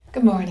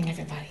Good morning,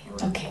 everybody.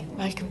 Okay,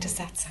 welcome to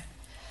Satsang.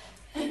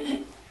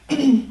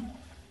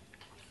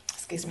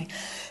 Excuse me.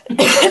 A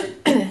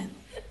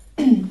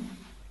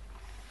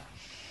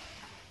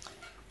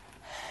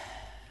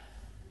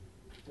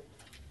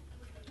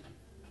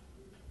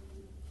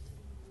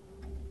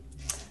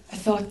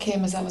thought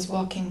came as I was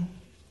walking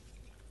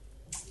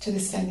to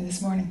this venue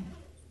this morning.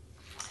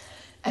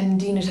 And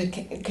indeed it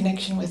had a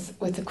connection with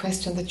the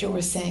question that you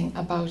were saying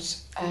about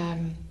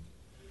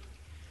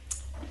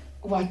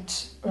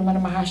what Ramana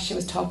Maharshi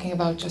was talking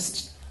about,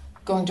 just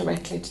going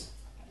directly to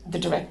the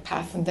direct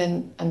path and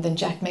then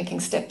Jack making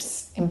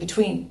steps in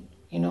between,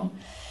 you know.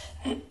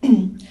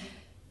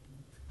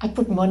 I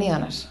put money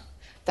on it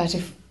that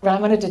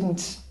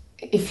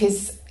if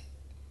his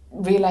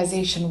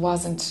realization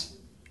wasn't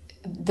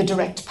the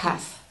direct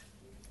path,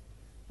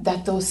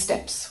 that those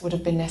steps would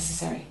have been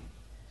necessary,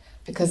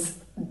 because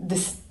the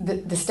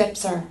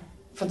steps are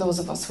for those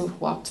of us who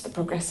walked the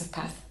progressive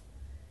path.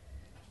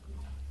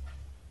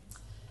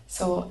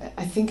 So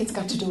I think it's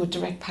got to do with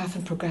direct path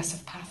and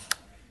progressive path.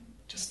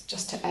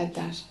 Just to add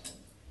that.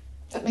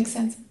 Does that make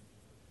sense?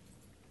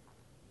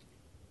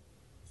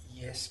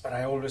 Yes, but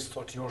I always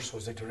thought yours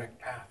was a direct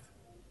path.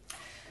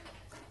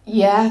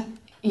 Yeah,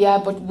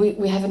 but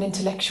we have an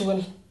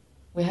intellectual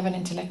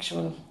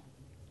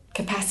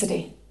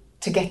capacity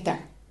to get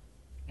there.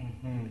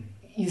 Mm-hmm.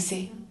 You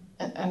see?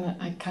 And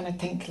I kind of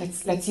think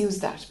let's use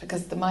that,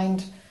 because the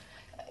mind,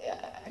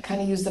 I kind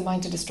of use the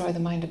mind to destroy the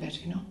mind a bit,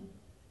 you know.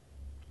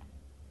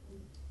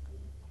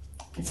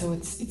 And so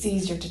it's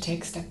easier to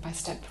take step by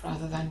step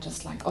rather than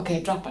just like, okay,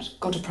 drop it,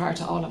 go to prior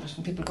to all of it.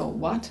 And people go,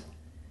 what?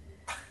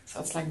 So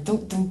it's like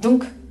dunk, dunk,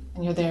 dunk,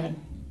 and you're there in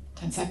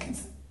 10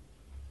 seconds.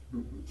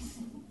 You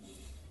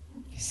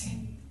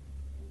see?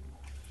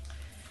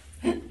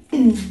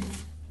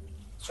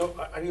 So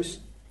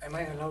am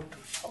I allowed to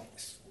talk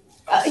this?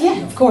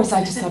 Yeah, of course.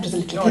 I just thought it was a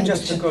little thing. No,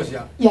 just because,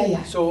 yeah.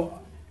 Yeah. So...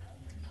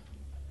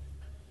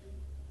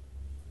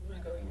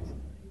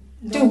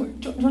 Do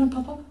you want to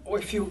pop up? Oh,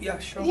 if you... Yeah,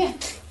 sure. Yeah,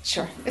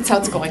 sure. It's how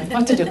it's going.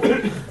 What to do.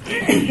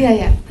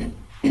 Yeah.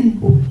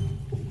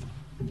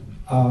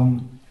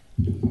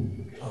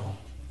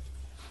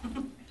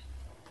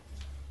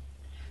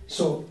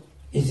 So,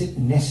 is it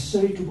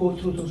necessary to go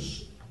through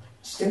those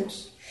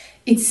steps?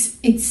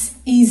 It's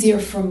easier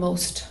for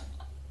most.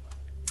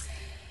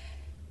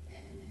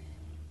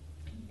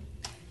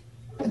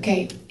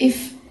 Okay,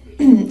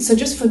 so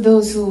just for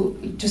those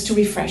just to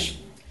refresh,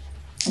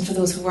 and for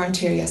those who weren't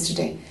here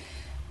yesterday,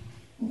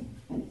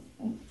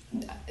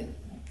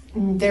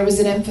 there was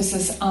an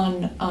emphasis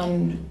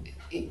on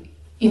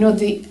you know,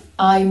 the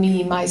I,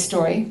 me, my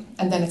story,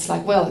 and then it's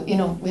like, well, you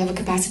know, we have a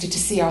capacity to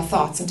see our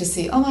thoughts and to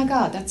see, oh my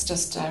God, that's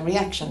just a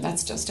reaction,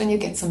 and you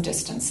get some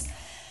distance.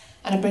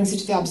 And it brings you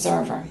to the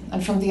observer.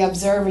 And from the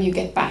observer you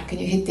get back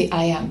and you hit the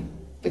I am,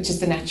 which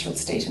is the natural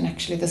state, and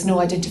actually there's no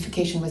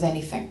identification with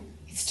anything.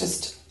 It's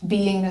just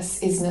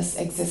beingness, isness,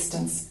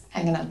 existence,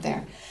 hanging out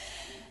there.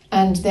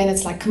 And then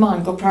it's like, come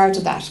on, go prior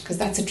to that, because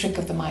that's a trick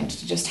of the mind,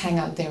 to just hang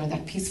out there in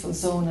that peaceful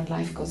zone and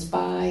life goes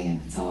by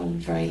and it's all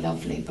very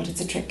lovely, but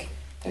it's a trick.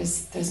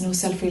 There's no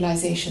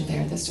self-realization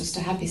there, there's just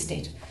a happy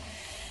state.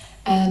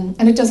 And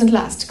it doesn't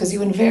last, because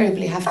you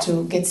invariably have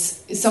to get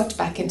sucked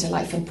back into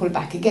life and pull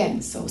back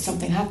again. So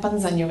something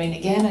happens and you're in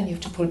again and you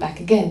have to pull back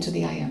again to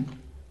the I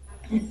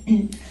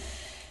am.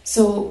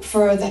 So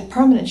for that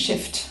permanent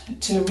shift,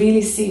 to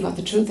really see what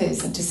the truth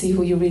is and to see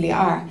who you really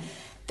are,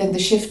 then the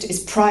shift is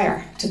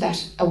prior to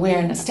that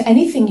awareness, to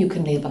anything you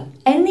can label.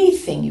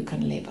 Anything you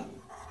can label.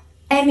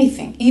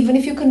 Anything. Even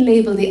if you can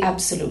label the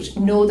absolute,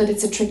 know that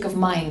it's a trick of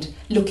mind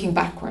looking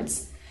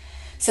backwards.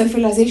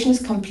 Self-realization is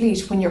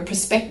complete when your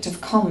perspective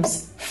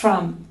comes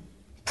from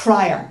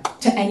prior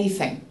to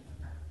anything.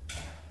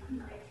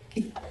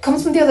 It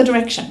comes from the other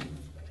direction.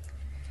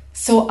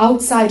 So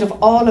outside of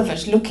all of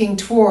it, looking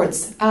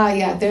towards,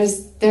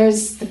 there's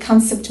the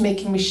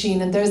concept-making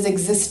machine, and there's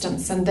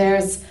existence, and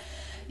there's,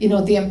 you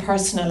know, the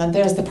impersonal, and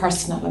there's the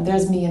personal, and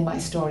there's me and my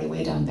story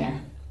way down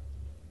there.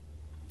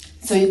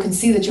 So you can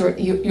see that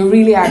you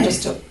really are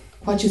just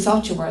what you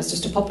thought you were is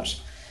just a puppet.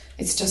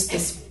 It's just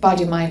this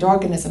body-mind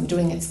organism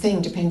doing its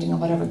thing depending on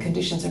whatever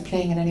conditions are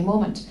playing at any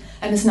moment.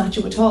 And it's not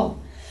you at all.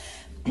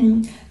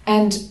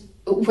 And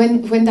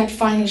when that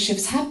final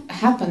shift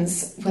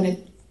happens, when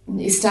it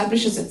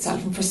establishes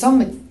itself, and for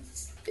some,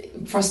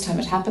 first time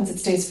it happens, it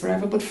stays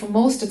forever, but for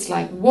most it's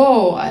like,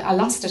 whoa, I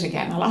lost it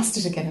again,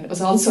 and it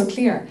was all so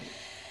clear.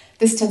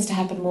 This tends to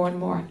happen more and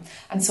more.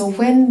 And so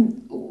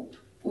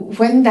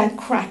when that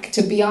crack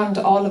to beyond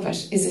all of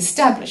it is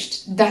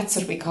established, that's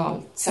what we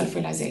call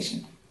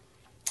self-realization.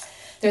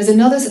 There's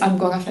another, I'm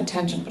going off on a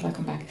tangent, but I'll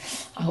come back,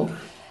 I hope.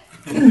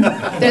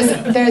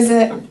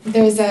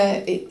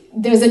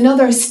 There's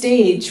another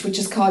stage which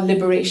is called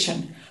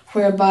liberation,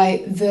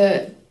 whereby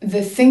the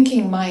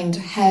thinking mind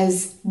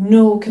has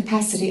no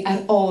capacity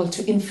at all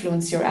to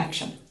influence your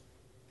action.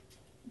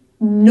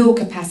 No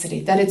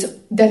capacity. That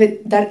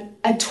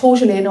a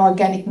totally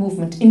inorganic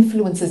movement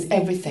influences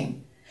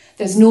everything.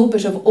 There's no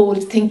bit of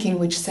old thinking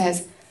which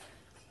says,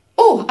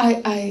 oh,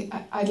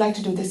 I'd like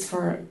to do this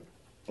for,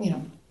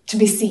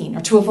 be seen,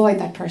 or to avoid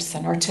that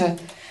person, or to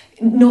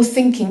no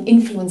thinking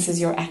influences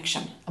your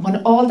action. And when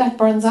all that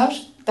burns out,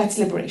 that's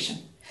liberation.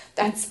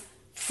 That's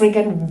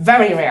friggin'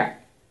 very rare.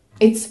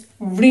 It's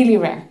really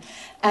rare.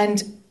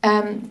 And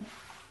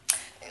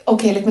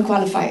okay, let me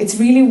qualify. It's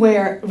really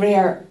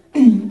rare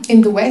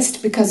in the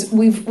West because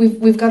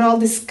we've got all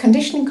this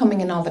conditioning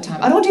coming in all the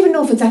time. I don't even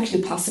know if it's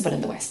actually possible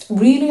in the West.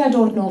 Really, I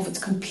don't know if it's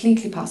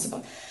completely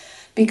possible.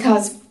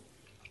 Because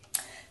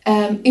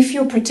if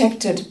you're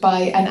protected by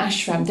an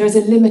ashram, there's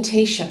a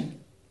limitation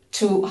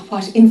to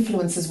what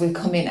influences will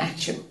come in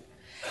at you.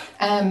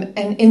 And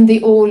in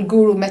the old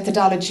guru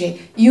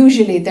methodology,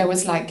 usually there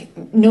was like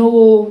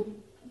no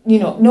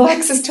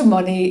access to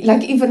money.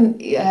 Like even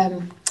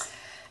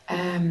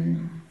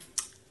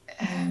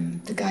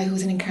the guy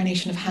who's an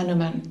incarnation of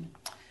Hanuman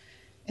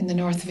in the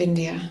north of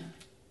India.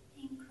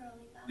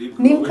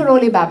 Neem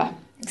Karoli Baba,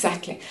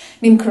 exactly.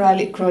 Neem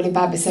Karoli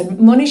Baba said,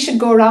 money should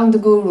go around the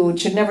guru, it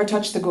should never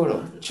touch the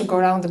guru, it should go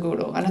around the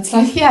guru. And it's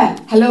like, yeah,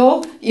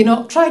 hello,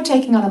 try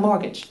taking on a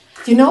mortgage.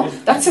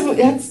 That's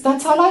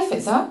how life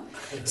is, huh?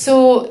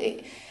 So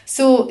it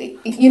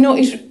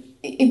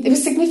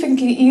was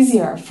significantly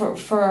easier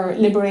for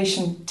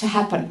liberation to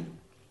happen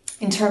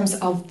in terms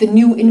of the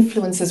new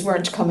influences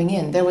weren't coming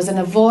in. There was an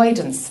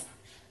avoidance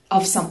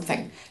of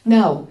something.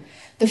 Now,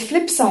 the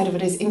flip side of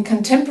it is in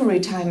contemporary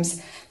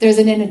times, there's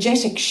an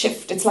energetic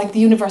shift. It's like the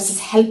universe is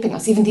helping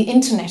us. Even the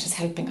internet is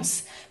helping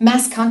us.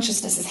 Mass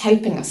consciousness is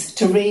helping us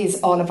to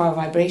raise all of our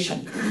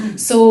vibration.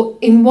 So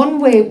in one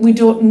way, we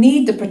don't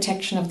need the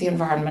protection of the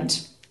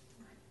environment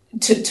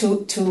to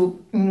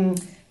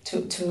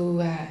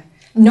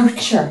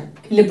nurture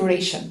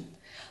liberation.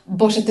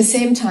 But at the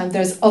same time,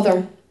 there's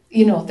other,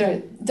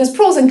 there's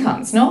pros and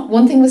cons, no?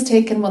 One thing was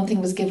taken, one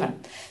thing was given.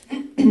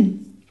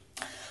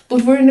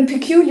 But we're in a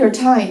peculiar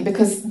time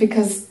because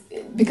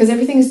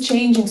everything is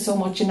changing so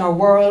much in our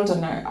world,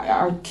 and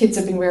our kids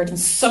are being reared in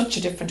such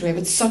a different way,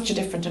 with such a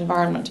different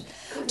environment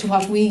to how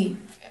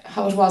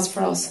it was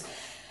for us.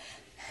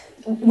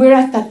 We're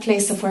at that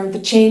place of where the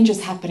change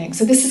is happening.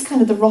 So this is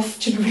kind of the rough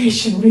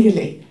generation,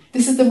 really.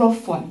 This is the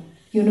rough one,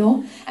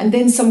 and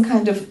then some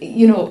kind of,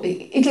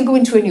 it'll go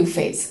into a new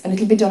phase and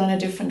it'll be done in a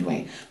different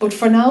way. But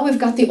for now, we've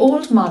got the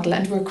old model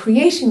and we're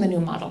creating the new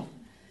model.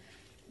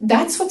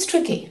 That's what's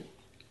tricky.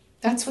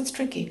 That's what's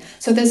tricky.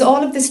 So there's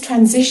all of this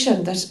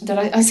transition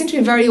that I seem to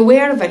be very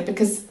aware of it,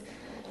 because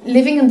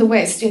living in the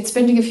West, yet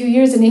spending a few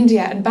years in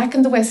India and back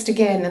in the West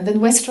again, and then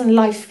Western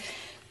life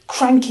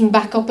cranking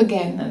back up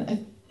again.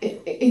 And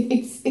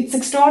it's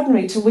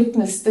extraordinary to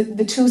witness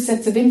the two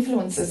sets of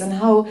influences and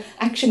how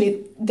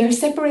actually they're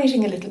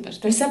separating a little bit.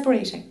 They're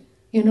separating,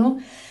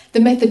 The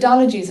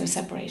methodologies are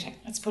separating.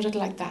 Let's put it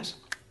like that.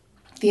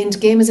 The end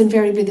game is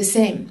invariably the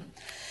same.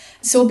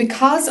 So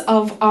because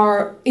of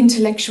our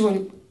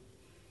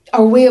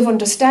way of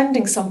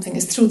understanding something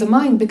is through the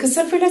mind, because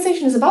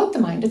self-realization is about the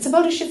mind. It's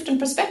about a shift in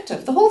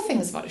perspective. The whole thing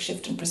is about a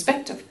shift in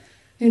perspective,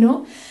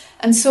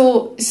 And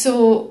so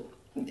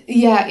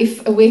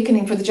if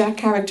awakening for the Jack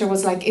character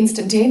was like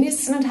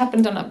instantaneous and it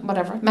happened on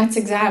a maths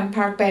exam,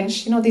 park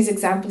bench, these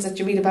examples that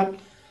you read about.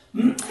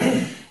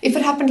 If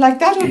it happened like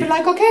that, it would be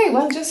like, okay,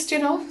 well, just,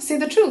 see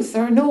the truth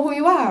or know who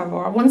you are,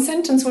 or one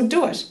sentence would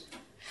do it.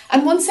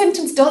 And one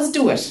sentence does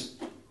do it.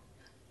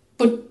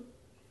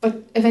 But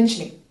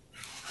eventually.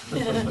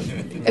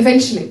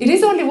 Eventually. It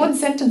is only one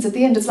sentence at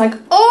the end. It's like,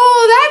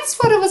 oh, that's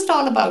what it was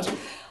all about.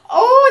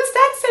 Oh, it's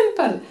that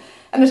simple.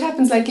 And it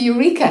happens like a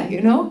eureka,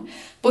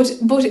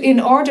 But in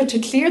order to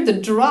clear the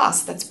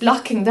dross that's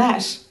blocking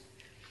that,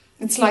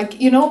 it's like,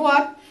 you know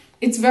what?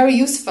 It's very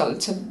useful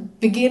to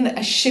begin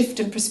a shift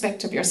in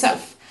perspective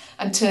yourself.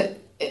 And to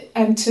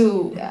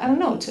I don't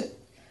know,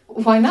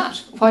 why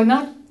not? Why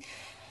not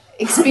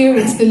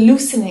experience the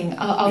loosening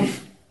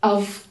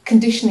of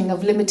conditioning,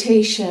 of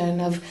limitation,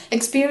 of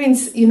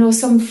experience,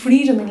 some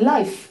freedom in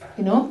life,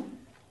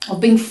 of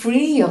being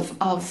free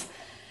of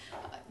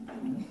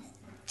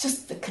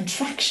just the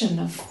contraction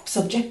of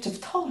subjective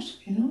thought,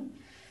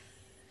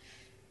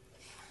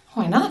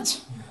 Why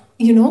not?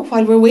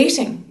 While you're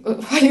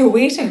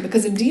waiting,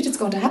 because indeed it's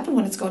going to happen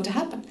when it's going to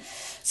happen.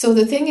 So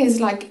the thing is,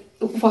 like,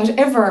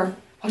 whatever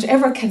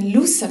can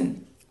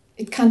loosen,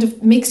 it kind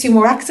of makes you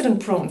more accident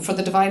prone for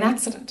the divine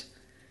accident.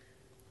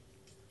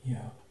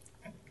 Yeah.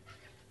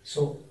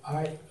 So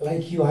I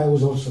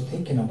was also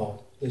thinking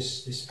about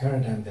this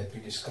paradigm that we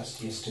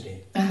discussed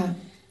yesterday. Uh-huh.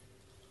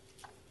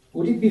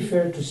 Would it be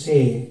fair to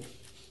say,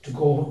 to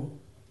go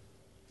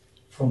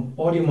from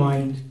body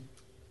mind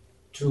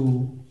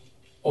to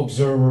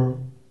observer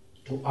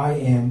to I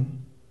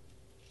am,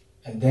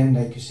 and then,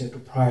 like you said, to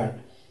prior?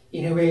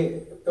 In a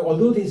way,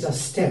 although these are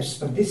steps,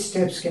 but these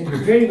steps can be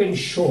very, very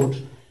short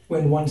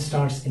when one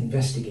starts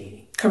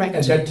investigating. Correct.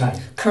 At that time.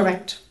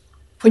 Correct.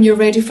 When you're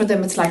ready for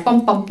them, it's like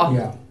bump, bump, bump.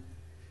 Yeah.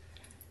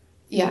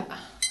 Yeah.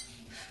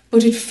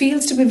 But it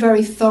feels to be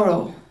very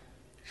thorough,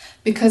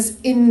 because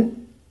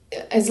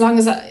as long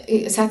as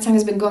satsang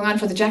has been going on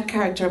for the Jack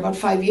character, about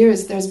 5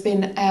 years, there's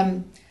been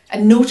a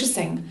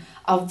noticing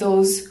of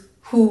those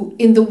who,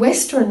 in the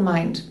Western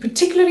mind,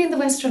 particularly in the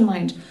Western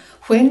mind,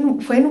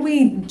 When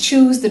we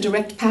choose the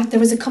direct path,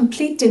 there is a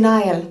complete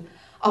denial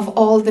of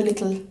all the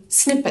little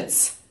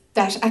snippets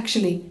that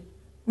actually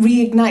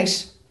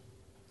reignite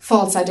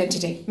false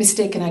identity,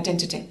 mistaken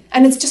identity.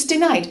 And it's just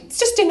denied. It's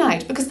just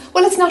denied because,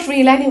 well, it's not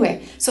real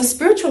anyway. So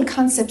spiritual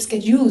concepts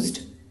get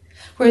used.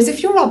 Whereas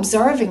if you're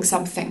observing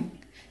something,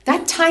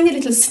 that tiny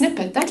little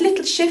snippet, that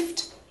little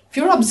shift, if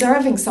you're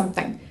observing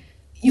something,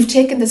 you've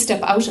taken the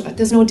step out of it.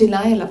 There's no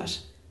denial of it.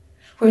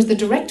 Whereas the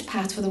direct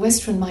path for the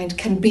Western mind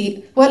can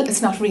be, well,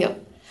 it's not real.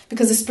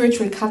 Because the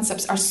spiritual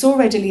concepts are so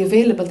readily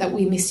available that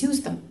we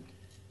misuse them.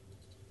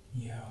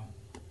 Yeah.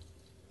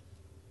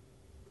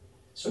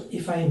 So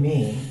if I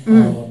may,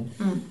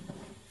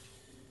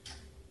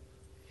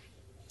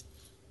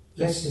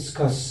 let's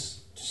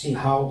discuss to see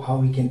how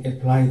we can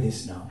apply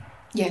this now.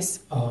 Yes.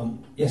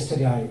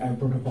 Yesterday I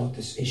brought about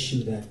this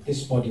issue that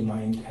this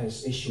body-mind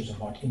has issues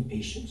about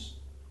impatience.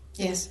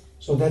 Yes.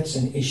 So that's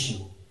an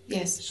issue.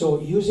 Yes. So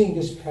using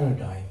this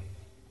paradigm,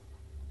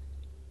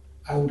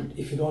 I would,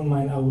 if you don't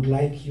mind, I would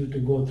like you to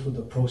go through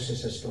the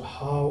process as to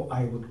how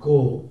I would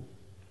go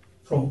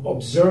from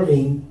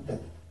observing that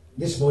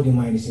this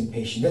body-mind is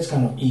impatient. That's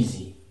kind of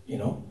easy, you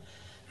know.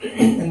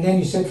 And then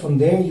you said from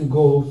there you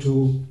go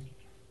to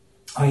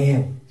I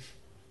am.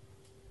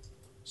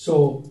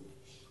 So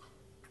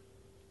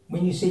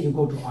when you say you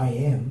go to I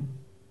am,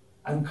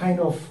 I'm kind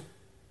of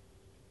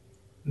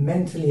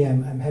mentally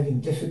I'm having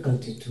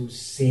difficulty to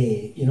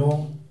say, you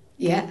know.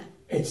 Yeah.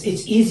 It's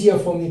easier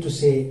for me to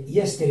say,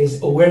 yes, there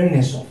is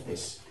awareness of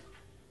this,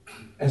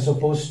 as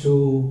opposed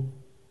to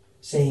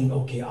saying,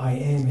 okay, I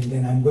am, and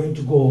then I'm going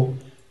to go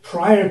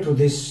prior to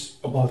this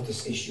about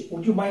this issue.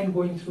 Would you mind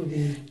going through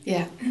the...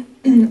 Yeah.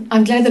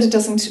 I'm glad that it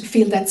doesn't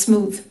feel that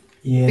smooth.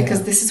 Yeah.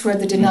 Because this is where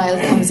the denial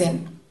comes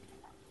in.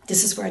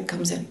 This is where it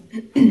comes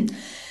in.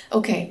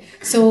 Okay,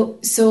 so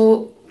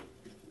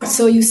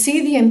you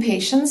see the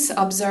impatience,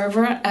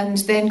 observer, and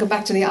then go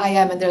back to the I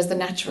am, and there's the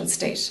natural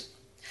state.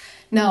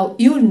 Now,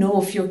 you'll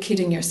know if you're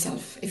kidding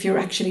yourself, if you're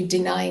actually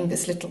denying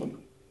this little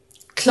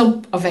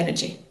clump of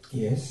energy.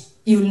 Yes.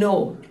 You'll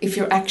know if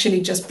you're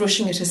actually just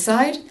brushing it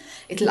aside.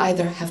 It'll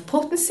either have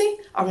potency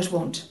or it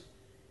won't.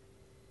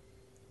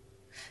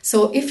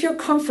 So if you're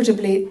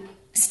comfortably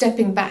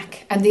stepping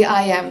back and the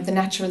I am, the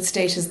natural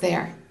state is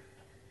there,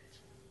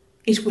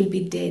 it will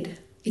be dead.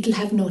 It'll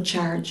have no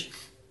charge.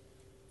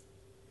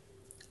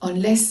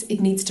 Unless it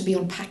needs to be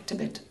unpacked a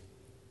bit.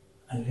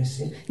 Unless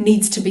it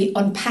needs to be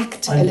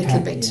unpacked a little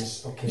bit.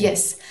 Yes, okay.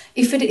 Yes.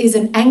 If it is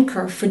an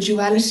anchor for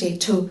duality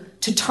to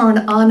turn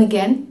on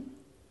again,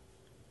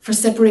 for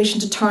separation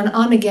to turn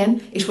on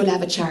again, it will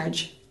have a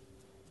charge.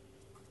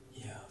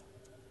 Yeah.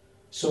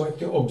 So at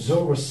the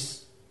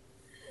observer's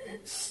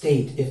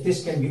state, if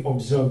this can be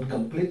observed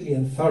completely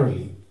and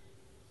thoroughly,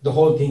 the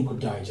whole thing could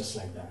die just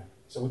like that.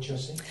 Is that what you're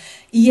saying?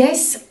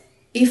 Yes,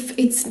 if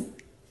it's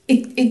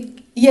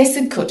yes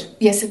it could.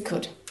 Yes it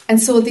could. And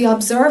so the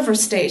observer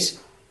state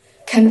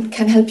can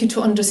help you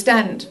to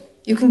understand.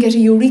 You can get a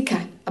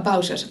eureka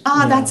about it.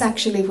 Yeah. That's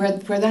actually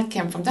where that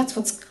came from. That's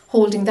what's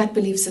holding that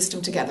belief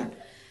system together.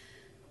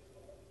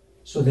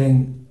 So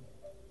then,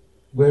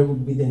 where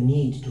would be the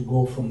need to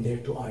go from there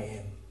to I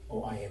am,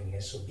 or I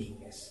amness, or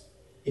beingness,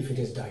 if it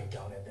has died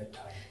down at that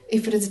time?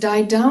 If it has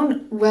died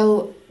down,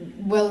 well,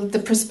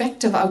 the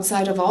perspective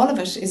outside of all of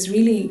it is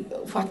really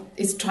what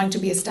is trying to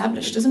be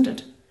established, isn't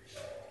it?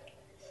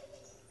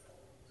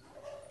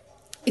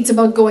 It's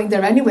about going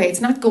there anyway. It's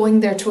not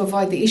going there to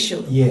avoid the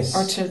issue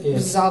or to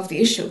resolve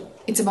the issue.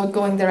 It's about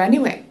going there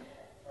anyway.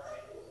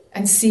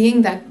 And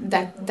seeing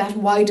that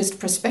widest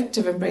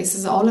perspective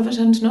embraces all of it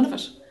and none of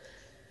it.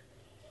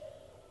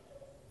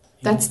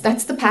 That's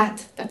the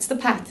path. That's the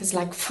path. It's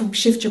like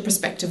shift your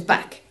perspective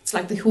back. It's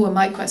like the who am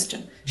I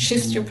question.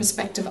 Shift your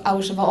perspective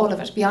out of all of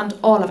it, beyond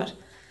all of it.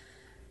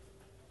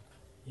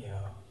 Yeah.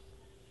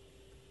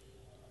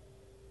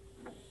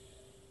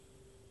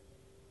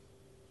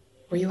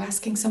 Were you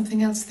asking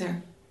something else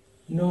there?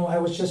 No, I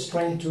was just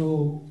trying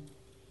to,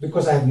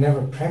 because I've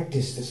never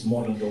practiced this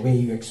model the way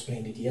you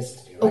explained it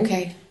yesterday, right?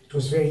 Okay. It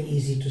was very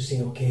easy to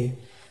say, okay,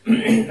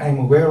 I'm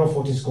aware of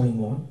what is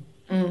going on,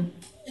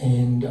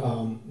 and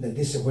that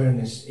this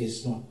awareness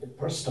is not a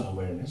personal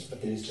awareness,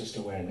 but there is just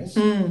awareness.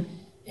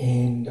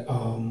 And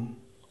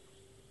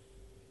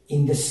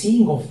in the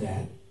seeing of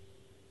that,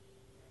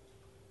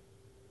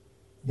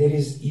 there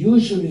is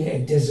usually a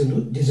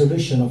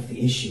dissolution of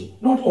the issue.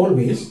 Not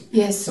always.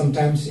 Yes.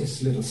 Sometimes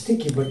it's a little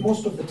sticky, but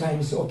most of the time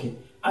it's okay.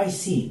 I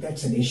see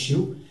that's an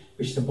issue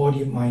which the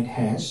body and mind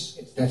has.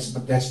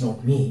 But that's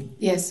not me.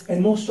 Yes.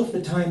 And most of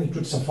the time it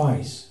would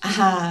suffice.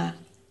 Aha.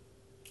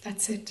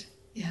 That's it.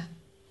 Yeah.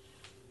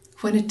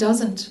 When it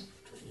doesn't,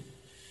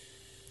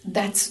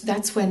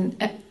 that's when...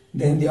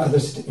 then the other...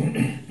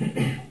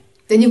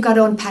 then you've got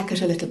to unpack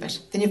it a little bit.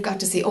 Then you've got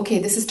to say, okay,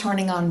 this is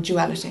turning on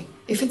duality.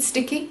 If it's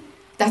sticky,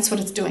 that's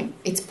what it's doing.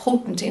 It's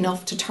potent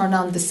enough to turn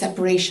on the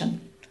separation,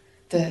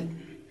 the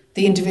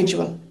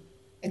individual.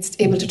 It's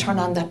able to turn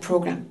on that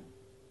program.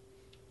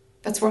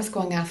 That's worth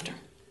going after.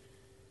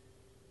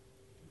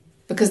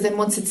 Because then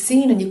once it's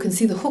seen and you can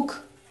see the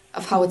hook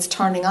of how it's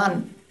turning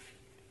on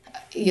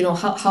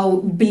how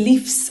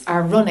beliefs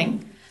are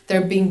running.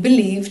 They're being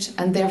believed,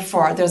 and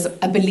therefore there's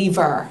a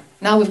believer.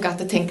 Now we've got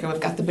the thinker, we've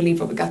got the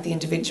believer, we've got the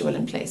individual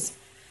in place.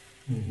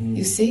 Mm-hmm.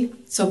 You see?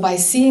 So by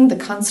seeing the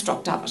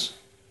construct of it,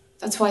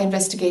 that's why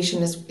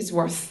investigation is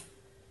worth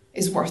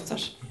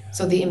it. Yeah.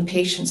 So the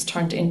impatience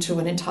turned into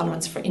an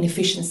intolerance for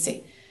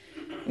inefficiency,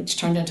 which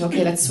turned into,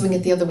 okay, let's swing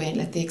it the other way and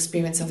let the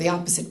experience of the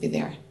opposite be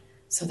there,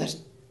 so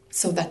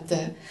that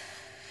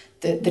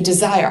the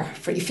desire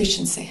for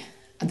efficiency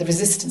and the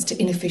resistance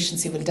to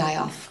inefficiency will die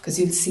off, because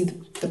you'll see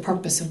the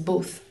purpose of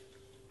both.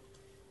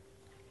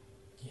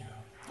 Yeah.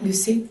 You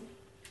see?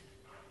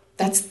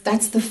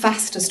 That's the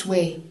fastest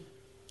way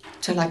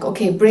to, like,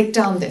 okay, break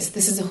down this.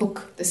 This is a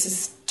hook. This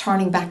is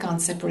turning back on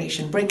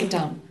separation. Break it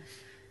down.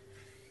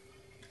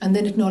 And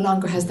then it no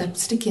longer has that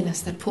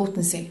stickiness, that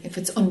potency, if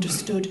it's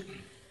understood.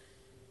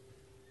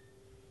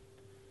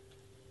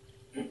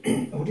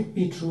 Would it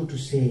be true to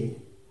say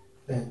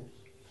that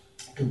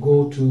to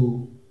go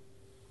to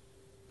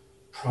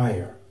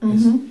prior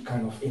is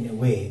kind of, in a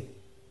way,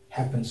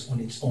 happens on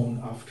its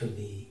own after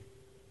the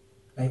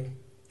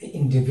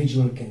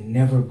individual can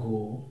never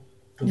go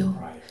to the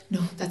prior?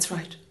 No, that's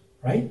right.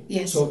 Right?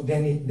 Yes. So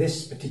then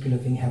this particular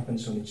thing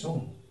happens on its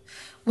own.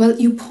 Well,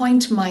 you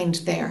point mind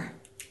there.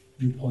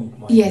 You point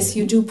mind. Yes,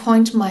 you do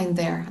point mind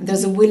there. And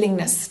there's a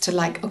willingness to,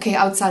 like, okay,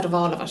 outside of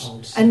all of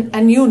it.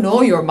 And you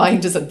know your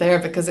mind isn't there,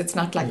 because it's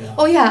not like,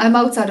 oh yeah, I'm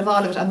outside of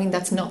all of it. I mean,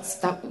 that's nuts.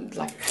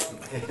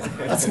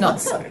 That's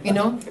nuts, you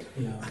know?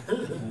 Yeah.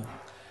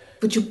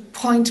 But you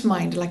point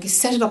mind, like you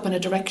set it up in a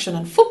direction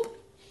and whoop.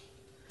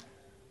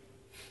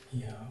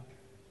 Yeah.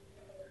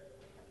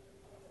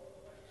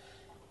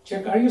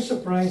 Jack, are you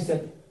surprised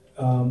that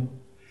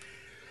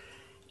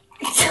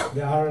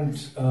there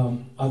aren't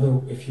other,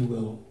 if you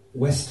will,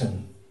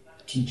 Western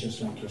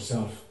teachers like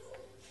yourself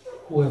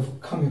who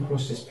have come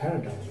across this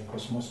paradigm?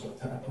 Because most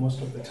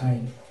of the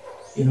time,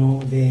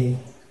 they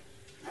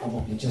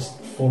probably just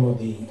follow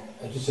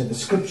as you said, the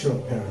scriptural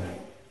paradigm.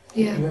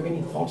 Yeah. Do you have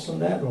any thoughts on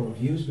that or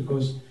views?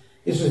 Because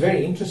this was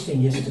very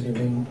interesting yesterday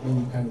when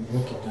you kind of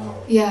broke it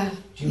down. Yeah.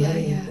 Do you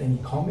have any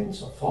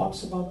comments or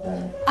thoughts about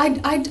that?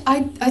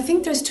 I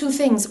think there's two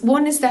things.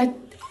 One is that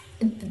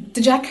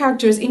the Jack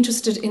character is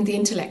interested in the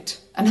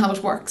intellect and how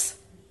it works.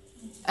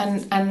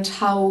 And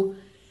how,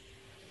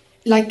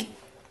 like,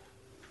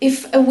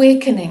 if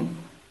awakening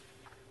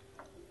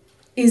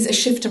is a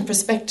shift in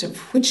perspective,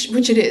 which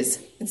it is,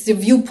 it's the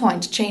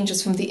viewpoint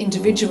changes from the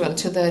individual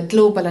to the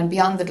global and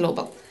beyond the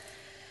global,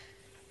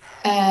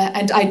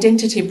 and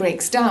identity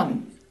breaks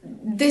down.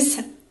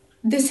 This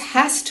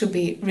has to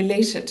be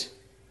related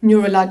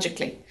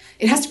neurologically.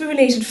 It has to be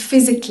related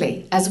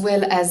physically as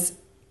well as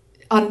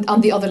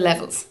on the other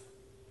levels.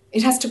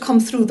 It has to come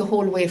through the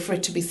whole way for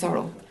it to be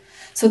thorough.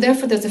 So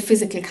therefore there's a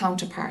physical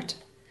counterpart.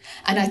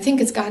 And I think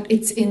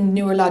it's in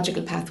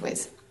neurological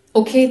pathways.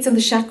 Okay, it's in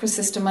the chakra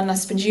system, and I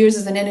spent years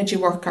as an energy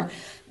worker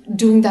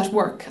doing that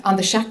work on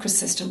the chakra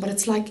system, but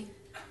it's like,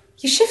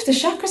 you shift the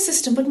chakra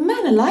system, but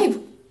man alive,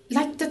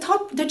 like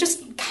they're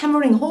just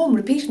hammering home,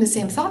 repeating the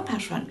same thought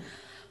pattern.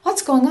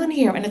 What's going on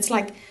here? And it's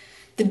like,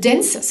 the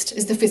densest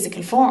is the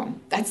physical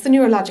form. That's the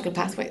neurological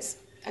pathways.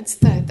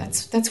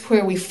 That's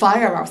where we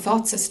fire our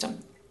thought system.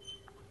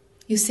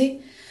 You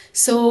see?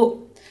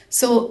 So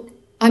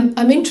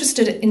I'm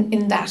interested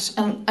in that,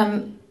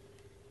 and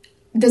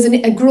there's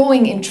a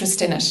growing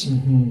interest in it.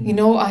 Mm-hmm.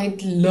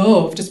 I'd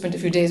love to spend a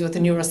few days with a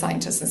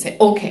neuroscientist and say,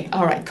 okay,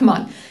 all right, come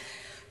on,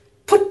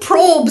 put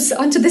probes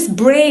onto this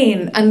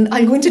brain, and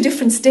I'll go into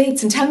different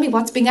states and tell me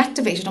what's being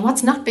activated and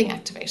what's not being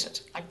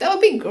activated. Like, that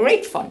would be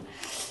great fun,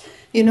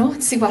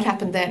 see what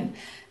happened then.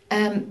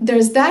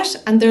 There's that,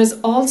 and there's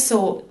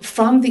also,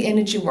 from the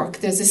energy work,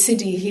 there's a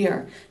siddhi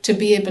here to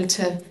be able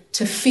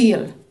to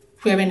feel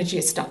where energy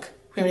is stuck,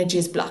 where energy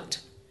is blocked,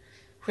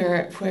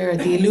 where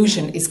the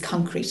illusion is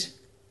concrete.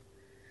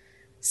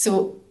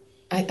 So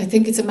I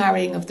think it's a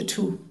marrying of the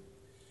two.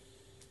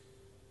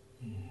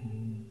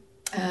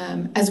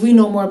 Mm-hmm. As we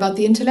know more about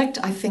the intellect,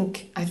 I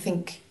think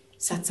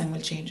satsang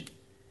will change.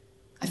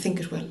 I think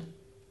it will,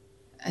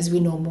 as we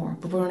know more.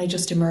 But we're only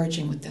just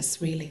emerging with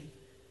this, really,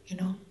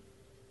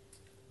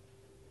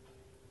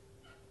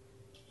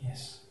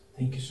 Yes.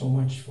 Thank you so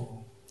much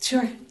for...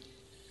 Sure.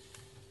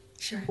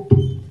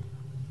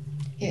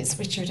 Yes,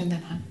 Richard and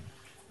then Han.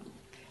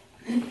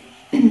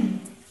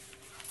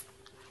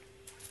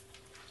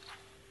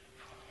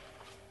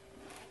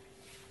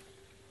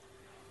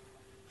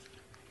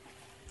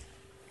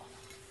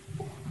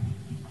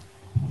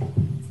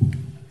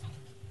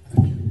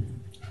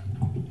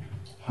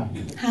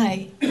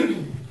 Hi.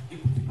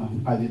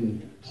 I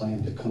didn't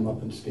plan to come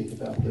up and speak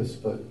about this,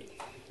 but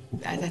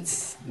that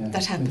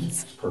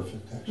happens. It's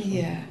perfect, actually.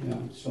 Yeah.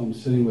 So I'm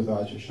sitting with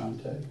Ajay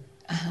Shante,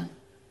 uh-huh.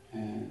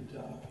 and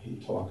he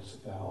talks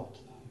about.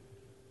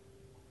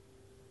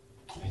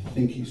 I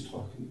think he's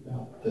talking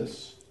about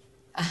this.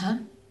 Uh-huh.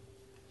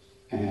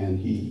 And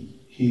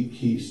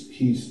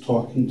he's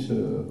talking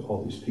to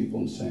all these people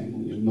and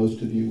saying,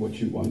 most of you, what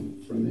you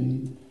want from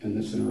me in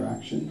this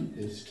interaction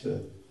is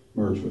to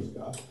merge with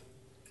God.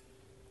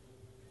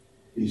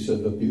 He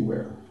said, but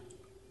beware.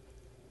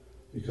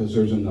 Because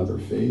there's another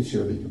phase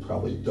here that you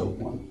probably don't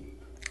want,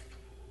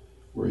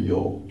 where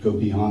you'll go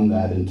beyond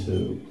that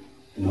into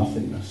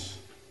nothingness.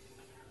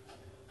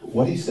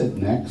 What he said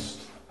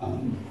next,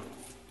 I'll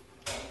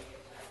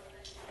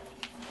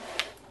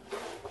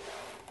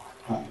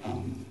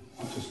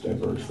just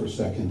diverge for a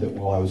second, that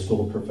while I was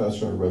still a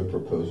professor, I wrote a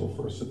proposal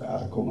for a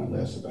sabbatical, my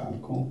last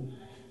sabbatical,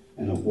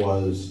 and it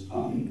was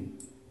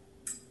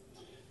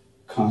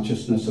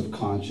consciousness of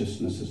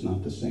consciousness is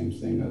not the same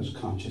thing as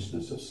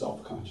consciousness of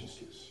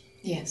self-consciousness.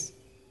 Yes.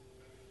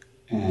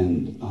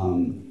 And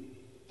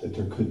that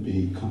there could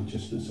be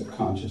consciousness of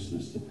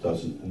consciousness that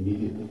doesn't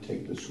immediately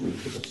take this root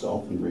to the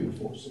self and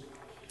reinforce it.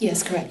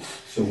 Yes, correct.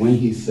 So when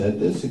he said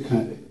this, it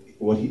kind of,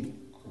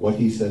 what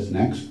he says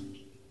next,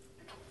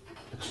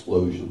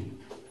 explosion.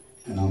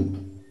 And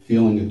I'm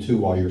feeling it too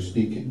while you're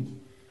speaking.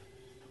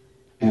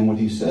 And what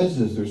he says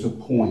is there's a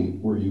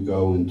point where you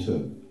go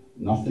into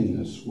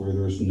nothingness, where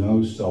there's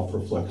no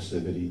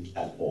self-reflexivity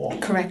at all.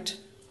 Correct.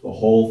 The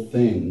whole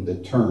thing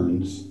that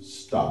turns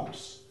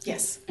stops.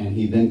 Yes. And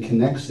he then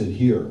connects it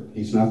here.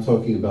 He's not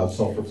talking about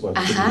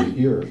self-reflexivity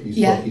here.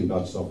 He's talking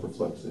about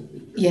self-reflexivity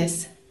here.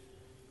 Yes.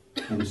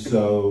 And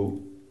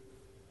so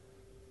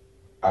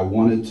I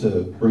wanted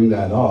to bring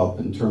that up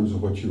in terms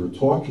of what you were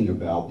talking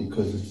about,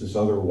 because it's this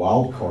other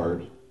wild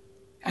card.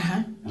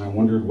 And I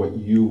wondered what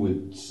you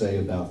would say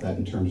about that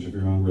in terms of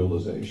your own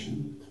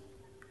realization.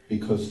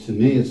 Because to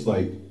me, it's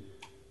like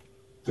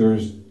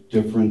there's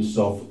different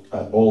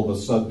all of a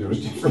sudden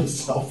there's different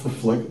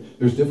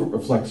there's different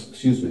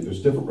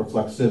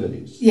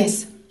reflexivities.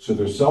 Yes. So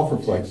there's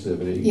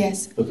self-reflexivity.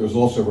 Yes. But there's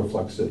also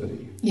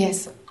reflexivity.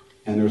 Yes.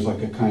 And there's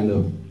like a kind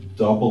of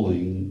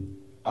doubling,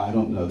 I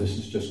don't know, this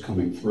is just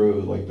coming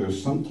through, like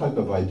there's some type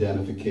of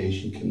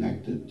identification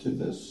connected to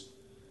this.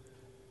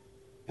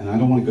 And I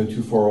don't want to go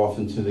too far off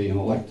into the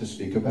intellect to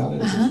speak about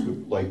it.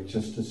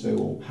 Just to say,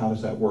 well, how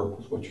does that work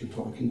with what you're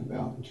talking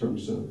about in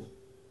terms of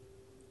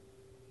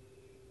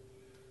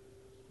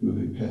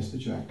moving past the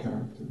Jack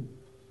character,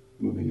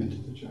 moving into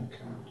the Jack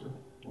character,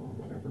 or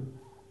whatever?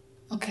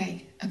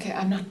 Okay.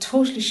 I'm not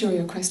totally sure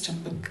your question,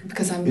 but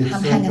because I'm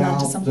hanging on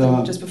to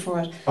something just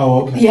before it.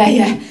 Oh, okay.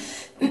 Yeah.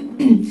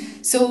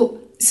 So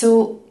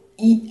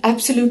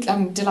absolutely,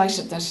 I'm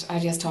delighted that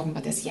Aria's talking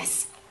about this.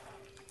 Yes.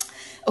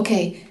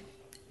 Okay.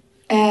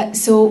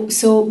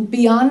 So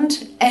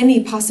beyond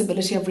any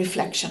possibility of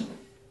reflection.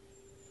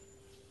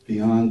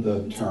 Beyond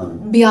the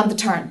turn. Yeah.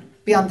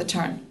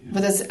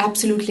 But there's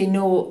absolutely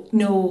no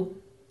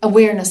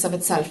awareness of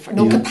itself, or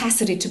no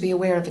capacity to be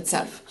aware of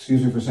itself.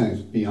 Excuse me for saying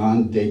it's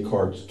beyond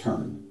Descartes'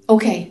 turn.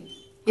 Okay.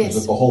 Yes.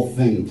 Because the whole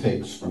thing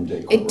takes from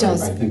Descartes. It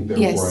does. Right? I think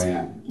therefore I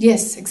am.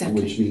 Yes,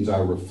 exactly. Which means I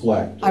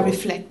reflect.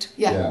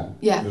 Yeah.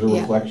 There's a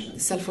reflection.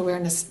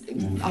 Self-awareness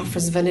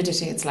offers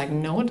validity. It's like,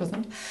 no, it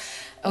doesn't.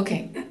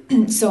 Okay.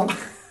 So,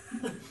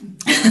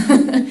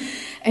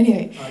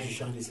 anyway.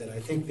 Shani said, I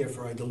think,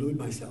 therefore I delude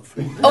myself.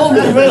 Oh,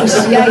 great.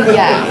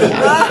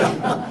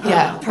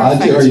 Yeah,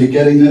 perfect. Aji, are you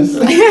getting this?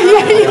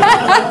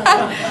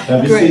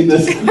 Have you seen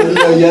this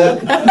video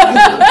yet?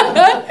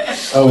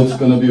 Oh, it's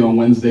going to be on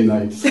Wednesday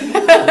nights.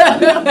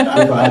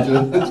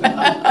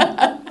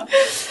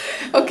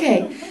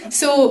 Okay,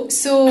 so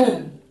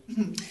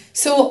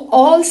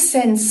all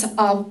sense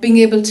of being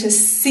able to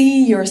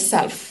see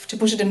yourself, to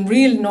put it in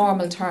real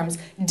normal terms,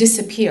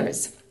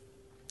 disappears.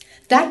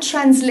 That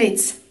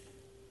translates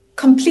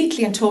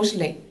completely and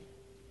totally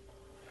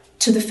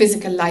to the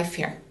physical life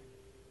here.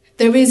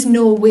 There is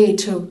no way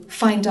to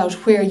find out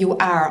where you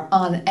are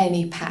on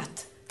any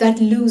path. That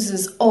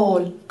loses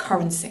all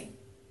currency.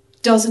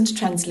 Doesn't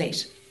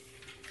translate.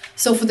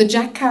 So for the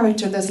Jack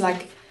character, there's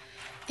I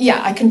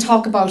can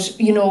talk about,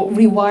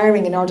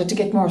 rewiring in order to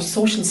get more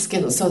social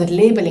skills so that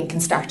labeling can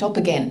start up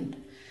again.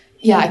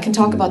 Yeah, I can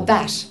talk about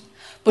that.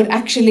 But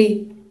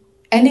actually,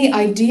 any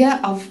idea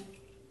of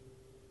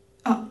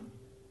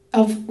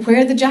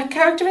where the Jack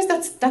character is,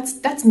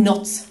 that's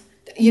nuts.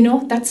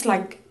 That's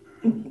like,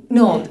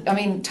 no, I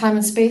mean, time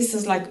and space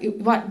is like,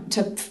 what,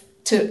 to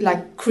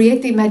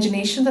create the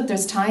imagination that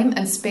there's time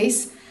and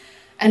space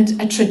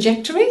and a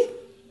trajectory,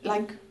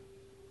 like,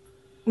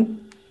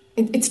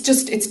 it's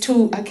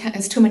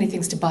too many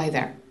things to buy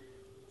there.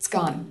 It's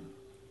gone.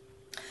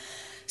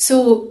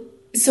 So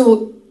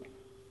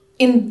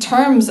in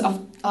terms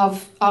of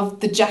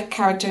the Jack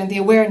character and the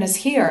awareness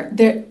here,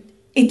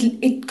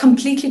 it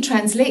completely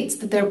translates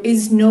that there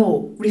is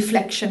no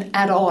reflection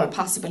at all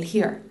possible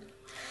here.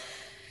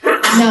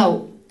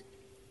 Now,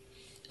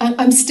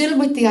 I'm still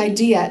with the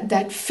idea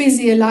that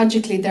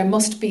physiologically there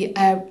must be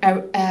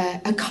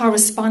a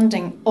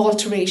corresponding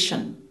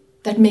alteration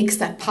that makes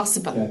that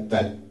possible.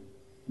 That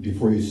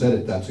before you said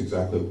it, that's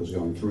exactly what was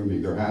going through me.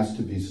 There has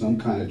to be some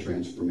kind of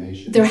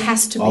transformation. There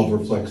has to be. Of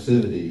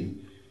reflexivity.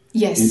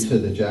 Yes. Into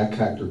the Jack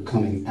character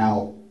coming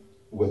out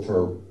with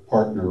her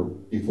partner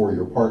before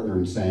your partner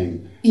and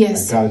saying,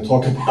 yes, I've got to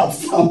talk about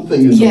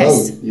something in the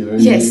road. You know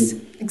what I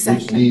mean?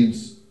 Exactly. Which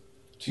leads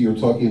to, you're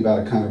talking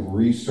about a kind of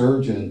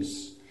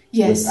resurgence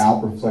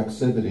without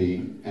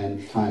reflexivity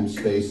and time,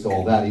 space,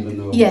 all that, even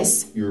though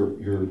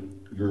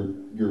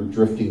you're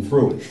drifting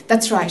through it.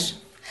 That's right.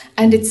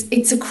 And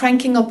it's a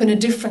cranking up in a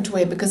different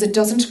way because it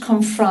doesn't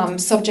come from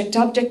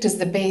subject-object as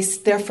the base,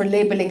 therefore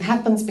labeling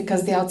happens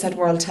because the outside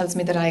world tells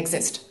me that I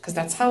exist, because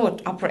that's how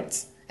it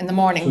operates in the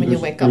morning when you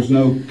wake up. There's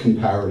no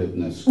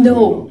comparativeness.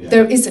 No,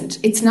 there isn't.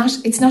 It's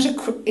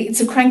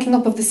a cranking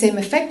up of the same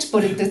effect,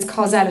 but its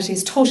causality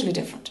is totally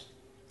different.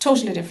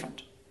 Totally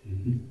different.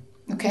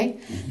 Mm-hmm. Okay?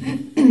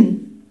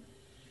 Mm-hmm.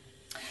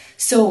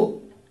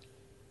 So,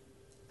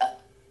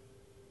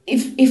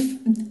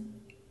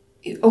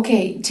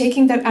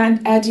 taking that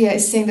idea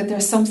is saying that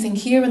there's something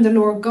here in the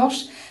lower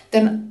gut,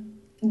 then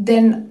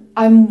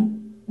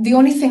I'm the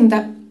only thing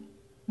that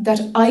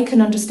I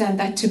can understand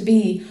that to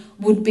be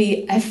would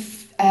be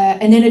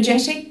an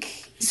energetic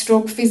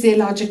stroke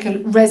physiological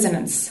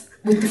resonance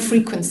with the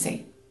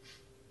frequency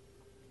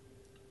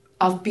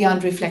of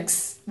beyond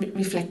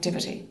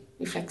reflexivity,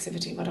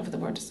 whatever the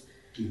word is.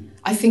 Mm.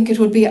 I think it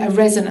would be a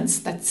resonance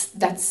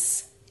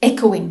that's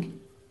echoing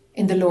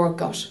in the lower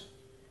gut.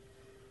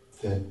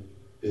 That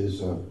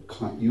is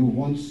you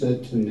once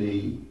said to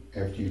me,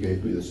 after you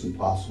gave me this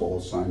impossible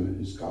assignment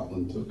in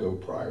Scotland to go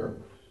prior,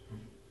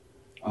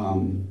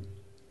 and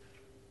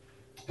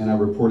I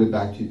reported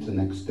back to you the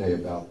next day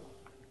about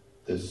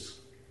this,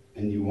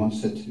 and you once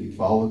said to me,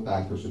 follow it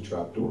back, there's a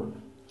trap door.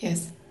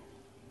 Yes.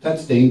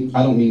 That's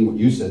I don't mean what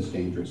you said is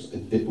dangerous.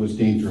 It was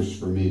dangerous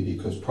for me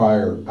because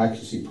prior, I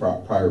actually see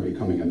prior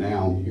becoming a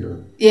noun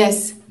here.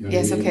 Yes. You know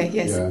yes. I mean? Okay.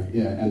 Yes.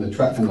 Yeah. And the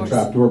trap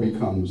door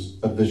becomes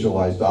a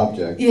visualized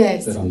object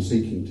that I'm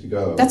seeking to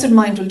go. That's what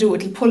mind will do.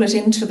 It'll pull it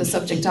into the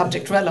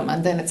subject-object realm,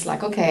 and then it's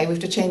like, okay, we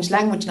have to change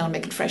language now and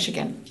make it fresh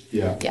again.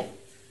 Yeah. Yeah.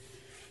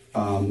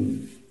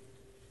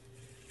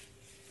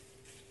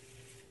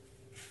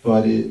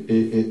 But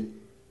it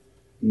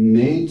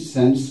made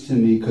sense to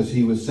me because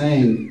he was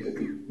saying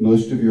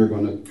most of you are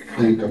going to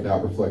think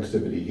about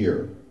reflexivity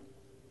here.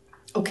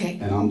 Okay.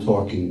 And I'm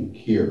talking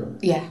here.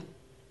 Yeah.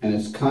 And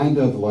it's kind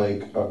of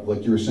like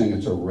you were saying,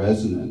 it's a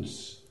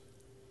resonance.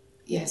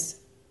 Yes.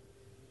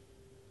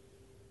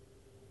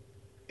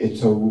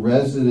 It's a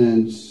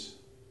resonance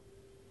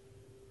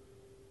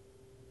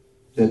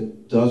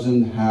that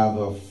doesn't have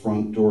a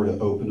front door to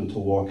open and to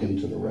walk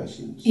into the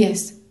resonance.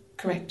 Yes,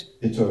 correct.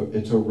 It's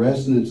a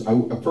resonance.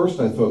 At first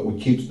I thought it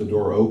keeps the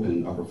door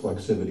open of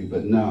reflexivity,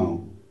 but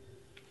no.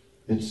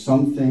 It's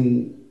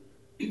something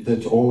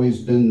that's always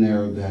been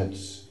there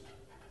that's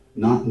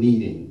not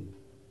needing.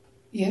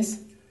 Yes.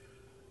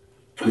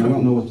 And I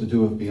don't know what to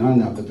do with beyond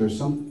that, but there's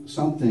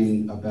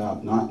something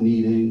about not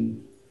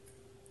needing,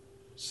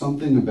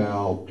 something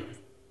about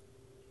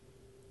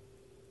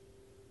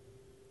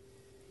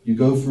you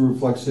go through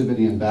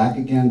reflexivity and back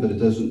again, but it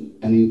doesn't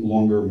any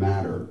longer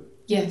matter.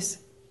 Yes.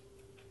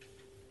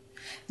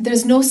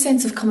 There's no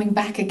sense of coming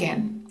back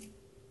again.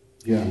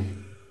 Yeah.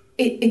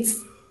 It's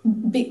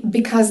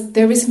because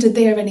there isn't a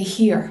there and a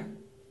here.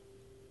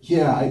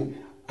 Yeah,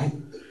 I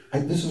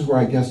this is where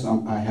I guess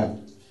I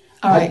have.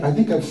 All right. I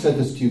think I've said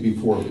this to you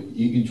before.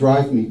 You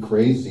drive me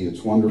crazy.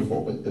 It's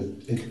wonderful, but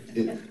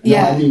yeah.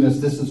 No, I mean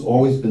this has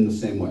always been the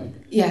same way.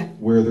 Yeah.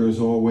 Where there's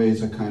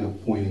always a kind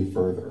of pointing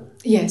further.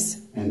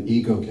 Yes. And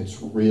ego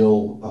gets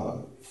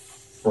real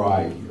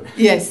fried here.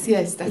 Yes,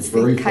 that's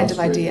the kind of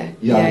idea.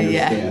 Yeah, I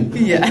understand.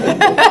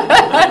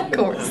 Yeah. Of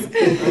course.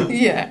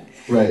 Yeah.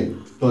 Right,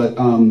 but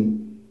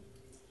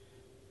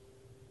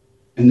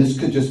and this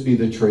could just be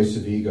the trace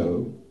of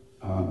ego,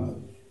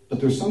 but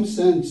there's some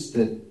sense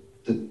that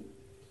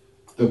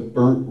the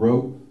burnt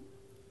rope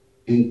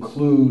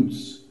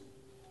includes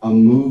a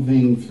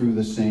moving through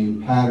the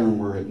same pattern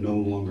where it no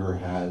longer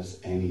has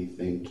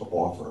anything to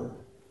offer.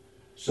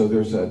 So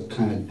there's a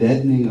kind of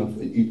deadening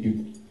of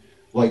you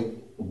like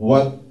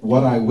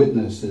what I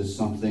witness is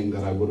something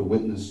that I would have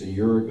witnessed a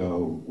year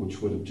ago,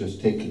 which would have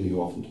just taken me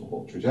off into a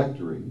whole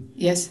trajectory.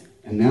 Yes.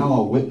 And now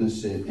I'll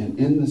witness it, and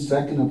in the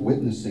second of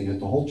witnessing it,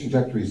 the whole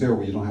trajectory is there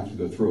where you don't have to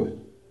go through it.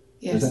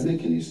 Yes. Does that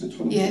make any sense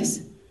what I'm yes.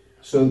 saying?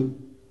 So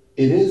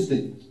it is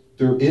that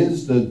there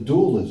is the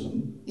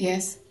dualism.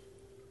 Yes.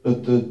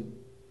 But the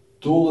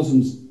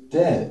dualism's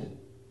dead.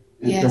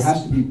 And yes. there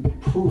has to be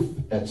proof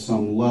at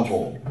some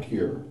level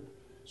here.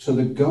 So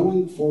the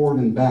going forward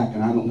and back,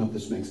 and I don't know if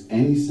this makes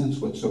any sense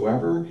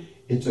whatsoever,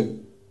 it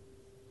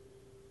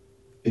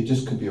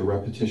just could be a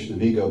repetition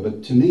of ego,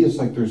 but to me it's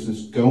like there's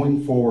this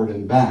going forward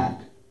and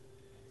back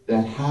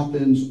that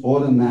happens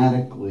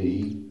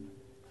automatically,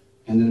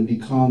 and then it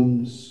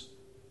becomes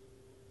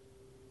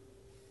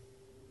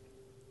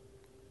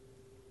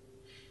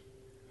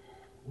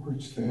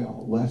words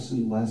fail, less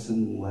and less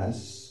and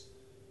less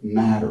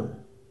matter.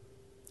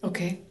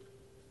 Okay.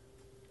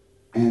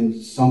 And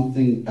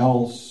something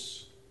else.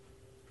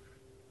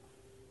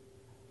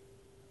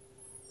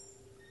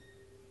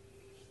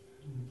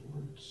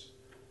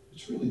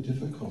 It's really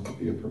difficult to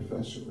be a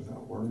professor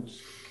without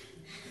words.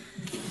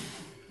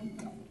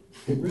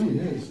 It really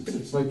is.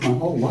 It's like my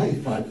whole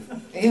life. I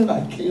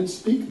can't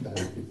speak about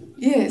it.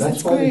 Yes,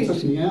 that's why great. They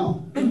took me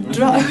out. I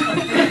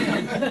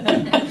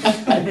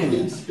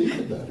can't speak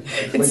about it.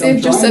 It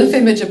saved your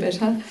self-image a bit,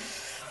 huh?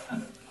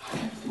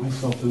 My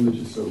self-image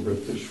is so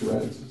ripped to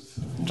shreds.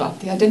 Drop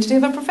the identity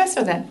of a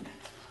professor then.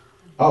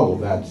 Oh,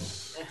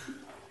 that's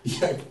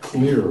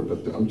clear,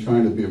 but I'm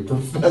trying to be a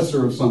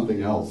professor of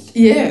something else.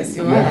 Yes,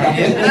 you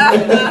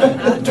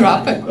are.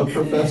 Drop it. A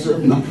professor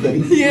of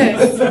nothing.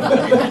 Yes.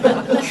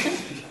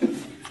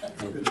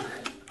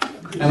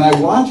 And I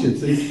watch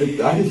it.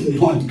 I didn't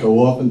want to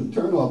go off and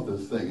turn off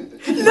this thing.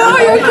 No,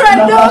 you're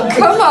correct. No,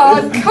 come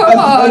on.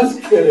 I was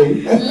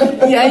kidding.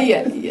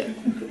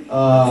 Yeah.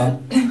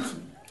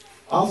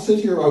 I'll sit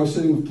here. I was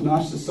sitting with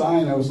Panache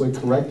Desai, and I was like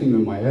correcting him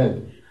in my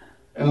head.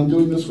 And I'm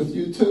doing this with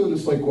you too. And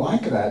it's like, well, I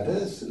could add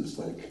this. And it's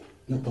like,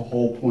 the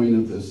whole point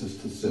of this is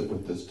to sit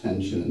with this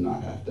tension and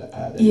not have to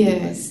add anything.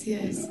 Yes.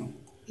 You know?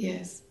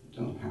 Yes.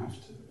 You don't have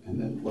to.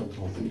 And then the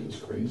whole thing goes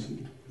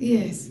crazy.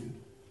 Yes.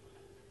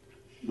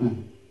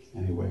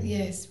 Anyway.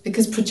 Yes,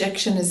 because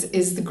projection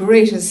is the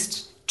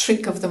greatest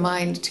trick of the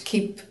mind to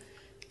keep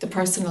the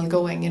personal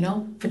going, you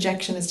know?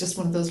 Projection is just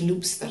one of those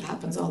loops that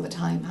happens all the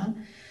time, huh?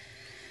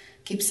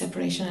 Keep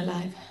separation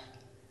alive.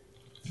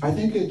 I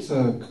think it's,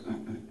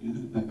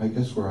 I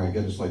guess where I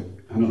get is like,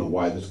 I don't know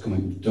why this is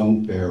coming,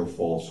 don't bear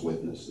false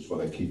witness is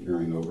what I keep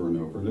hearing over and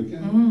over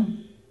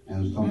again.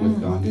 And I'm with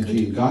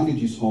Gangaji.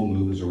 Gangaji's whole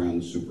move is around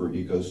the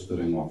superego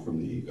splitting off from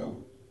the ego.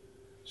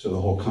 So the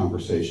whole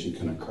conversation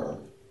can occur.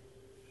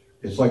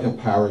 It's like a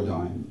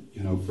paradigm,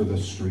 you know, for the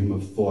stream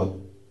of thought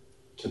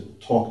to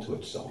talk to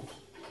itself.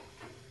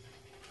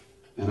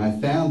 And I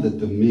found that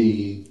the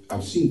me,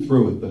 I've seen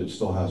through it, but it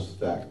still has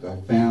effect. I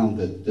found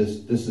that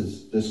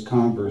this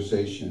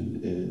conversation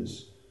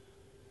is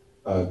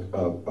a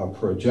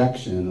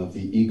projection of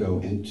the ego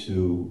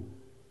into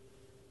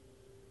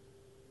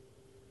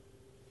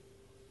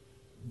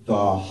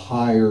the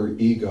higher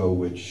ego,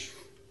 which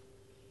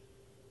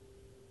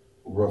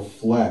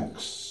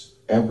reflects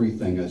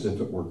everything as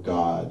if it were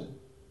God,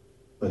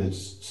 but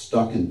it's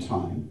stuck in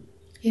time.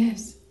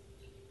 Yes.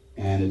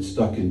 And it's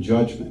stuck in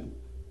judgment.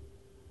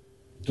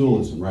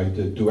 Dualism, right?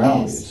 The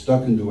duality. Yes. It's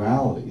stuck in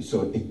duality,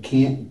 so it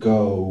can't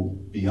go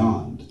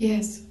beyond.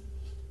 Yes.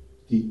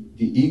 The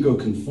ego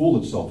can fool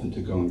itself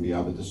into going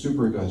beyond, but the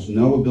superego has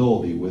no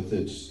ability with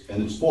its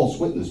false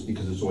witness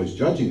because it's always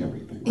judging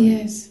everything, right?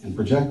 Yes. And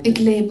projecting. It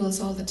labels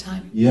all the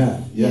time.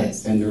 Yeah.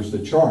 Yes. And there's the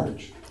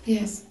charge.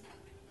 Yes.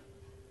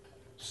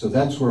 So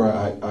that's where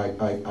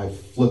I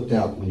flipped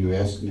out when you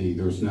asked me.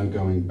 There's no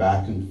going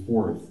back and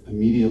forth.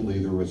 Immediately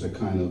there was a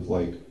kind of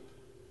like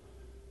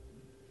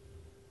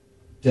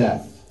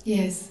death.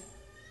 Yes.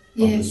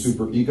 Of the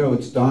superego.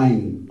 It's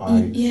dying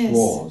by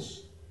straws.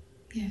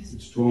 Yes.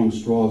 It's drawing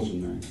straws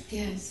in there.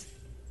 Yes.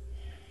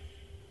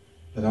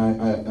 But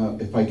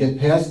if I get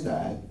past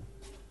that,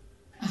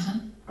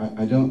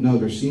 I don't know.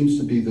 There seems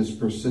to be this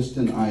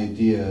persistent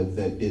idea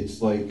that it's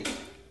like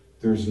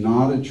there's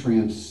not a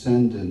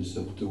transcendence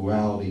of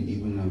duality,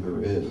 even though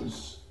there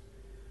is.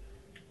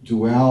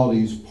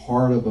 Duality is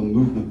part of a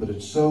movement, but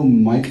it's so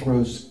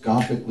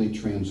microscopically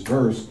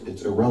transverse,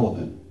 it's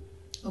irrelevant.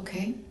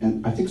 Okay.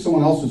 And I think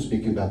someone else was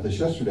speaking about this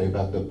yesterday,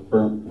 about the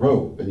burnt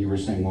rope, and you were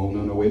saying, well,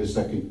 no, wait a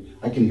second.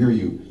 I can hear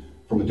you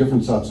from a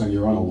different satsang.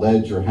 You're on a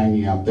ledge or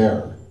hanging out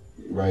there,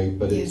 right?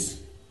 But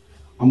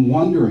I'm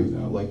wondering,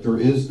 though, like there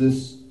is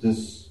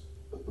this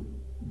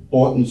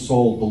bought and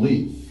sold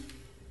belief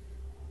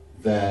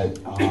that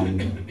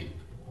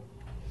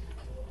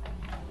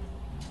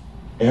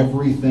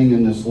everything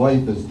in this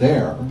life is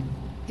there.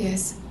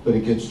 Yes. But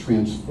it gets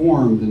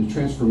transformed, and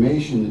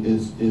transformation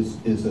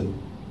is a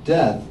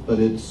death, but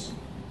it's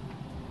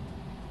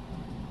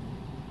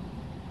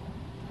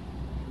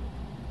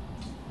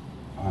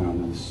I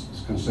don't know, this is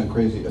going to sound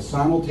crazy. It's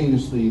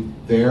simultaneously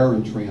there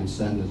and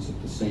transcendence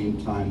at the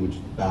same time, which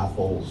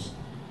baffles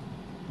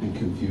and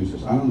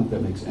confuses. I don't know if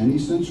that makes any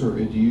sense, or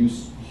do you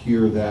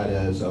hear that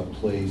as a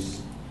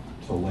place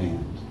to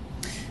land?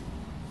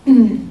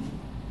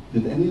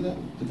 Did that make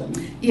sense?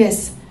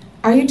 Yes.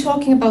 Are you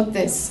talking about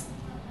this?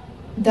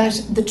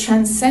 That the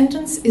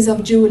transcendence is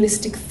of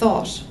dualistic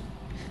thought,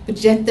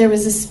 but yet there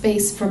is a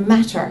space for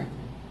matter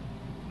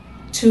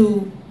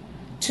to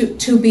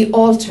be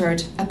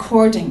altered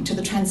according to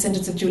the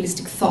transcendence of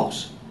dualistic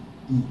thought.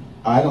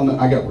 I don't know.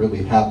 I got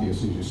really happy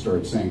as soon as you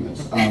started saying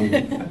this.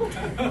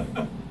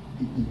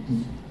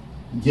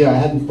 Yeah, I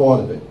hadn't thought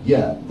of it.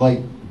 Yeah,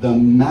 like the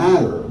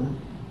matter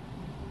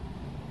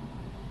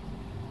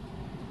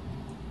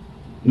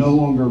no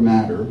longer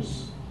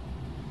matters,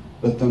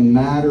 but the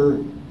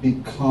matter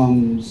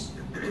becomes.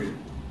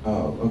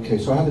 Okay,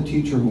 so I have a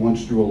teacher who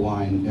once drew a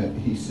line.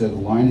 He said a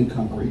line in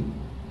concrete,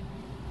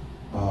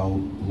 a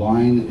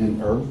line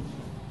in earth,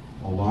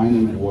 a line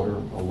in water,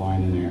 a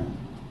line in air.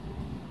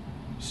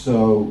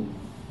 So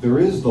there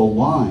is the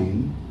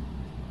line,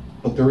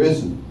 but there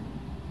isn't.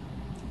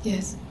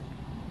 Yes.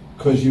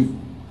 Because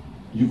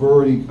you've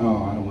already.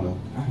 Oh, I don't want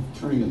to. I'm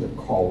turning into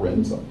Carl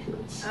Renz up here.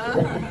 It's,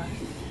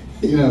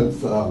 you know,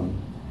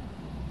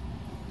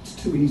 it's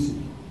too easy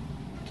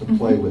to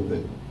play with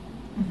it.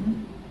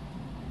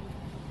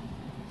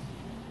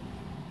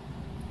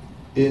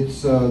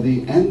 It's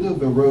the end of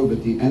the road,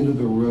 but the end of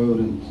the road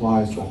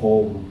implies the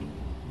whole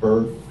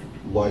birth,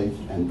 life,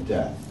 and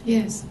death.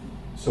 Yes.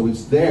 So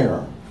it's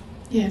there.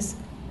 Yes.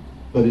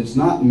 but it's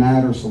not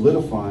matter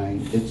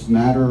solidifying, it's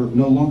matter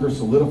no longer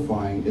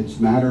solidifying, it's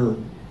matter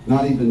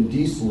not even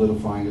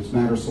desolidifying, it's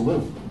matter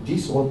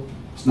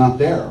it's not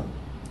there.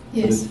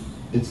 Yes. But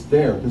it's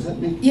there. Does that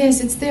make sense?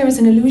 Yes, it's there as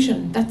an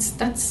illusion.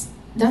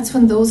 That's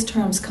when those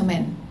terms come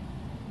in.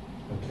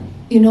 Okay.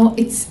 You know,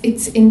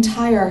 its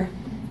entire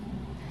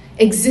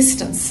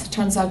existence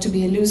turns out to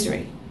be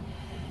illusory.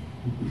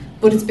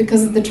 But it's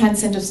because of the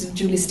transcendence of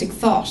dualistic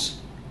thought.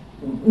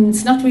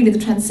 It's not really the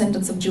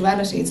transcendence of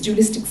duality, it's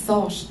dualistic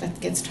thought that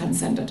gets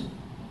transcended.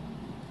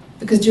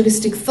 Because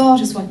dualistic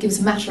thought is what gives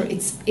matter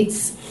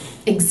its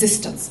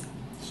existence.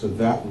 So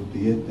that would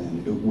be it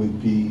then. It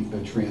would be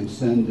a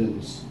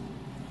transcendence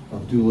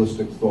of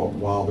dualistic thought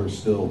while there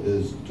still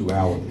is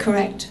duality.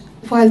 Correct.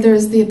 While there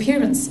is the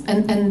appearance,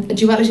 and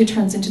duality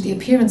turns into the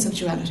appearance of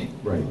duality.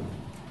 Right.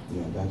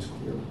 Yeah, that's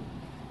clear.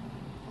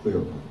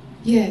 Clear.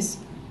 Yes.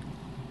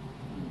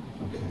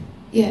 Okay.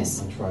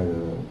 Yes. I'll try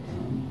to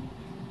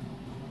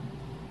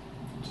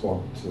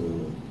talk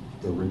to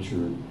the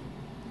Richard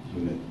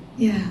unit.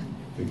 Yeah.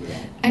 Figure it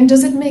out. And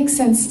does it make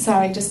sense?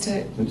 Sorry, just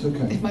to. It's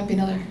okay. It might be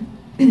another.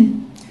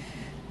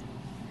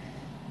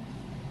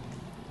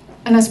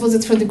 And I suppose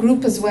it's for the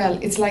group as well.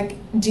 It's like,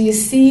 do you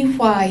see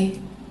why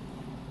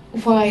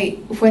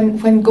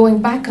when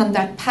going back on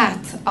that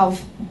path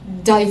of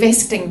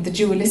divesting the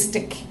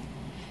dualistic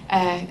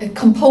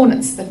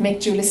components that make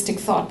dualistic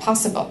thought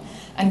possible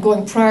and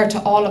going prior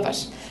to all of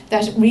it,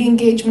 that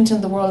re-engagement in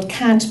the world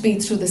can't be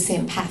through the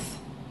same path.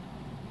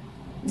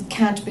 It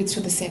can't be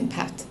through the same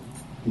path.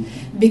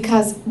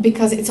 Because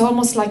it's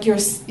almost like you're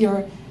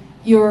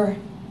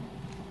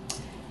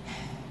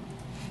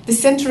the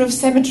center of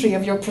symmetry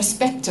of your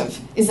perspective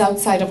is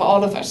outside of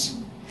all of it.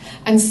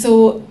 And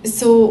so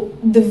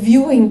the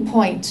viewing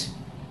point,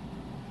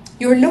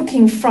 you're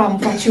looking from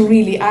what you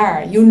really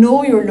are. You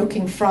know you're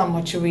looking from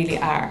what you really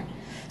are.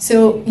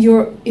 So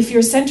if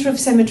your center of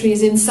symmetry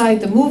is inside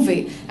the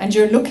movie and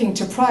you're looking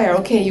to prior,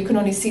 okay, you can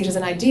only see it as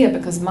an idea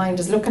because mind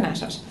is looking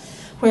at it.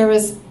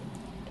 Whereas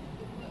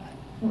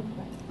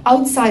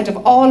outside of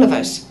all of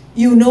it,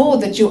 you know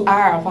that you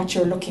are what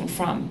you're looking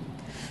from.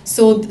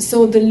 So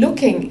the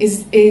looking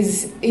is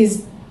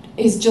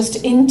just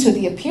into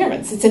the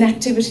appearance. It's an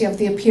activity of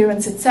the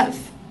appearance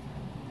itself.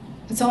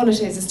 That's all it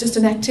is. It's just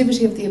an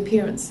activity of the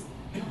appearance.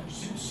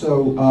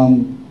 So,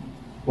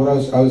 what I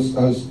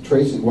was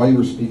tracing while you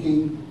were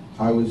speaking,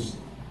 I was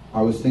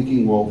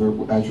thinking,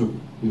 well, as you're,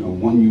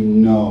 one, you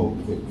know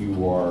that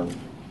you are,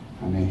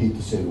 and I hate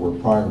to say the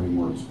word prior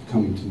anymore, it's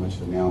becoming too much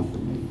of a noun for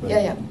me. But,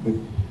 Yeah. But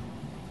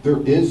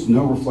there is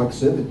no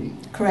reflexivity.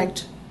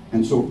 Correct.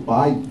 And so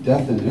by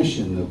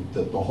definition,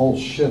 the whole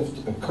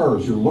shift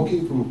occurs. You're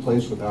looking from a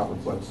place without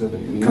reflexivity. I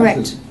mean, Correct.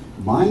 That's just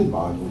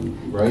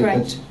mind-boggling, right?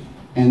 Correct.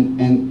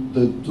 And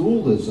the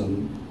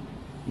dualism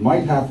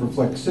might have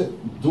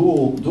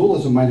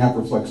dualism might have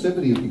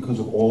reflexivity because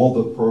of all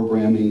the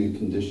programming and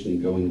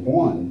conditioning going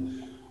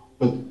on,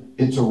 but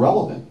it's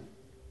irrelevant.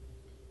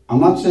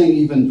 I'm not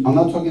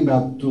talking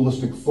about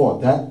dualistic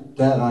thought.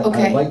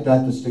 I like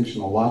that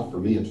distinction a lot. For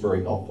me, it's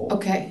very helpful.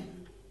 Okay.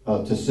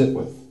 To sit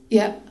with.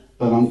 Yeah.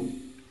 But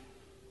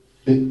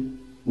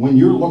when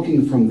you're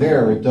looking from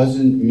there, it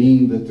doesn't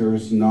mean that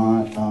there's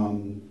not,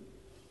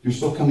 you're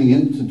still coming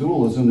into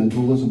dualism, and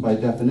dualism by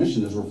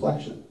definition is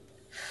reflection.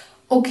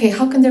 Okay,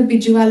 how can there be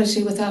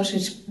duality without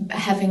it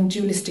having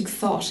dualistic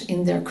thought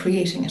in there,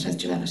 creating it as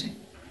duality?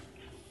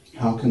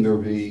 How can there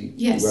be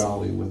Yes.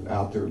 duality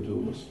without their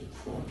dualistic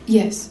thought?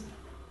 Yes.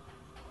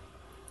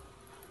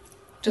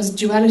 Does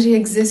duality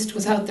exist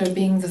without there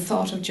being the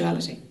thought of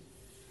duality?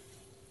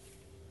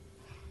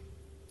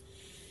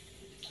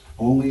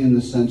 Only in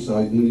the sense,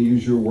 I'm going to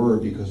use your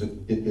word because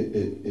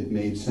it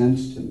made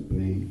sense to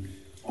me,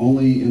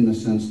 only in the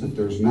sense that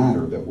there's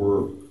matter, that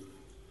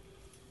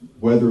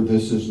whether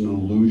this is an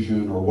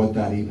illusion or what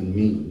that even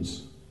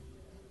means.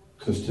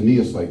 Because to me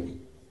it's like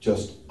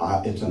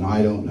it's an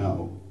I don't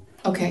know.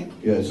 Okay.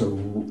 Yeah, it's a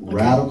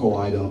radical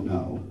I don't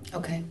know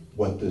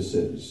what this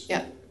is.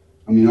 Yeah.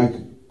 I mean, I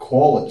could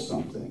call it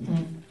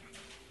something,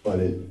 but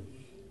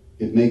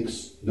it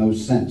makes no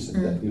sense.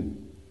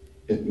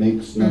 It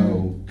makes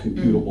no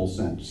computable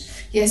sense.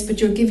 Yes, but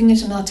you're giving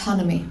it an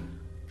autonomy.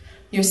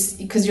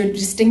 Because you're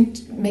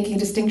making a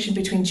distinction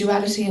between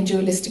duality and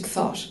dualistic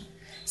thought.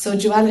 So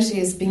duality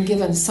is being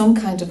given some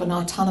kind of an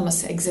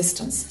autonomous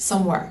existence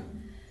somewhere.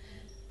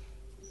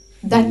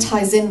 That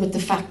ties in with the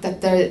fact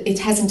that it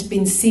hasn't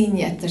been seen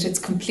yet, that it's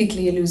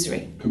completely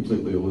illusory.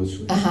 Completely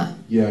illusory. Uh-huh.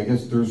 Yeah, I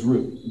guess there's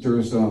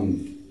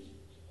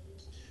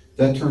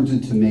that turns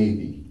into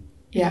maybe.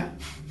 Yeah.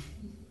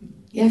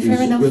 Yeah,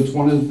 fair enough. It's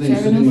one of the things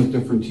Fair sitting enough. with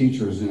different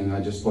teachers, and I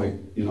just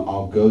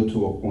I'll go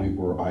to a point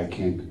where I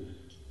can't.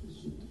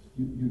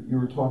 You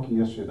were talking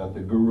yesterday about the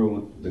guru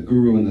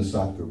and the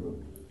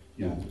Satguru.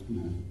 Yeah.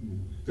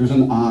 There's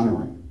an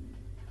honoring.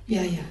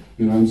 Yeah.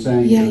 You know what I'm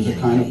saying? Yeah, There's a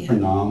kind of yeah.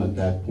 pranam at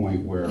that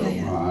point where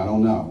I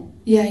don't know.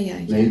 Yeah.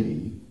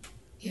 Maybe.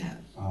 Yeah.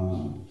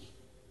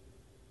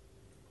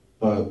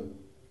 But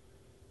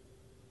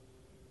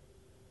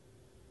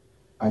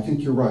I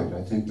think you're right.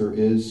 I think there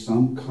is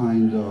some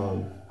kind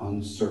of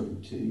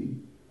uncertainty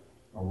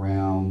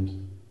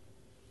around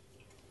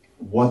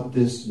what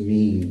this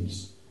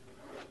means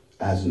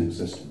as an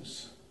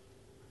existence.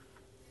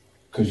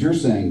 Because you're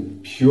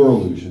saying pure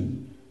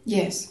illusion.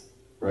 Yes.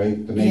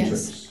 Right? The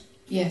Matrix.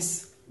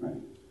 Yes. Right.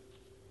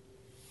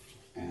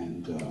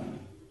 And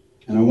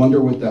I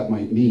wonder what that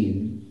might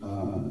mean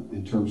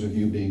in terms of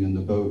you being in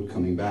the boat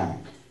coming back.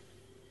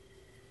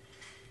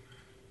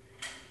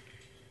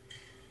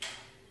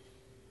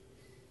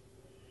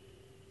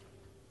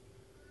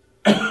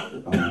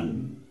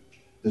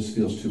 This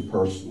feels too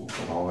personal,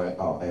 but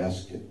I'll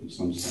ask it in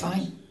some sense.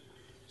 Fine.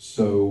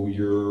 So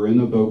you're in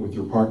the boat with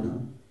your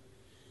partner.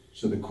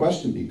 So the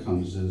question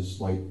becomes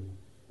is like,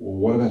 well,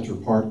 what about your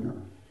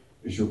partner?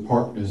 Is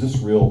this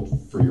real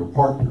for your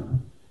partner?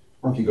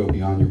 Or if you go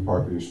beyond your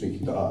partner, you're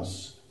speaking to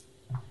us.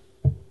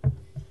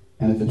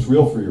 And if it's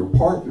real for your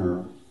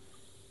partner,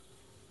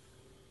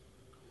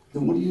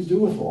 then what do you do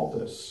with all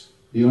this?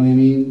 You know what I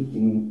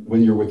mean?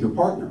 When you're with your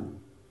partner.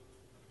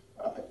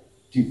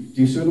 Do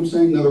you see what I'm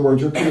saying? In other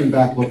words, you're coming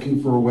back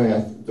looking for a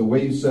way. The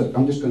way you said,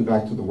 I'm just going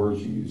back to the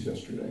words you used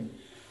yesterday.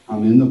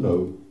 I'm in the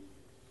boat.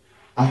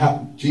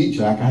 Gee,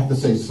 Jack, I have to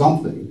say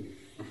something,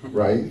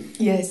 right?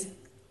 Yes.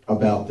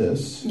 About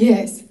this.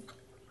 Yes.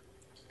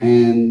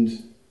 And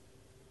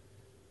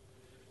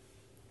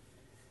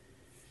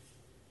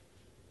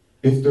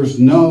if there's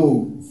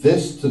no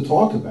this to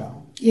talk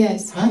about,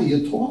 yes, how do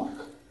you talk?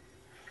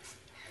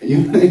 You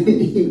know what I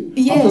mean?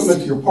 Yes. I'm talking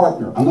about your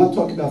partner. I'm not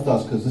talking about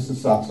us because this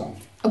is satsang.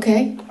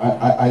 Okay.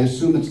 I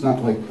assume it's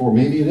not like, or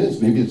maybe it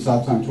is. Maybe it's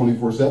satsang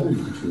 24/7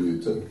 between you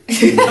two.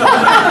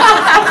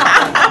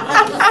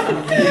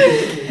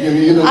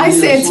 I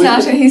say it's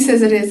not, and he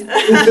says it is.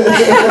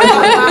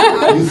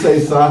 You say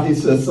sa, he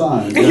says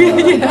san.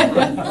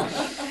 Yeah.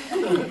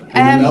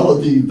 And the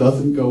melody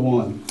doesn't go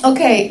on.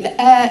 Okay,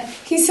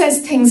 he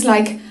says things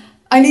like,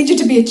 I need you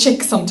to be a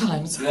chick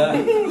sometimes. Yeah.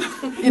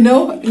 You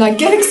know, like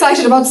get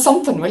excited about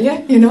something, will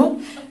you? You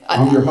know?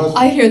 I'm your husband.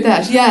 I hear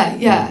that,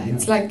 yeah.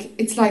 It's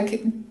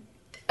like,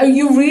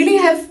 you really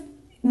have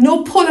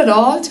no pull at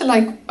all to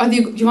like, do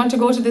you want to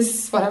go to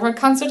this, whatever,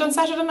 concert on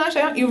Saturday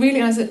night? You really,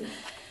 and I said,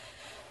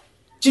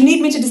 do you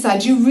need me to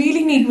decide? Do you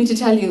really need me to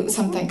tell you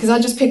something? Because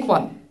I'll just pick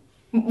one.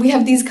 We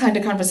have these kind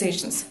of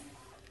conversations.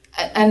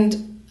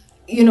 And,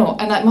 you know,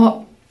 and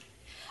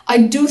I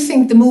do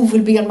think the move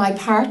will be on my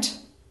part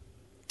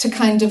to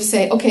kind of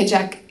say, okay,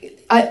 Jack,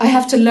 I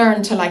have to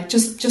learn to like,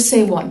 just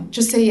say one.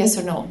 Just say yes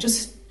or no.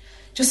 Just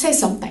say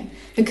something.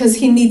 Because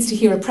he needs to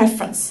hear a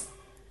preference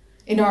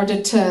in order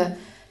to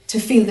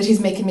feel that he's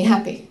making me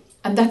happy.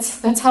 And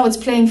that's how it's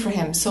playing for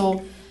him.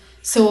 So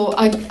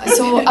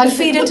I'll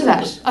feed into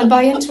that. I'll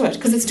buy into it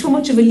because it's too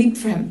much of a leap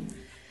for him.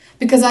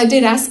 Because I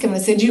did ask him, I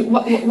said,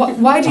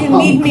 why do you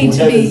need me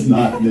to be... It's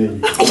not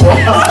me.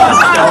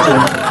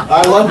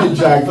 I love you,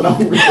 Jack, but I'm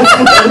really...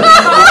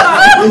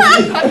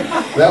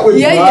 That would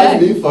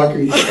drive me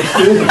fucking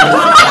crazy.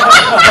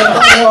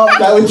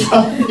 That would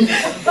drive me...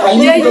 I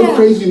need to go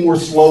crazy more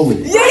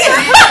slowly.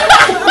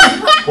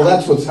 Well,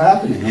 that's what's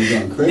happening. I'm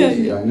going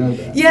crazy. Yeah. I know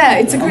that. Yeah,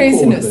 it's a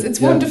craziness. Cool it. It's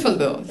wonderful,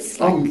 though. It's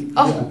like,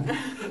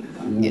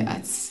 yeah,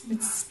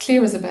 it's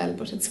clear as a bell,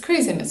 but it's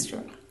craziness,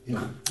 sure.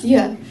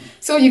 Yeah.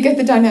 So you get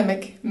the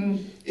dynamic. Are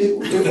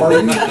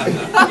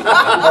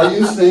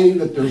you saying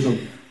that there's a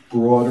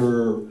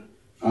broader,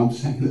 I'm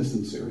saying this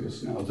in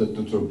serious now, that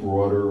there's a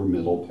broader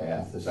middle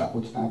path? Is that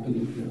what's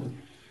happening here?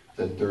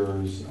 That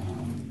there's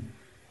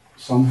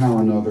somehow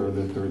or another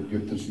that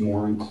there's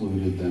more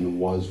included than it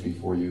was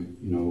before you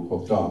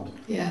hooked up?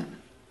 Yeah.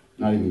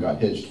 Not even got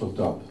hitched, hooked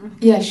up.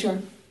 Yeah,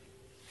 sure.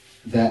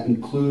 That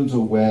includes a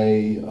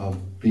way of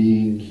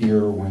being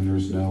here when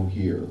there's no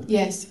here.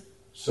 Yes.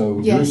 So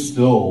you're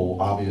still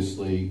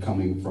obviously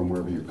coming from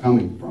wherever you're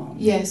coming from.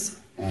 Yes.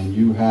 And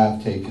you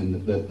have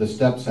taken, the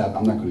steps have,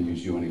 I'm not going to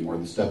use you anymore,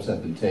 the steps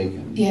have been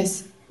taken.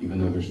 Yes. Even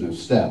though there's no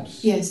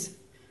steps. Yes.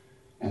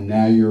 And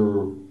now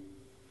you're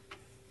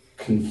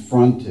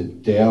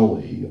confronted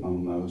daily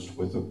almost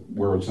with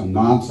where it's a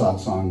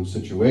non-satsang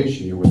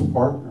situation, you're with a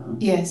partner.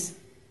 Yes.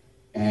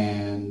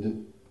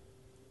 And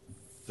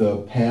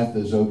the path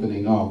is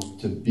opening up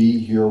to be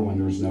here when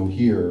there's no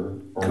here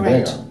or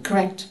there.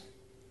 Correct.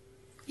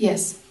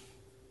 Yes.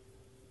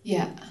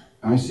 Yeah.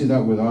 I see that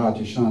with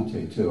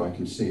Ajishante too. I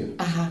can see it.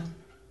 Uh-huh.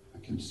 I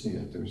can see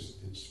it.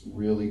 It's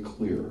really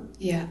clear.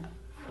 Yeah.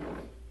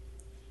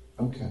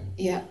 Okay.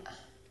 Yeah.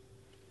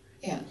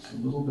 Yeah. It's a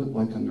little bit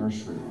like a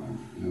nursery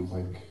rhyme,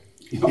 like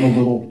I'm a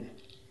little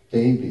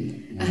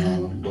baby,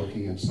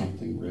 looking at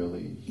something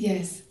really.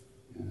 Yes.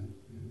 Yeah.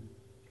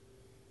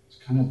 It's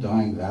kind of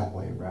dying that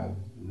way rather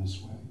than this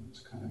way.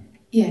 It's kind of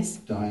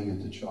dying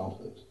into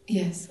childhood.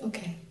 Yes.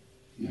 Okay.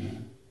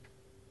 Yeah.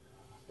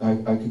 I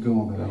could go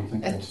on, but I don't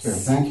think that's fair.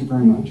 Thank you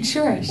very much.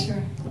 Sure.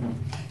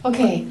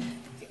 Okay.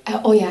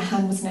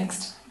 Han was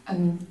next.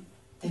 And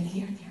then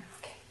here.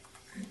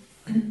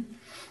 Okay.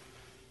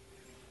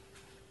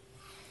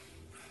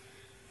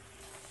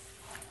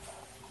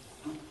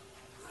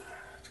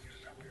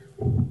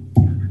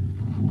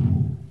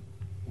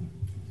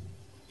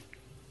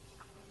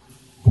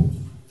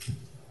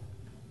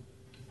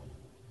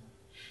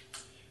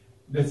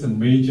 there's a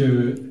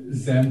major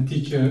Zen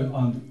teacher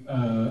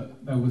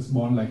that was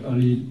born like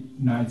early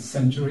 9th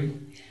century.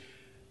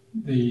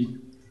 The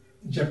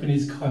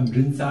Japanese call him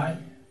Rinzai,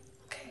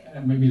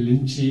 maybe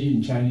Lin Chi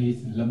in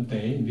Chinese, and Lam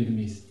Te in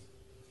Vietnamese.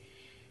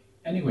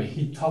 Anyway,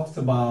 he talks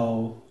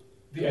about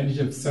the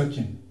energy of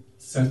searching.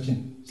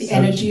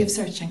 Energy of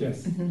searching.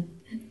 Yes. Mm-hmm.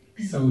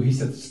 So he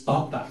said,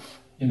 stop that,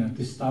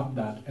 to stop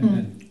that, and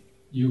then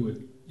you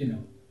would,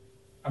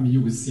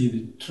 you would see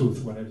the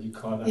truth, whatever you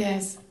call that.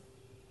 Yes.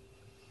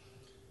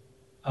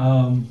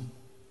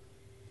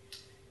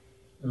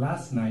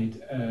 Last night,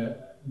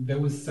 there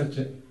was such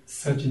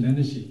an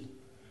energy,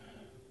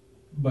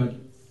 but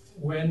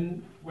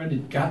when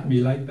it got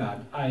me like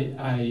that,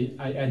 I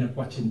end up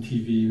watching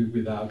TV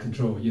without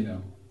control,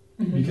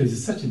 because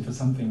it's searching for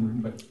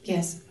something, but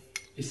yes,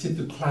 it seemed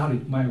to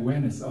cloud my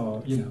awareness,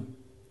 or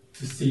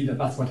to see that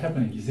that's what's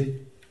happening. You see?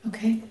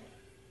 Okay.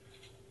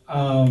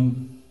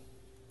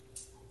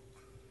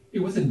 It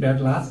was in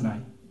bed last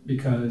night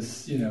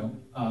because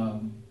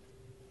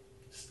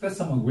there's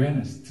some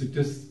awareness to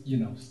just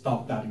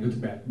stop that and go to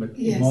bed, but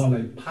yes, more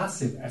like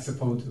passive as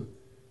opposed to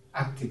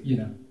active.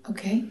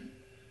 Okay.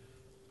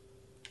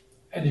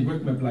 And it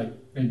woke me up like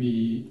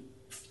maybe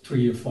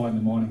 3 or 4 in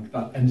the morning.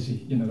 That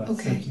energy, that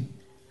okay,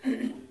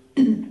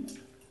 searching.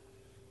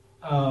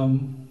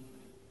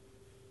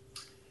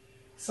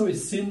 So it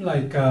seemed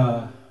like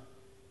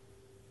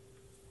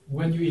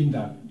when you're in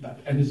that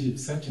energy of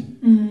searching,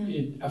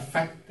 it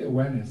affects the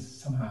awareness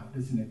somehow,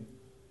 doesn't it?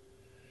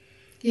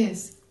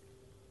 Yes.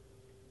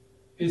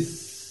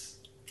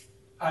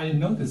 I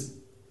noticed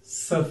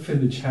surfing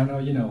the channel,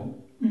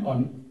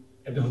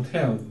 at the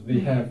hotel,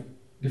 they have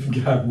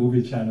different kind of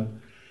movie channel,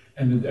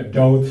 and an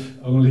adult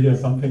only or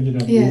something,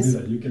 yes, movie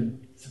that you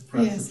can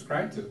yes,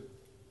 subscribe to.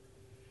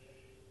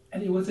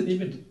 And he wasn't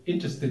even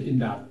interested in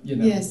that,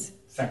 yes,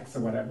 sex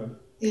or whatever.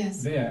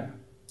 yes. There.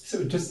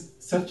 So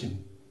just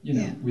searching,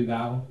 yeah,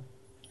 without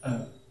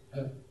an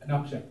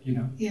object,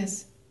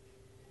 Yes.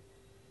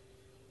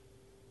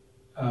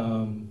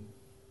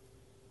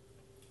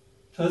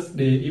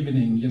 Thursday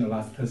evening,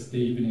 last Thursday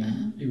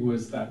evening, it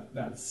was that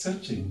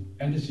searching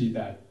energy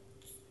that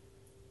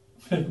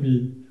made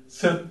me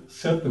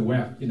surf the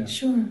web,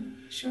 Sure.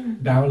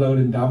 download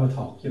and download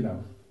talk,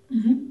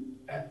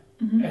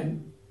 Mm-hmm.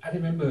 And I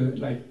remember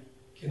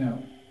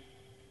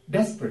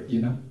desperate,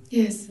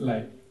 Yes.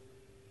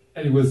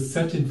 And it was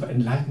searching for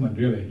enlightenment,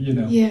 really,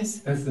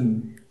 Yes.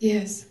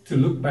 Yes. To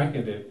look back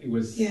at it, it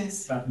was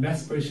yes, that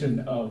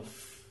desperation of,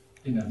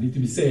 need to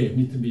be saved,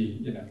 need to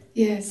be,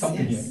 yes,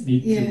 something yes, here,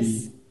 need yes, to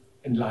be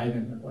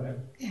enlightened or whatever.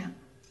 Yeah.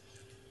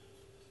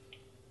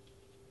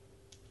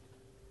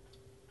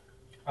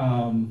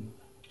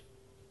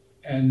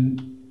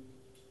 And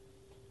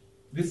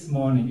this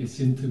morning it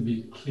seemed to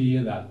be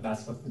clear that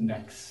that's what the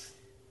next,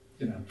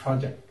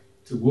 project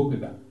to work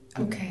with that.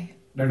 Okay.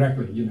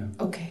 Directly,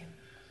 Okay.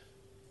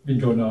 Been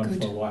going on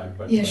Good. for a while,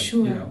 but,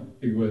 sure.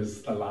 it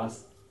was the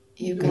last.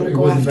 You got to it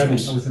go wasn't after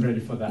ready. it. I wasn't ready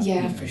for that.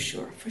 Yeah, for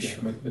sure,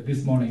 sure. But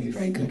this morning it's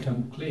very good.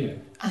 become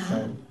clear. Uh-huh.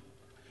 So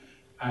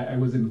I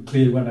wasn't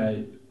clear when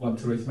I want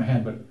to raise my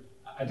hand, but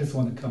I just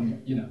want to come,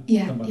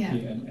 come up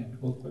here and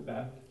work with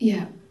that.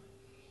 Yeah.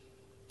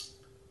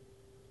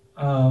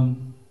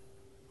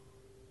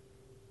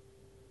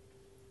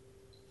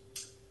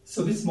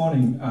 So this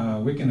morning,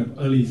 waking up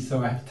early,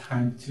 so I have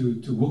time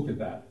to work with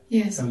that.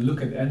 Yes. So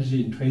look at the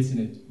energy and tracing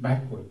it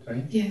backward,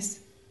 right?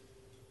 Yes.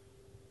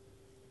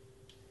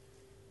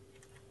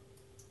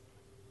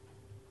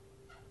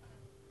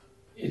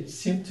 It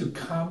seemed to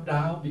calm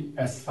down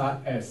as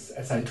far as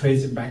I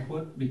trace it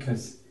backward,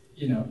 because,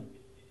 it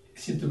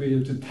seemed to be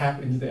able to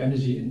tap into the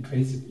energy and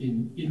trace it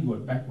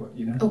inward, backward,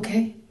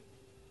 Okay.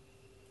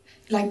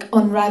 Like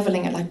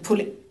unraveling it, like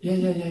pulling.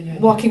 Yeah.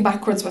 Walking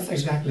backwards with it.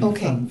 Exactly.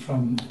 Okay.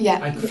 From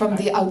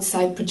the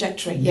outside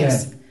trajectory.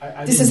 Yes.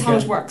 I This is how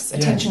it works.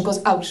 Attention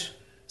goes out.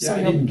 So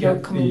you're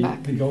coming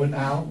back. The going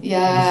out.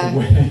 Yeah.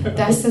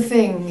 That's the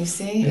thing, you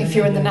see. If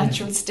you're in the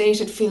natural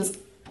state, it feels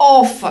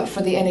awful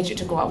for the energy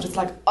to go out. It's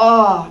like,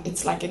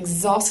 it's like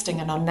exhausting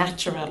and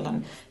unnatural,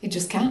 and you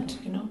just can't,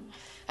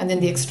 And then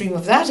the extreme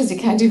of that is you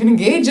can't even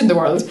engage in the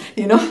world,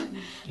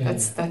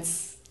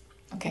 That's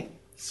okay.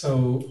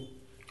 So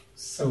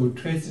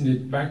tracing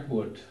it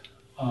backward,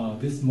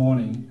 this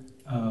morning,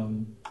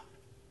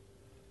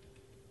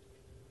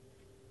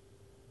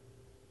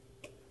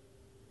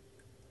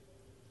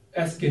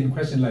 asking a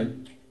question like,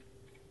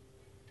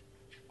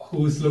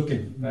 who's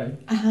looking, right?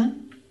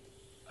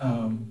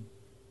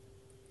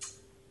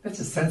 That's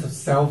a sense of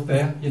self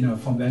there,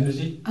 from the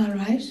energy. All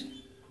right.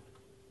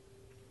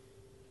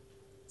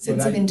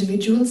 Sense of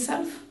individual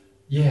self?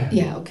 Yeah.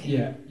 Yeah, okay.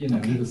 Yeah,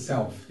 okay. Little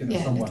self,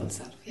 someone. Little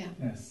self, yeah.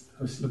 Yes,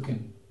 who's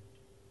looking.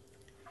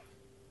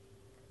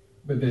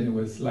 But then it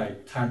was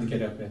like time to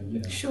get up and,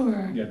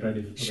 get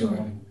ready for the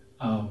morning.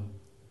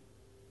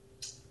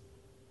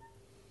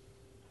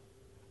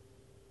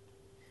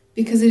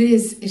 Because it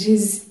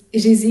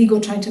is ego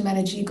trying to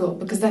manage ego,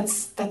 because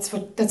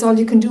that's all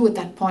you can do at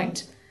that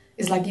point,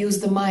 is like use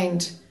the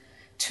mind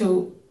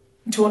to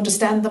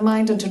understand the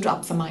mind and to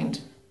drop the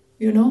mind,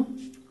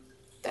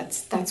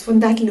 That's when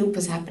that loop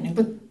is happening.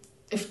 But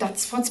if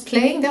that's what's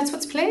playing, that's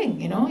what's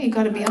playing, you know? You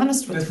got to be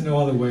honest with it. There's no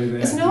other way there.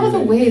 There's no other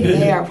way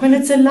there. When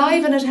it's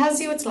alive and it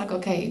has you, it's like,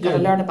 okay, you got to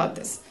learn about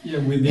this. Yeah,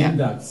 within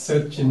that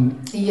searching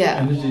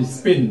energy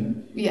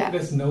spin,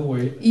 there's no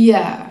way.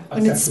 Yeah,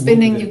 when it's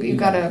spinning, you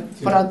got to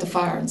put out the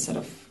fire instead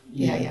of,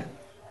 yeah.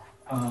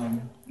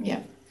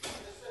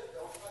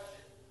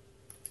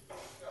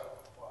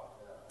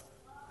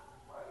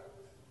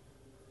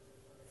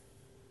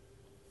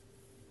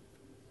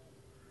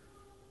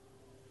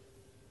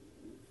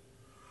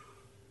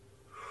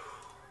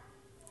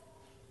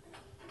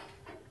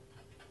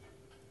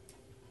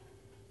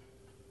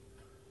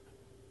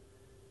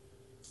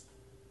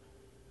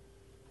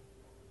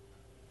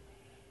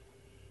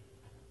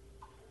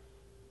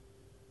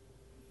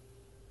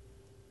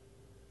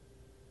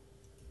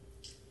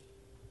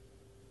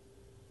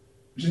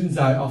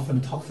 Rinzai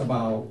often talks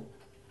about,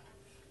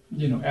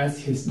 as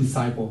his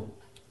disciple,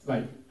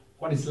 like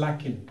what is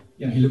lacking.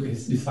 He looked at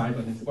his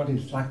disciple and said, what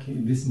is lacking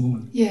in this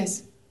moment?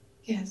 Yes.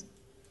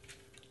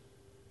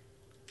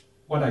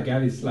 What I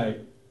get is like,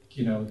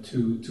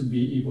 to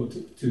be able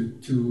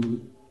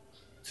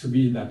to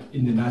be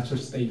in the natural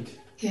state.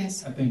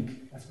 Yes. I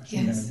think that's what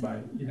she meant by,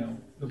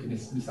 looking at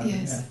his disciple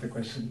and ask the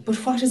question. But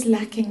what is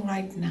lacking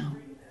right now?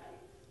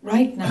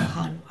 Right now,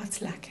 Han,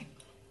 what's lacking?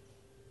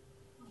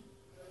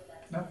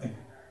 Nothing.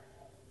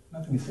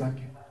 Nothing is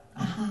lacking.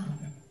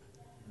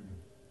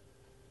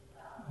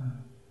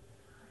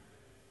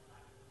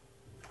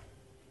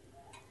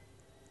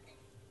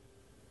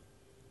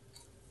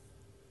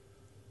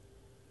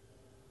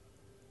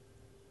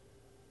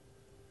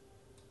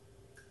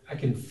 I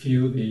can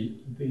feel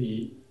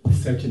the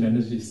searching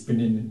energy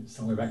spinning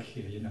somewhere back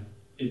here,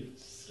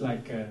 It's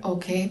like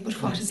okay, but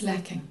what is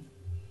lacking?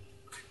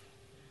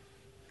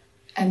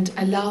 And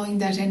allowing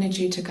that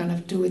energy to kind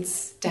of do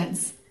its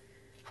dance.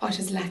 What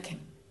is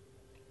lacking?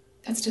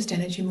 That's just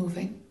energy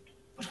moving.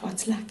 But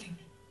what's lacking?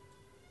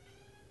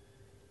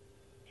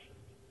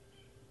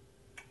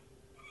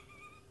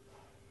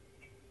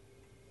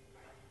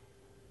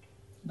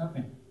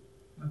 Nothing.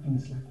 Nothing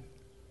is lacking.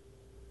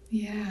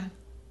 Yeah.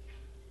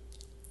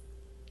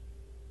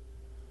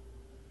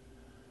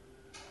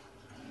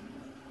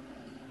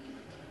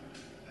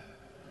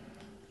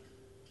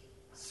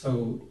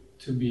 So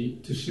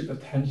to shift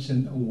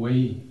attention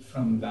away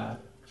from that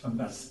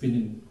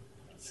spinning,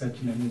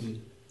 searching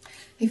energy.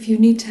 If you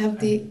need to have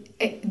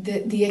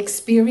the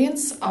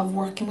experience of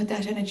working with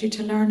that energy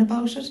to learn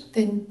about it,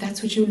 then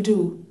that's what you'll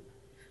do.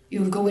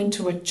 You'll go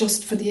into it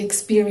just for the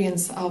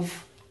experience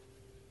of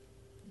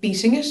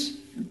beating it,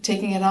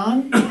 taking it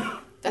on.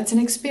 That's an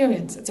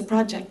experience. It's a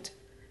project,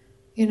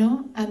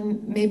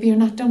 and maybe you're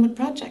not done with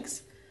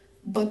projects,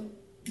 but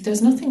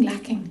there's nothing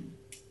lacking.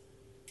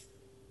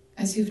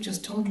 As you've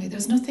just told me,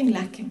 there's nothing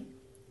lacking.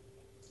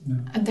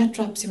 No. And that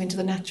drops you into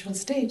the natural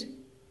state.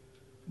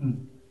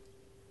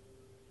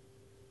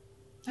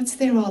 That's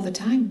there all the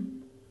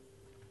time.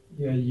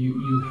 Yeah,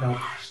 you help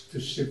to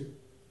shift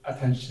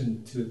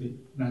attention to the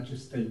natural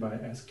state by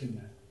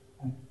asking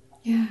that.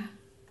 Yeah.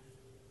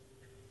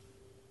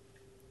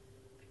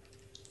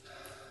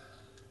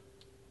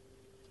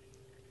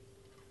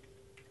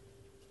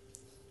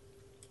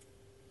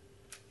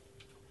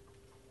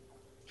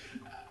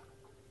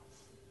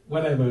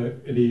 Whatever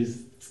it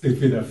is, still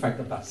feel the effect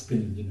of that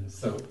spin,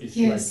 So it's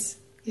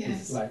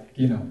it's like,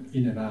 in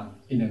and out,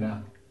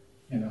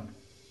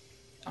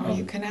 Or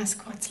you can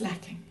ask what's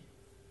lacking.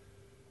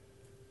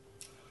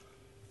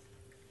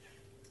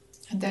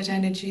 And that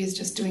energy is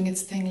just doing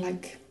its thing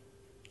like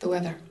the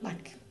weather,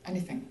 like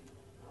anything.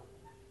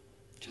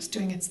 Just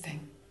doing its thing.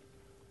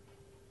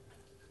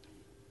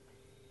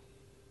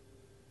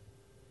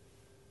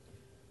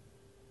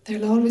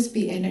 There'll always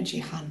be energy,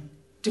 Han,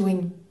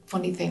 doing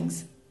funny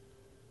things.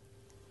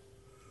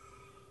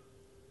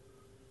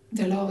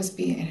 There'll always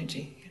be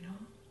energy,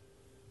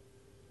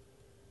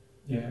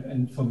 Yeah,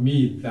 and for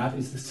me, that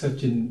is the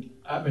searching,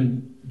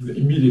 the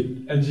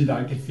immediate energy that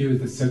I can feel is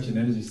the searching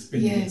energy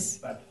spinning. Yes.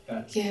 That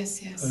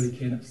Yes.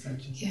 hurricane of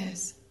searching.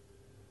 Yes.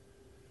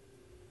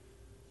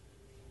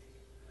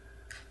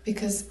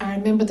 Because I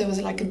remember there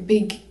was like a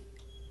big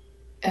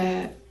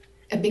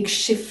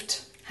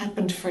shift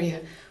happened for you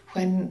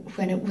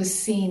when it was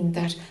seen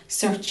that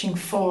searching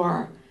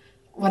for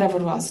whatever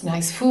it was,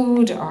 nice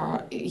food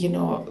or,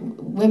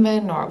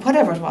 women or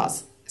whatever it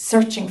was,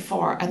 searching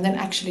for, and then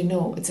actually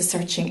no, it's a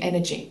searching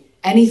energy.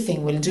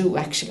 Anything will do,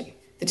 actually.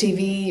 The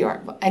TV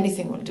or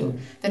anything will do.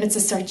 Then it's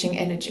a searching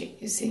energy,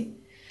 you see.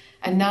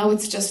 And now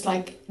it's just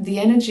like the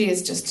energy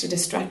is just a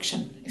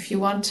distraction. If you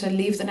want to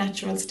leave the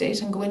natural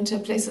state and go into a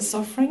place of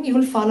suffering, you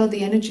will follow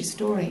the energy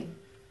story.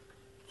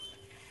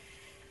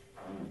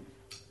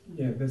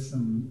 Yeah, there's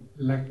some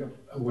lack of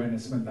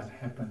awareness when that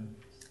happens.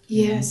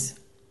 Yes.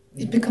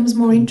 It becomes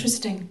more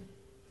interesting.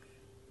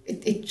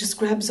 It just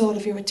grabs all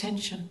of your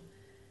attention.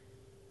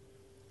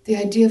 The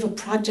idea of a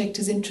project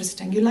is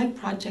interesting. You like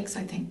projects,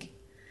 I think.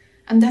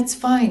 And that's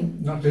fine.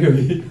 Not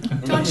really.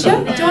 Don't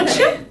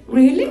you?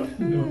 Really?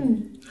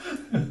 No.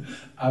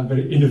 I'm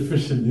very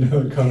inefficient,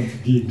 come to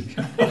deed.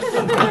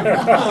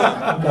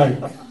 I'm like,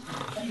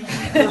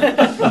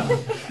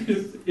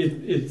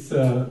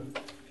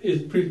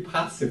 it's pretty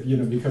passive,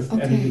 because the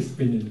energy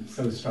spin is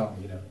so strong,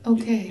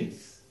 Okay.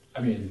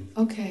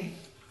 Okay.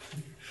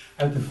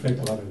 I have to fake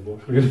a lot of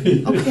work,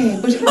 really. Okay,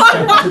 but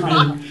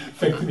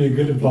fake to be a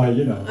good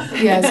employee,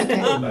 Yes,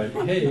 okay. Like,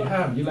 hey,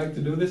 Ham, you like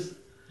to do this?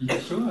 Yeah,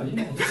 sure,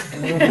 yeah.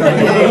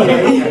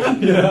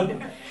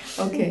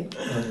 Okay.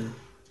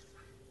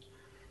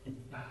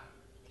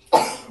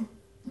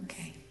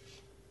 Okay.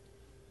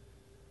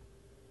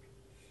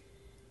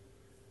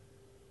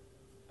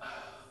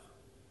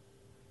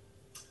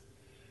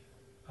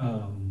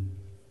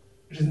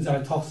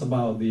 Rinzai talks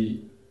about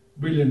the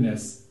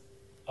brilliantness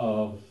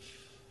of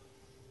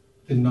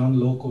the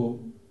non-local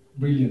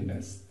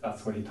brilliantness.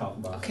 That's what he talked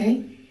about.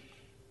 Okay.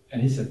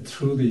 And he said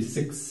through the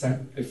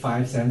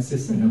five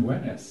senses and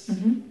awareness,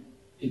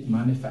 it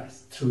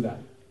manifests through that.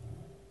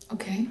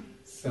 Okay.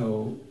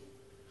 So,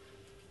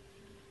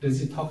 does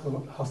he talk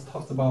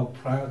about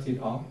priority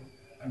at all?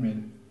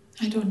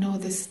 I don't know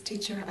this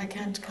teacher. I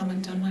can't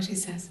comment on what he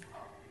says.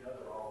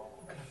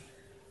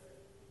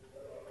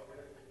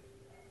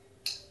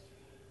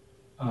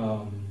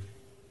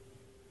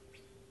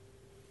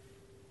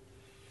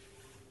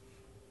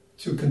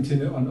 To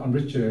continue on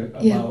Richard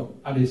about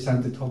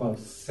Alexander talk about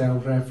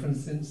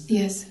self-referencing.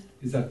 Yes.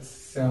 Is that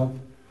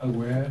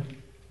self-aware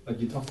that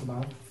you talked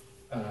about?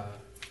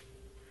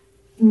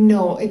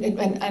 No,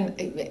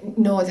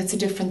 no, that's a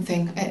different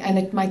thing, and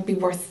it might be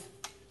worth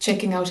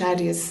checking out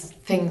Adia's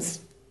things.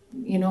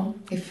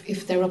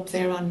 If they're up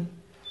there on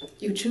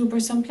YouTube or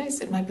someplace,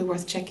 it might be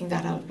worth checking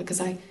that out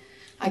because I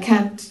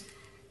can't,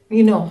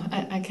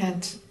 I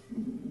can't.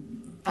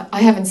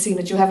 I haven't seen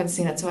it. You haven't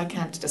seen it, so I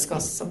can't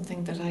discuss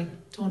something that I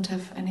don't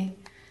have any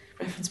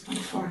reference point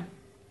for.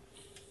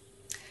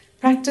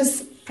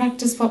 Practice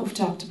what we've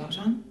talked about,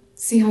 huh?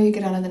 See how you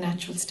get on in the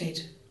natural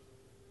state.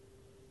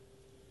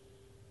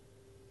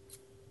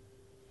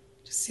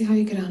 Just see how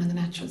you get on in the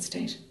natural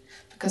state.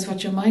 Because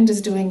what your mind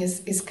is doing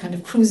is kind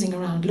of cruising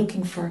around,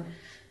 looking for,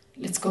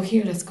 let's go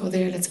here, let's go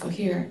there, let's go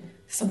here,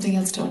 something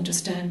else to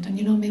understand.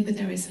 And maybe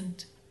there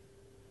isn't.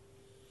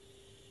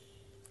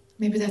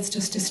 Maybe that's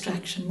just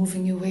distraction,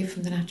 moving you away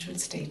from the natural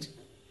state.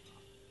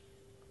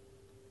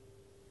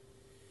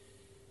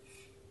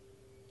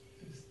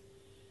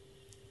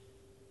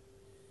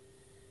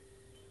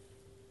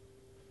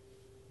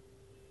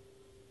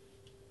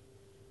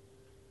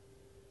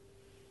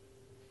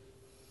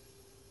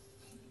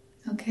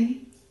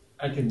 Okay?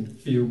 I can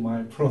feel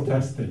my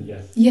protesting,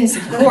 yes. Yes,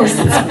 of course.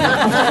 Of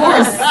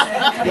course.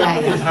 Yeah.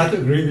 It's hard to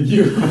agree with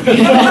you.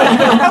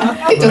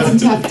 It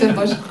doesn't have to,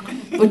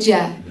 but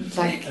yeah,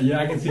 like. Yeah,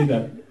 I can see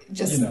that.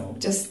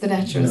 Just the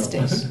natural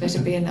state. Let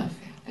it be enough.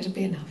 Let it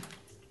be enough.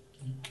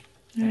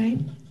 All right?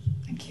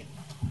 Thank you.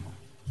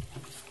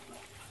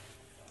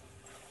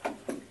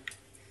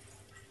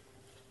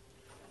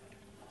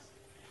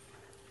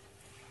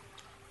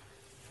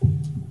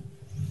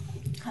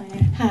 Hi.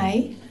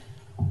 Hi.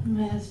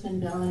 My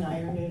husband Bill and I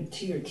are new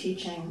to your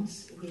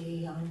teachings.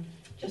 We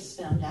just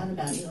found out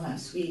about you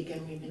last week,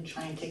 and we've been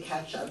trying to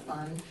catch up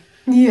on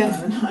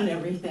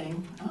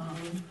everything.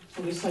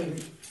 So we saw your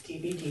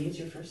DVDs,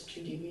 your first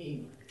two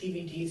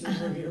DVDs, and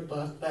read your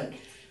book, but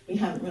we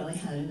haven't really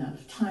had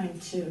enough time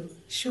to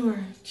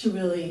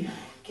really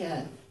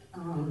get.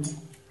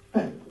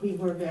 But we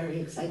were very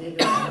excited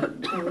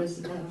about. There was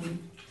an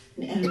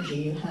energy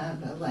you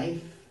have, a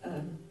life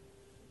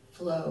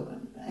flow,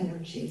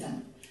 energy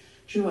that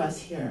drew us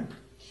here.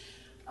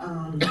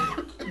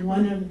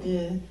 One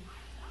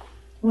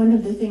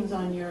of the things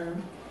on your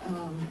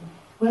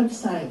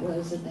website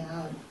was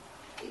about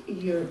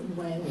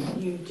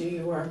when you do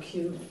your work,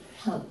 you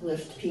help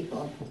lift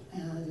people,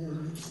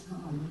 and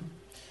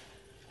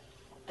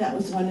that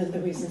was one of the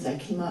reasons I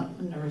came up.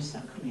 I'm nervous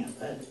about coming up,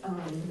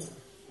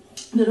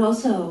 but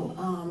also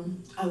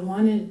I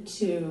wanted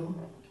to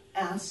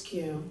ask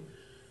you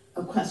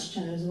a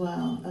question as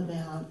well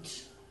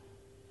about.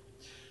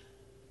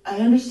 I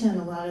understand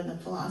a lot of the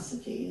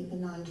philosophy, the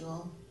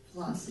non-dual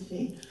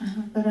philosophy,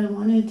 but I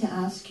wanted to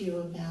ask you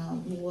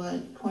about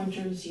what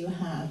pointers you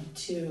have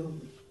to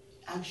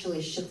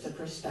actually shift the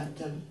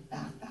perspective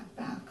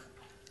back.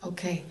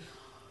 Okay.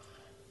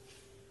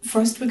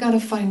 First, we got to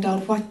find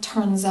out what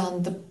turns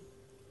on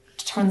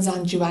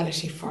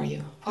duality for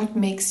you. What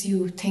makes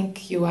you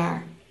think you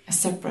are a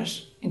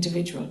separate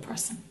individual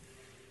person?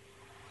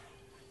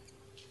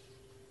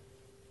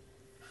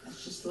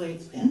 That's just the way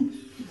it's been.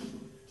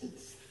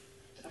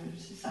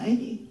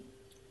 Society,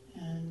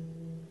 and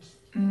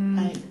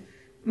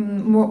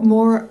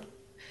more.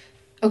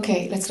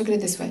 Okay, let's look at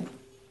it this way.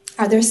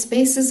 Are there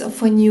spaces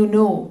of when you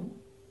know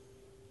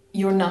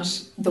you're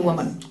not the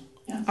woman?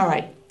 Yes. All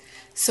right.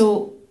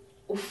 So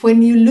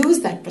when you lose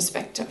that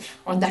perspective,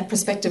 or that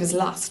perspective is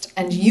lost,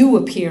 and you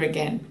appear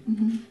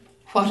again,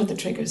 what are the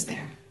triggers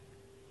there?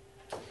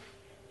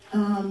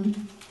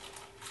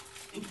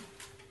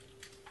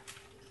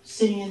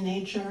 Sitting in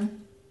nature.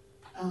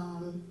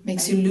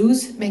 Makes you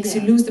lose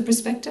the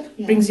perspective,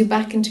 Yeah. brings you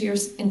back into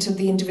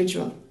the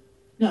individual.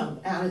 No,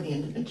 out of the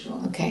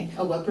individual. Okay.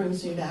 Oh, what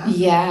brings me back?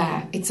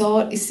 Yeah, it's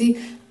all, you see,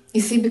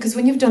 because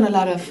when you've done a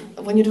lot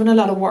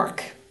of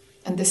work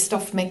and this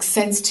stuff makes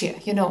sense to you,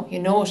 you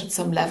know it at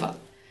some level.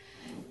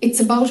 It's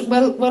about,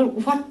 well,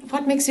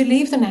 what makes you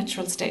leave the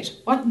natural state?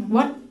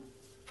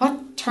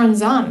 What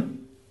turns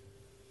on?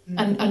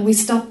 And we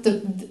stop the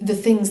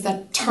things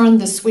that turn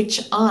the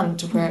switch on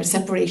to where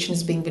separation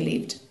is being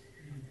believed.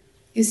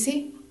 You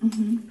see?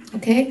 Mm-hmm.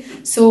 Okay?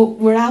 So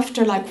we're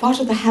after, like, what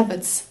are the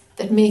habits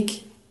that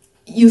make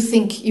you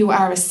think you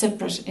are a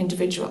separate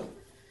individual?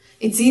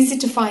 It's easy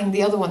to find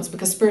the other ones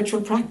because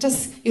spiritual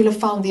practice, you'll have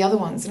found the other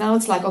ones. Now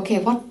it's like, okay,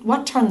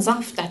 what turns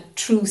off that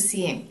true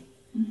seeing?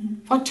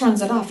 Mm-hmm. What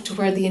turns it off to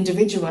where the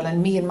individual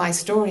and me and my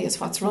story is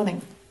what's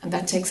running? And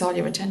that takes all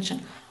your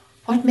attention.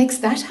 What makes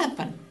that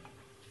happen?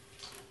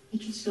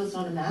 It just feels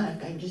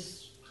automatic. I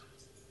just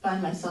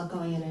find myself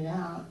going in and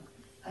out.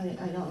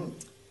 I don't...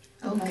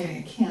 Okay.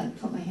 I can't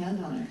put my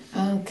hand on it.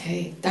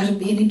 Okay. That would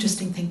be an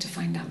interesting thing to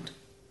find out.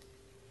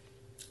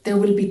 There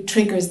will be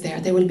triggers there.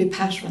 There will be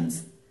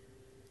patterns.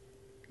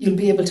 You'll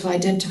be able to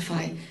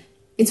identify.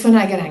 It's when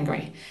I get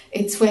angry.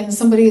 It's when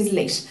somebody is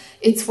late.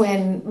 It's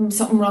when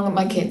something wrong with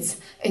my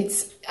kids.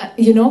 It's,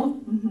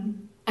 Mm-hmm.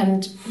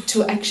 And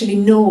to actually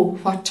know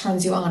what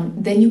turns you on,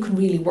 then you can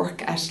really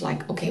work at,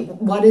 like, okay,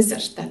 what is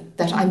it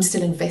that I'm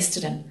still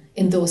invested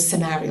in those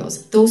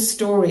scenarios, those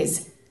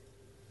stories.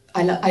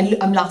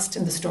 I'm lost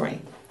in the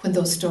story when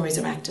those stories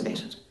are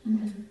activated.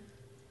 Mm-hmm.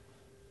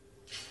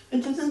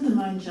 But doesn't the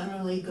mind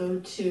generally go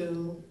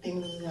to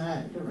things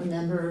that it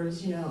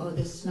remembers, oh,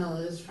 this smell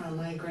is from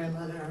my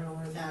grandmother,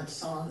 or that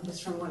song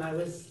is from when I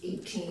was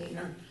 18,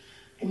 or,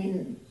 I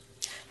mean,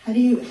 how do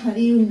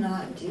you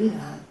not do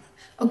that?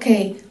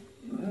 Okay,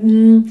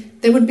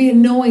 there would be a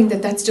knowing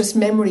that that's just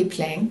memory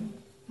playing,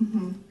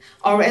 mm-hmm.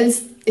 or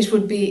else it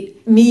would be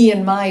me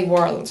and my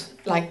world.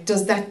 Like,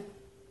 does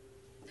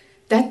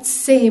that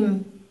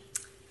same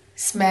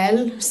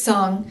smell,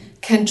 song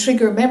can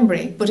trigger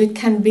memory, but it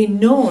can be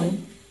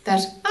known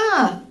that,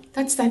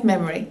 that's that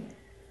memory.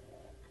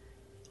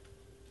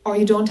 Or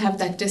you don't have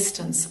that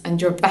distance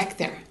and you're back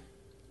there.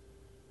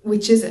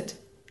 Which is it?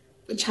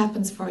 Which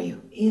happens for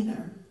you?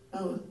 Either.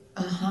 Both.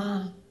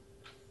 Uh-huh.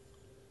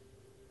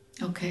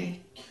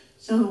 Okay.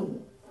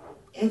 So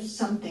if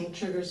something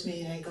triggers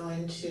me and I go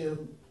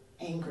into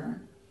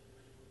anger,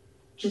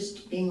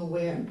 just be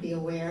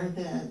aware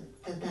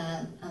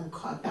that I'm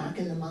caught back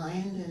in the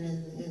mind and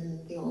in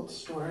the old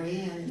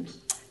story. And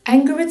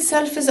anger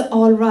itself is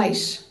all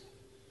right,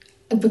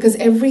 because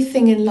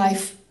everything in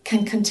life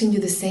can continue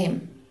the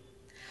same.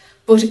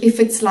 But if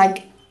it's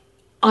like,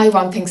 I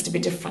want things to be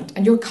different,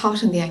 and you're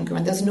caught in the anger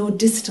and there's no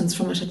distance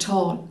from it at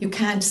all, you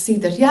can't see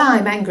that,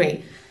 I'm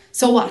angry,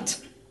 so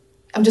what?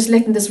 I'm just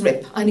letting this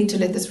rip. I need to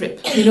let this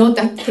rip.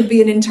 That could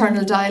be an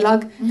internal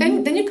dialogue.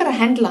 Mm-hmm. Then you've got a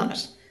handle on it.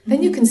 Mm-hmm.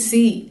 Then you can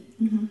see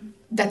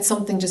that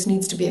something just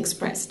needs to be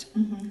expressed.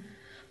 Mm-hmm.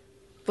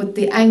 But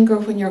the anger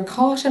when you're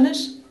caught in it,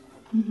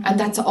 and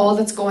that's all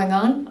that's going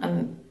on,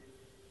 and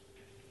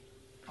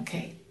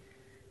okay,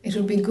 it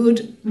would be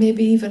good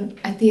maybe even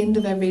at the end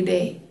of every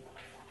day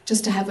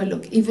just to have a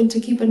look, even to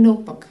keep a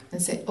notebook and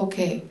say,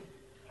 okay,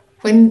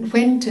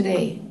 when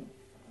today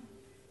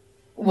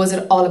was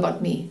it all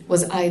about me?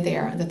 Was I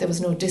there? And that there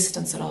was no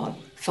distance at all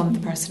from the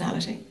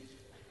personality.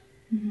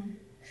 Mm-hmm.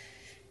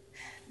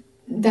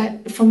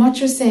 That, from what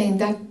you're saying,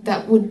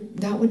 that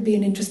would be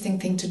an interesting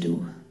thing to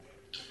do.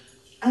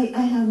 I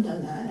have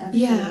done that, actually.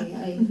 Yeah.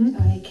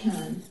 I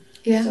can.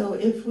 Yeah. So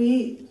if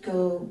we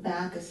go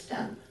back a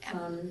step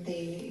from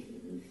the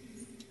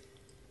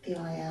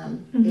I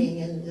am, being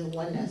in the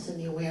oneness and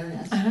the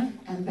awareness,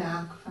 and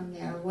back from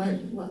there,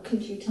 what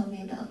could you tell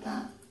me about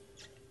that?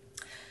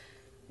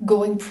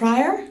 Going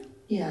prior?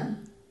 Yeah.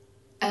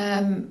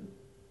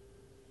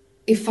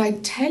 If I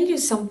tell you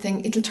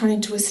something, it'll turn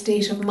into a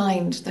state of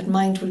mind that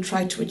mind will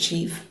try to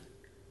achieve.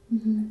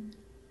 Mm-hmm.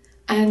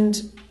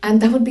 And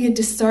that would be a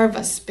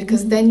disservice,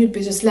 because then you'd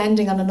be just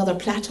landing on another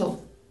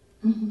plateau.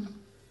 Mm-hmm.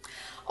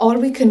 All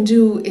we can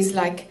do is,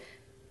 like,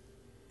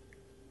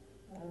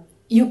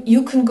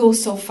 you can go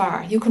so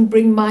far. You can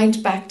bring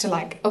mind back to,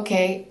 like,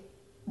 okay,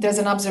 there's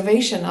an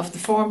observation of the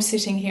form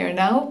sitting here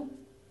now,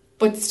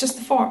 but it's just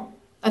the form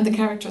and the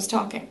character is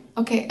talking.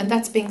 Okay, and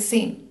that's being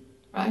seen,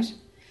 right?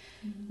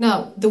 Mm-hmm.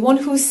 Now, the one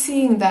who's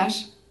seeing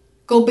that,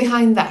 go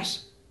behind that,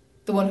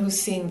 the one who's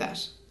seeing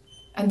that.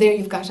 And there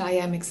you've got I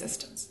am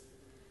existence.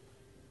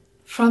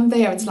 From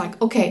there, it's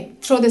like, okay,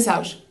 throw this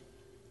out.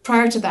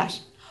 Prior to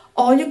that,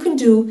 all you can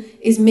do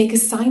is make a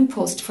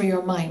signpost for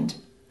your mind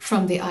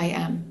from the I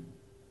am.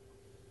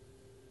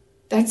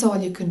 That's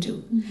all you can do.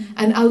 Mm-hmm.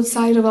 And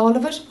outside of all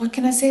of it, what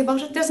can I say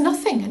about it? There's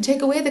nothing. And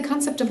take away the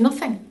concept of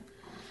nothing.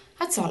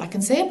 That's all I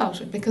can say about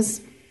it,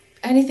 because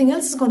anything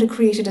else is going to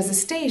create it as a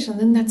state, and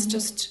then that's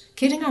just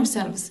kidding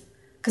ourselves,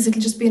 because it'll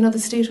just be another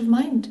state of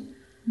mind.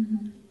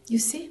 Mm-hmm. You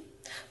see?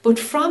 But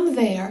from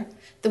there,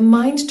 the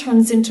mind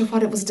turns into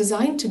what it was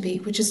designed to be,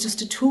 which is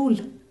just a tool.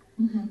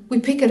 Mm-hmm. We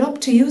pick it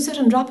up to use it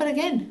and drop it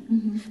again.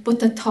 Mm-hmm. But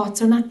the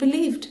thoughts are not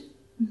believed.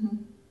 Mm-hmm.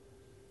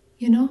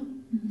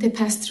 They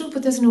pass through,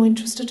 but there's no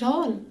interest at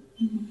all.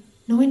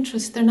 No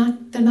interest. They're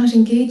not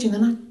engaging.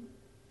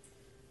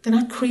 They're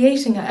not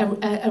creating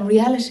a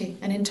reality,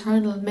 an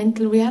internal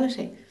mental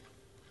reality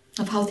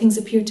of how things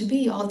appear to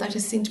be. All that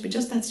is seen to be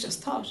that's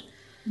just thought.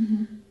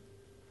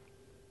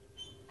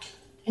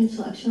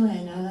 Intellectually,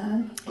 I know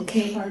that.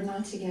 Okay. It's hard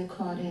not to get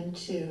caught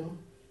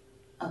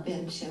up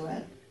into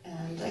it.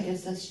 And I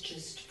guess that's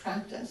just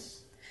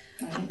practice,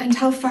 right? And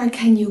how far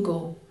can you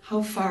go?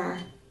 How far?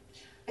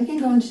 I can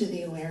go into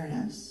the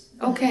awareness.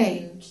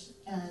 Okay.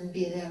 And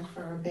be there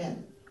for a bit.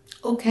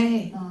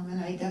 Okay.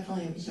 And I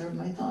definitely observe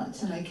my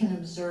thoughts, and I can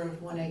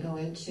observe when I go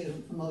into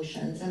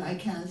emotions, and I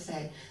can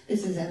say,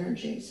 this is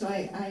energy. So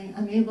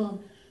I'm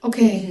able to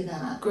do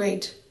that.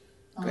 Great.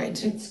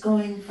 It's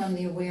going from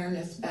the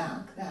awareness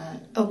back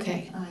that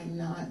I'm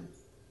not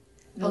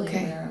really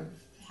aware of.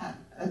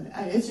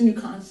 It's a new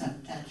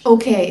concept, actually.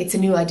 Okay, it's a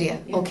new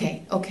idea. Yeah.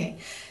 Okay.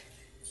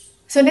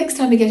 So next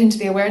time you get into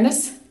the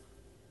awareness,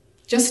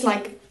 just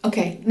like,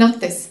 not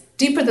this,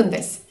 deeper than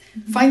this.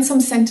 Find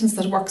some sentence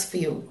that works for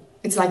you.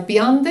 It's like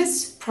beyond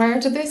this, prior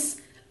to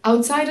this,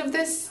 outside of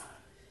this,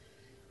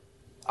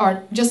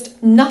 or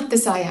just not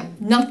this I am,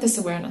 not this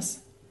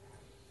awareness.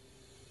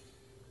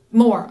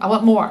 More, I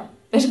want more.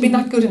 Let it be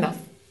not good enough.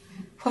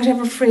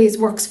 Whatever phrase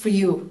works for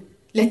you,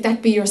 let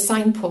that be your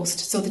signpost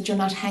so that you're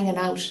not hanging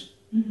out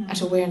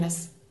at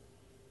awareness.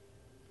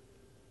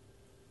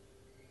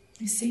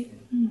 You see?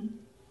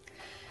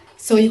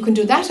 So you can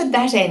do that at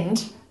that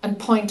end and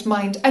point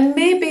mind, and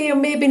maybe or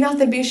maybe not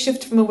there'll be a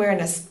shift from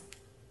awareness.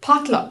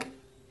 Potluck.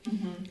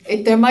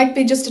 There might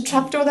be just a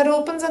trapdoor that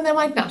opens and there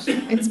might not.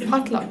 It's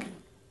potluck.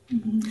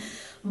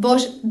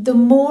 But the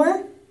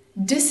more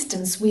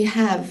distance we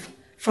have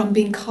from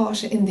being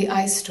caught in the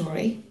I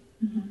story,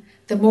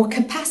 the more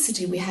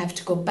capacity we have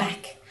to go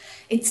back.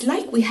 It's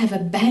like we have a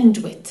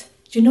bandwidth,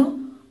 you know?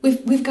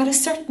 We've got a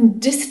certain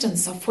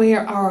distance of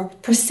where our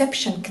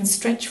perception can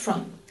stretch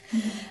from.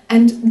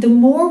 And the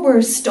more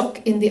we're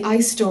stuck in the I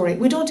story,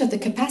 we don't have the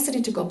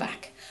capacity to go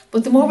back.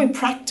 But the more we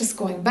practice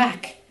going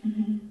back,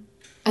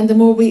 and the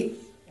more we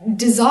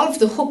dissolve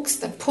the hooks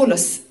that pull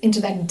us into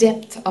that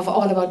depth of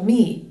all about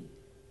me,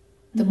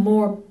 the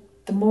more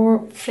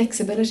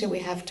flexibility we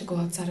have to go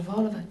outside of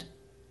all of it.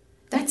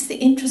 That's the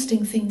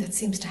interesting thing that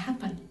seems to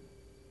happen.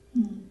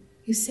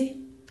 You see?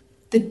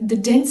 The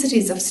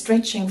densities of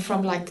stretching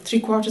from like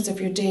 3/4 of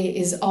your day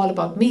is all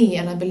about me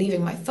and I'm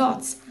believing my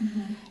thoughts,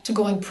 to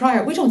going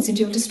prior. We don't seem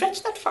to be able to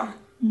stretch that far.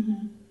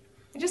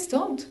 We just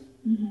don't.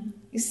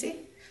 You see?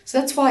 So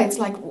that's why it's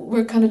like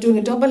we're kind of doing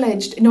a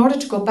double-edged. In order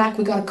to go back,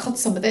 we got to cut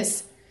some of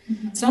this.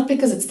 It's not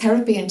because it's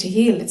therapy and to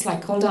heal. It's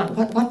like, hold on,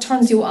 what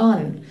turns you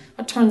on?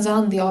 What turns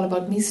on the all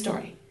about me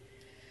story?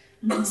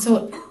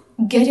 So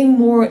getting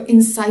more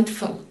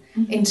insightful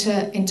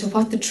into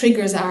what the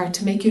triggers are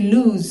to make you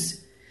lose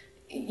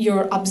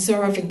your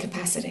observing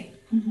capacity.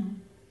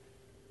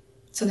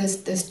 So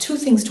there's two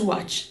things to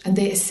watch, and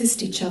they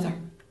assist each other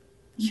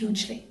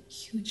hugely.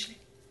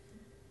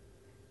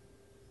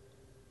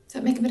 Does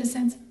that make a bit of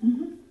sense?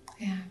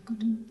 Yeah,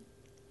 good.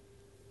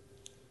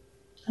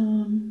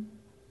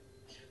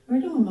 Where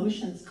do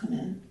emotions come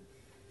in?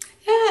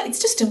 Yeah, it's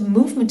just a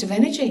movement of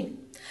energy.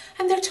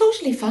 And they're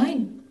totally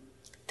fine.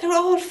 They're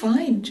all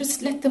fine.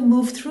 Just let them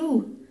move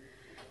through.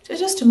 They're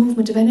just a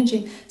movement of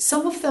energy.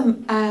 Some of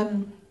them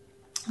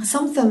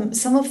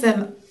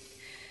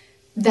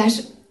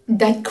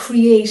that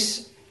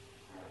create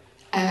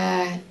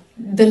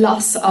the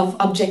loss of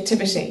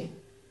objectivity.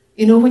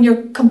 You know, when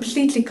you're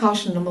completely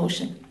caught in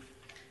emotion.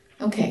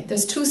 Okay,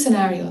 there's two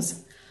scenarios.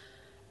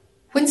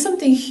 When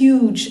something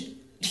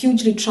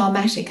hugely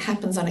traumatic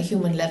happens on a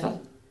human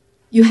level,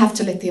 you have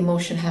to let the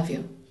emotion have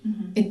you.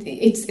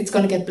 It's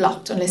going to get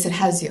blocked unless it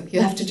has you.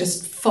 You have to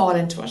just fall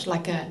into it,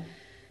 like a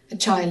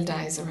child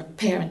dies or a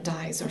parent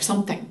dies or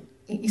something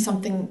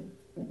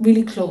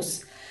really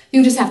close.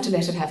 You just have to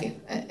let it have you,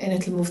 and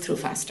it'll move through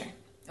faster.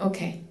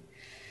 Okay.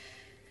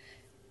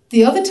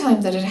 The other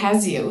time that it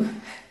has you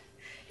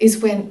is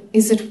when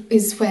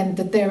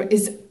that there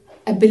is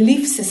a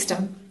belief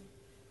system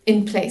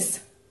in place,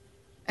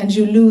 and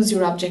you lose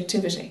your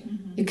objectivity.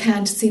 You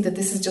can't see that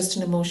this is just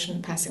an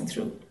emotion passing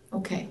through.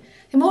 Okay.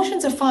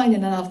 Emotions are fine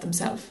in and of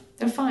themselves.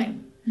 They're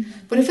fine.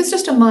 But if it's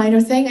just a minor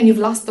thing and you've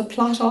lost the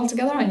plot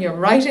altogether and you're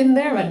right in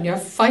there and you're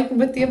fighting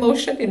with the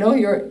emotion, you know,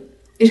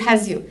 it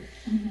has you.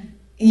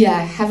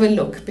 Yeah, have a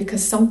look,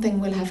 because something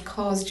will have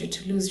caused you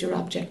to lose your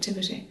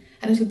objectivity.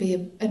 And it'll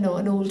be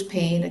an old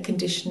pain, a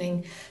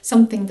conditioning,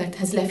 something that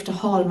has left a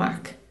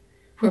hallmark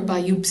whereby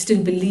you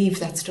still believe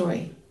that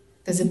story.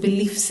 There's a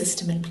belief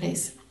system in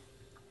place.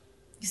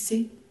 You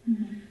see?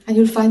 And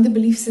you'll find the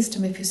belief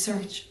system if you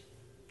search.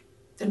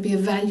 There'll be a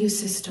value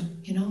system,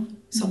 you know?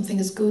 Something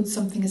is good,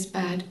 something is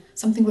bad.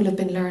 Something will have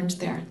been learned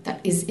there that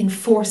is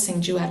enforcing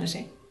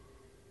duality.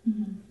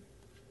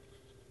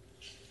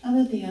 How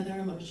about the other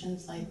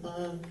emotions like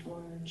love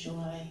or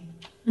joy,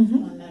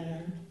 one that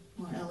are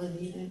more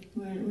elevated?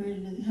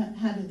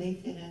 How do they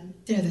fit in?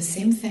 They're the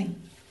same thing.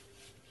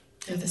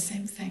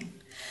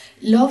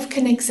 Love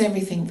connects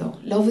everything, though.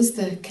 Love is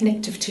the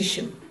connective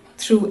tissue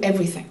through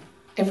everything.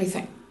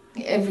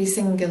 every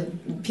single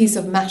piece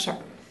of matter.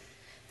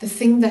 The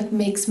thing that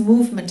makes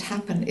movement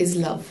happen is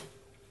love.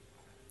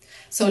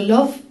 So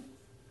love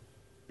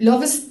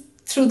is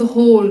through the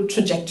whole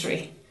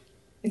trajectory.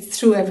 It's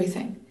through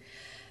everything.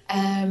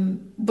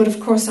 But of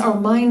course our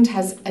mind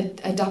has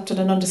adopted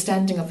an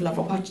understanding of love,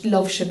 or what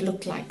love should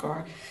look like,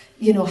 or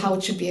how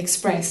it should be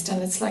expressed.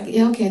 And it's like,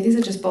 yeah, okay, these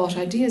are just bought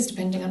ideas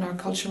depending on our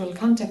cultural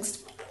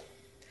context.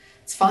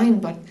 It's fine,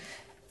 but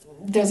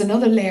there's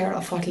another layer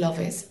of what love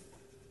is.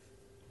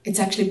 It's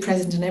actually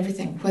present in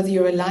everything, whether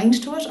you're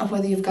aligned to it or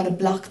whether you've got a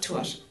block to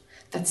it.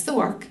 That's the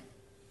work,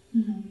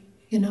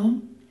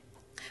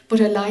 But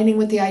aligning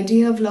with the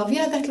idea of love,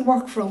 yeah, that'll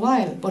work for a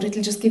while, but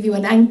it'll just give you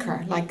an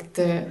anchor, like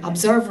the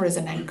observer is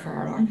an anchor,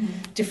 or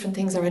different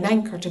things are an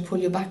anchor to pull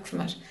you back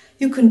from it.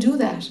 You can do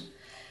that.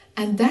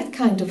 And that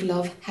kind of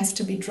love has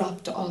to be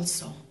dropped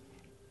also.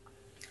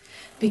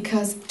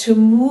 Because to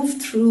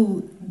move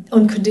through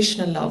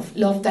unconditional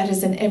love that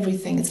is in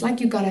everything, it's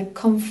like you got to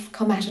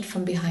come at it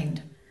from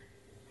behind.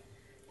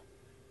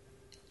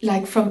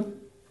 Like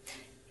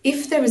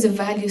if there is a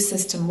value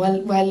system,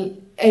 well,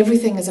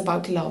 everything is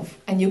about love,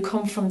 and you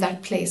come from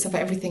that place of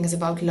everything is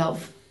about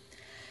love,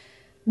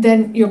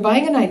 then you're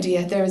buying an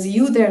idea, there is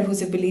you there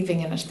who's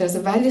believing in it, there's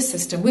a value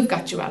system, we've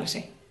got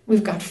duality.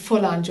 We've got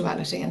full-on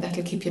duality, and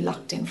that'll keep you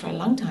locked in for a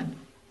long time,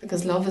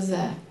 because love is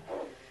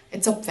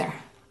it's up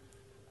there.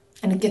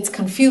 And it gets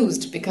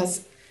confused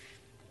because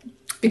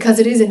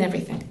it is in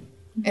everything.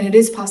 And it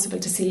is possible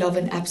to see love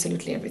in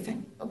absolutely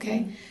everything,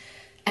 okay?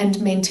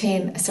 And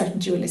maintain a certain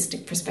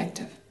dualistic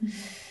perspective.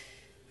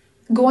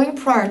 Going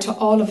prior to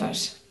all of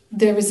it,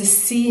 there is a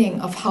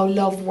seeing of how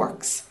love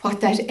works,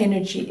 what that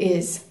energy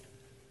is.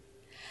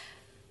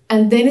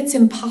 And then it's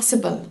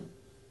impossible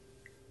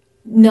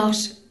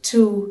not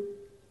to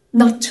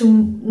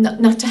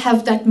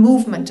have that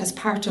movement as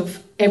part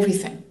of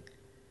everything.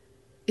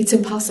 It's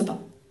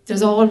impossible.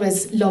 There's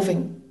always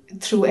loving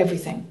through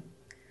everything.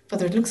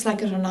 Whether it looks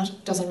like it or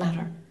not, doesn't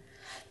matter.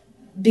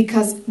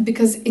 Because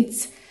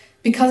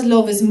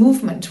love is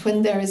movement,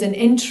 when there is an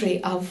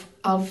entry of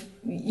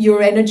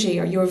your energy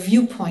or your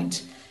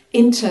viewpoint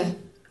into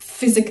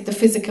the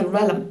physical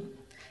realm,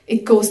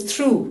 it goes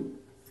through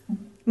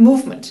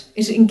movement.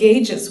 It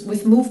engages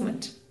with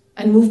movement,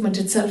 and movement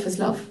itself is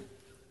love.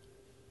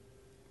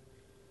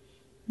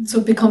 So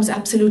it becomes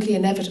absolutely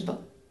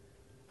inevitable.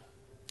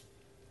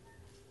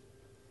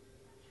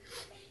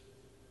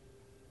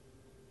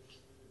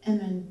 And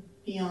then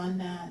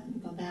beyond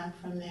that, go back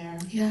from there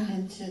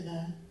into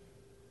the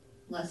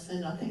less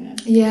than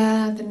nothingness.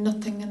 Yeah, the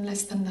nothing and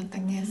less than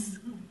nothing, yes.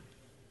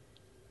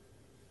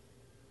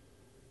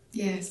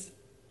 Yes.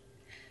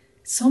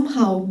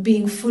 Somehow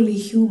being fully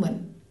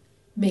human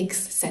makes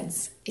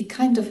sense. It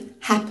kind of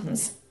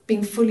happens.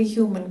 Being fully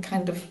human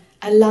kind of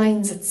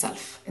aligns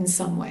itself in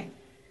some way.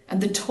 And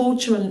the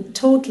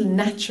total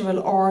natural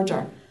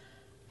order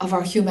of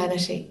our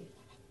humanity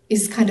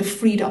is kind of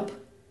freed up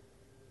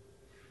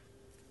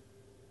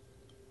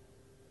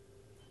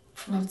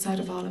from outside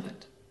of all of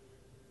it.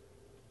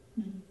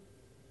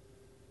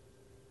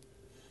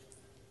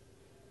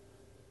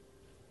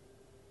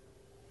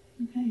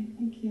 Okay,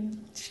 thank you.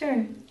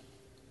 Sure.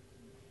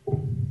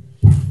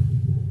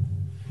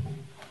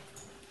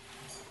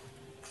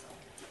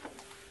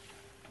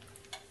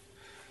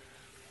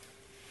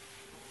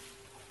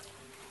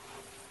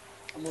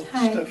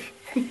 Hi. Stuff.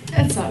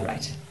 That's all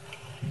right.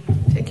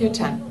 Take your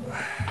time.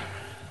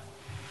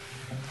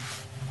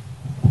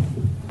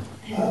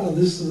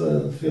 This is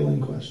a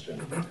feeling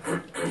question.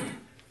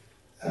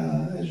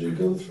 As you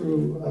go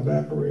through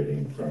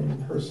evaporating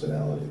from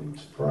personality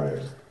to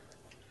prior,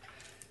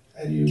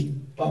 and you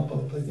bump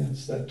up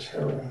against that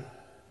terror,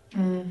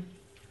 and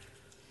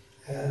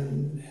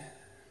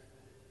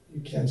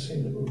you can't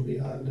seem to move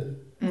beyond it,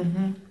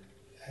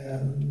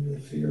 and the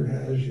fear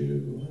has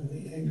you, and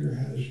the anger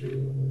has you,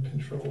 and the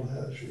control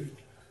has you.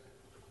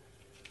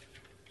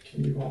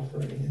 Can you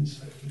offer any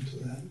insight into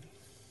that?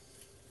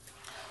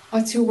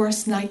 What's your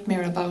worst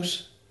nightmare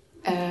about?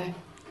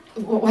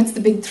 What's the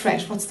big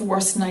threat? What's the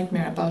worst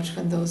nightmare about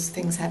when those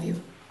things have you?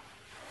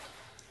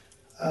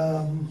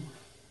 I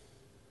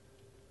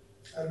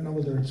don't know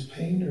whether it's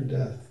pain or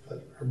death,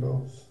 or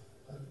both.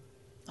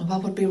 And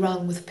what would be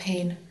wrong with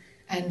pain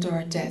and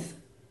or death?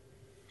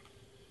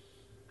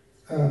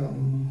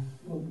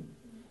 Well,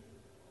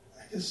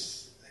 I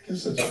guess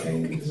it's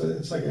pain because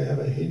it's like I have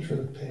a hatred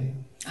of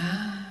pain.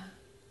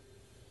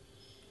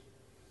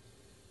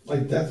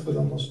 Like death would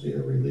almost be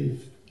a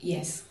relief.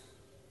 Yes.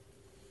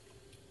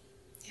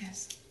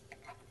 Yes.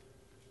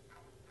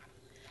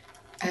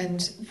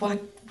 And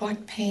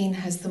what pain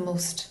has the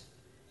most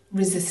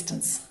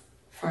resistance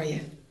for you?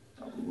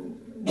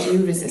 Do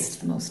you resist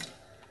the most?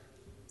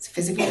 It's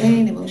physical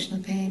pain,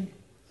 emotional pain?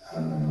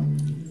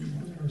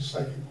 Or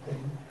psychic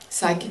pain.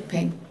 Psychic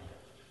pain.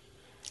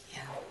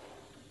 Yeah.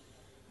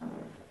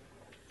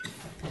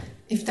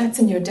 If that's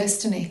in your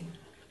destiny,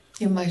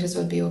 you might as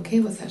well be okay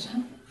with it,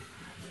 huh?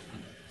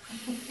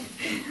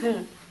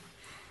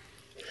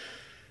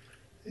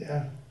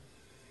 Yeah.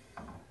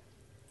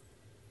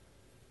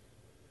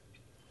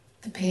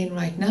 The pain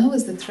right now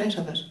is the threat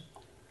of it.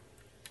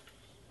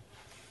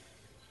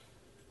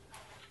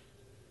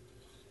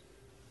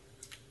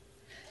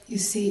 You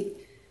see,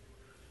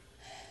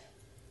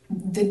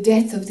 the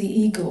death of the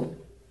ego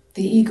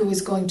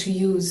is going to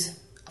use,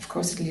 of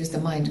course it'll use the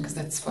mind because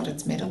that's what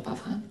it's made up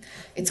of, huh?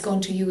 It's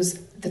going to use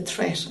the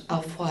threat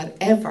of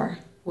whatever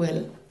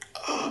will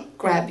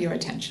grab your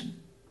attention.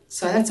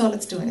 So that's all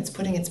it's doing. It's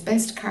putting its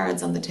best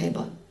cards on the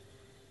table.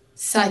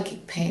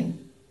 Psychic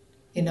pain,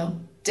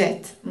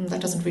 death.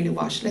 That doesn't really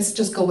wash. Let's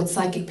just go with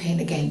psychic pain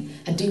again,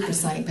 and deeper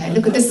psychic pain.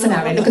 Look at this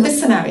scenario, look at this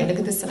scenario, look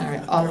at this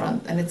scenario, all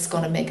around. And it's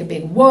going to make a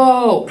big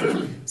whoa.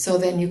 So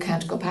then you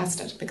can't go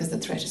past it because the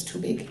threat is too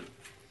big.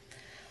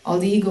 All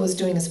the ego is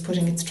doing is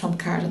putting its trump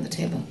card on the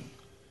table.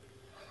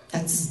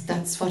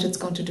 That's what it's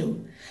going to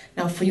do.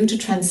 Now, for you to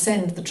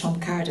transcend the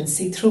trump card and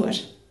see through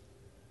it,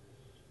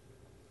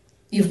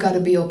 you've got to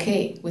be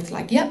okay with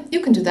yeah,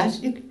 you can do that.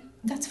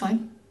 That's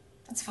fine.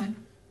 That's fine.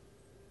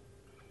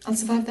 I'll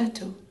survive that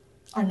too.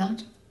 Or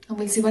not. And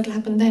we'll see what will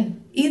happen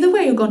then. Either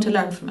way, you're going to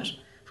learn from it.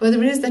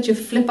 Whether it is that you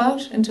flip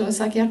out into a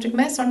psychiatric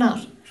mess or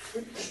not.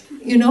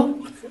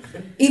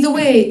 Either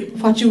way,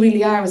 what you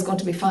really are is going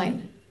to be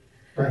fine.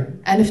 Right.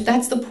 And if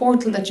that's the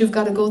portal that you've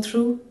got to go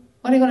through,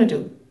 what are you going to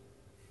do?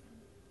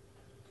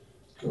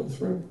 Go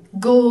through.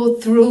 Go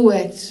through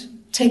it.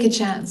 Take a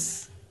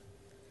chance.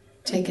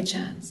 Take a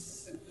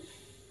chance.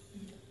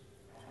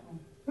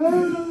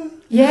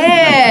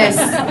 Yes.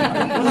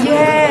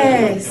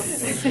 Yes.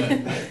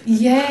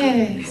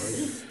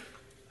 Yes.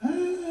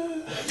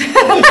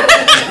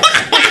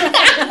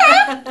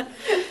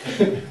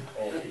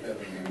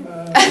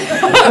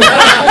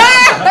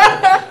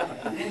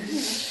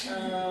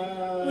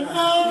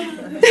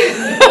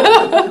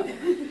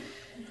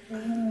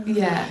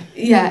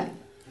 Yeah.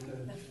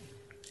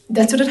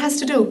 That's what it has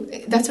to do.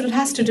 That's what it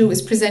has to do,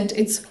 is present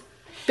its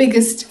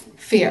biggest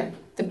fear.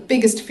 The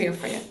biggest fear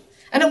for you.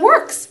 And it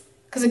works.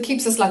 Because it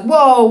keeps us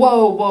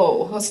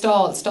whoa,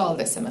 stall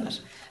this a minute.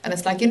 And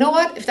it's you know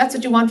what? If that's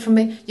what you want from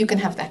me, you can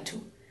have that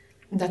too.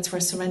 And that's where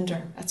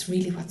surrender, that's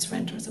really what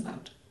surrender is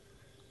about.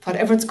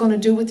 Whatever it's going to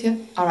do with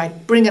you, all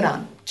right, bring it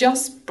on.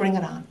 Just bring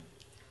it on.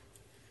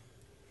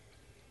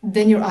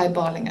 Then you're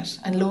eyeballing it.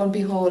 And lo and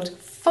behold,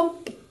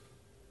 thump,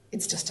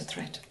 it's just a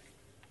threat.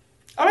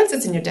 Or else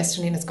it's in your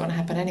destiny and it's going to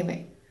happen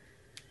anyway.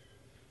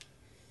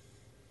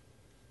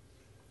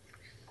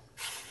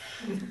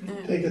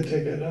 Take a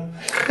ticket, huh?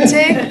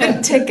 Take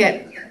a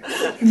ticket.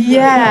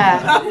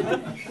 Yeah.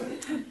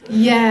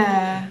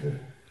 Yeah.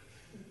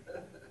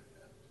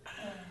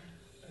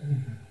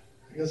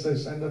 I guess I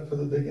signed up for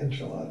the big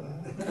enchilada.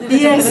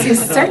 Yes, you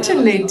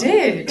certainly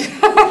did.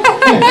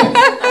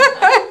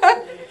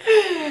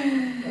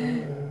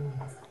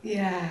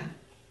 Yeah.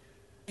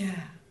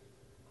 Yeah.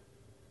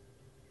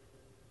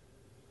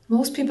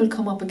 Most people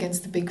come up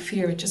against the big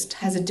fear. It just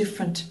has a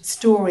different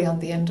story on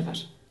the end of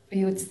it. For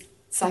you, it's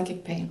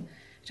psychic pain.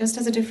 It just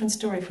has a different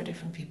story for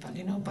different people,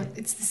 but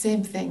it's the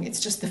same thing. It's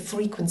just the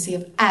frequency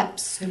of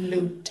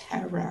absolute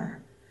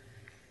terror.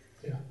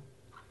 Yeah.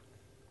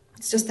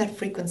 It's just that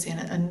frequency,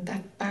 and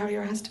that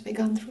barrier has to be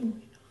gone through.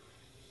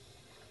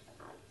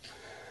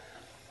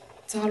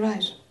 It's all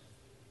right.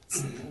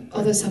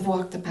 Others have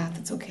walked the path,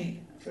 it's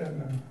okay.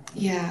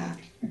 Yeah.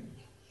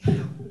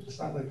 It's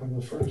not like I'm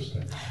the first.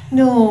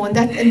 No, and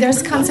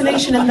there's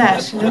consolation in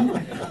that,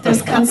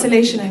 There's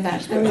consolation in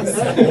that. There is,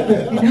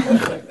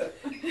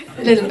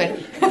 a little bit.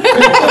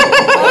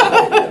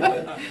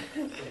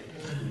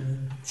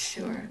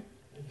 Sure.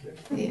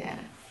 Yeah.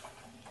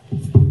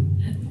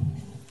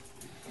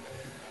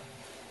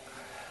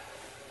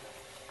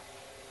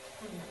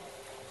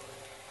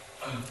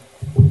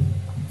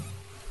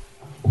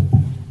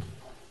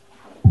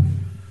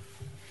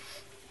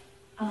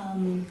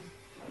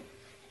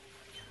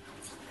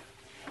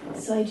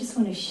 So I just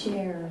want to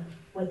share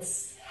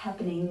what's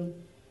happening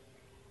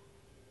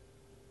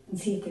and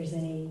see if there's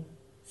any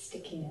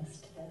stickiness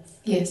to this.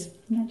 Yes.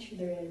 I'm not sure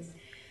there is.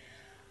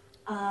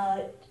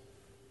 I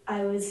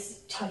was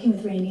talking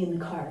with Randy in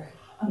the car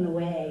on the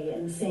way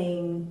and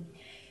saying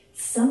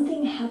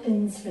something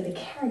happens for the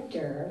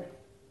character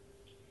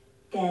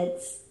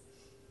that's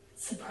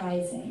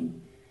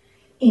surprising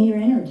in your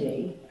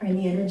energy, or in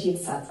the energy of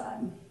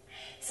satsang.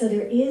 So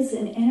there is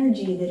an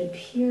energy that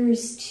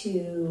appears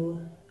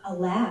to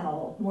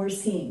allow more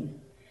seeing.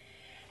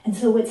 And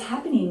so what's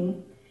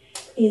happening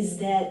is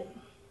that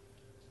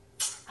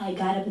I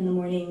got up in the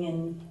morning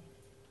and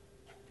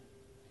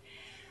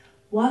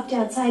walked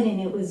outside,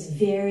 and it was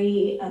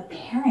very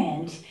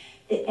apparent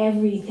that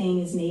everything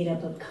is made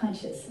up of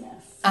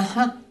consciousness.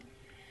 Uh-huh.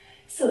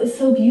 So it's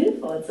so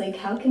beautiful. It's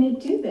how can it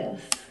do this?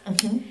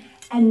 Mm-hmm.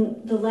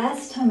 And the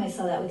last time I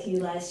saw that with you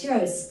last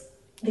year,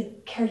 the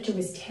character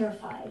was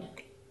terrified.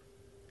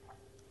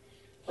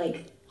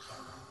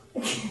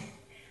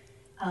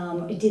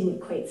 It didn't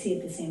quite see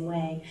it the same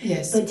way.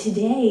 Yes. But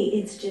today,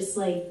 it's just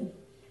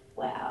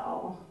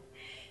wow.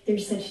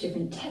 There's such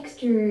different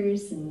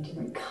textures and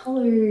different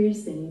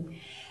colors, and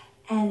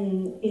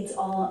it's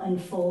all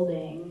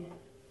unfolding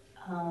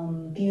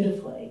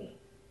beautifully.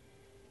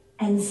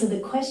 And so the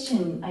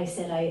question I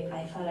said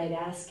I thought I'd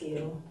ask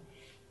you,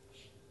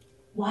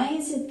 why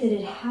is it that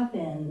it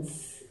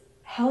happens?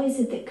 How is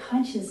it that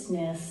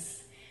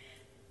consciousness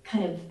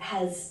kind of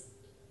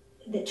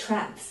that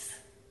traps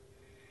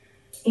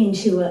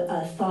into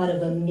a thought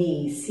of a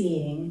me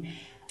seeing?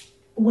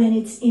 When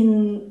it's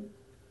in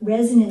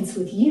resonance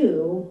with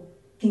you,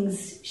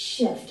 things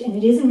shift, and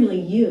it isn't really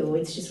you,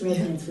 it's just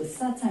resonance with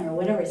satsang or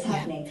whatever is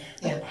happening.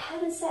 But how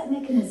does that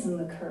mechanism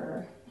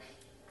occur?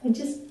 And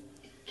just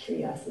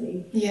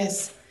curiosity.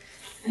 Yes.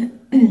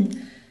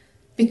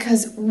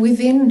 Because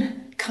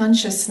within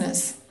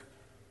consciousness,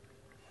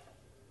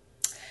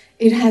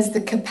 it has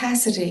the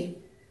capacity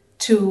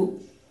to,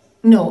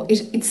 there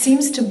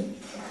seems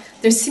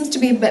to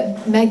be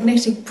a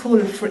magnetic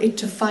pull for it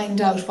to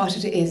find out what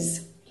it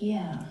is.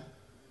 Yeah.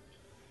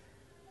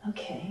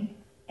 Okay.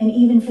 And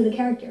even for the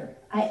character.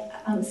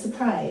 I'm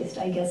surprised.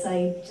 I guess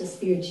I just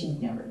feared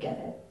she'd never get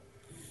it.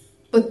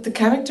 But the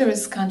character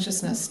is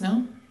consciousness,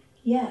 no?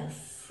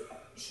 Yes,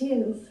 she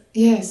is.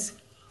 Yes.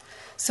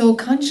 So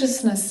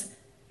consciousness,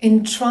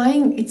 in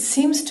trying, it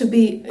seems to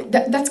be,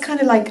 that's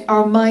kind of like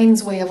our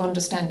mind's way of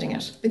understanding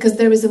it. Because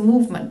there is a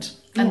movement,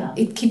 and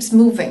it keeps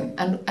moving.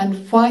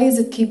 And why does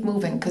it keep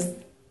moving?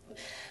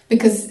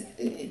 Because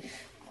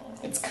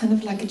it's kind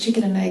of like a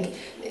chicken and egg.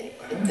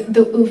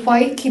 Why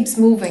it keeps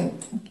moving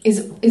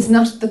is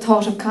not the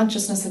thought of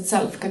consciousness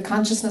itself, because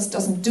consciousness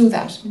doesn't do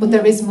that, but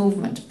there is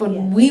movement. But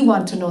we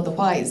want to know the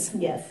whys.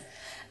 Yes.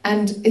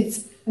 And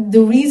it's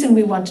the reason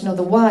we want to know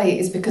the why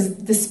is because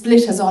the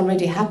split has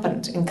already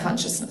happened in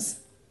consciousness.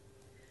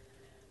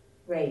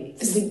 Right.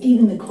 So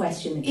even the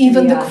question, is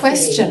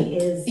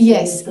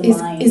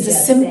a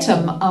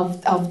symptom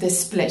of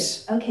this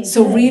split. Okay.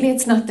 So good. really,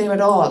 it's not there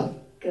at all.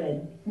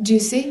 Good. Do you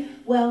see?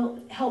 Well,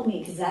 help me,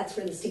 because that's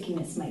where the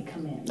stickiness might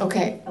come in.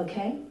 Okay.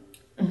 Okay?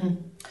 Mm-hmm.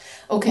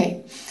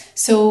 Okay.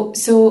 So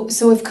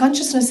if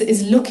consciousness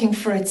is looking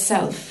for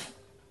itself,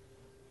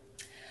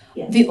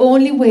 the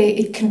only way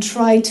it can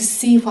try to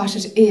see what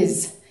it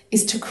is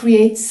to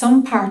create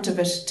some part of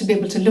it to be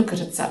able to look at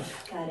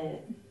itself. Got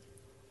it.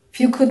 If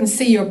you couldn't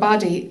see your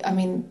body, I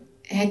mean,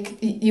 heck,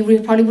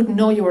 you probably wouldn't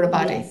know you were a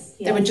body. Yes.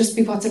 There would just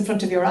be what's in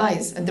front of your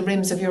eyes and the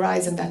rims of your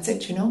eyes, and that's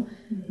it,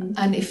 Mm-hmm.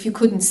 And if you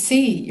couldn't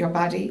see your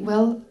body,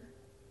 well,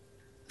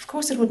 of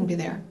course it wouldn't be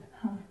there.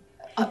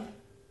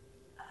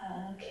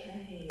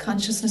 Okay.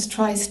 Consciousness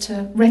tries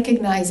to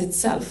recognize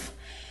itself.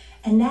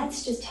 And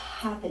that's just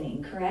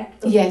happening,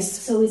 correct? Yes.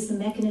 So is the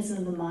mechanism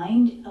of the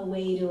mind a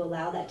way to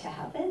allow that to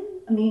happen?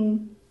 I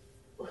mean,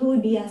 who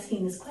would be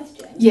asking this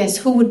question? Yes,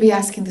 who would be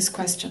asking this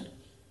question?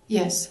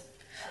 Yes.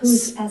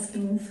 Who's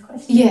asking this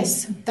question?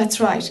 Yes, that's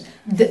right.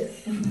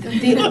 Yes.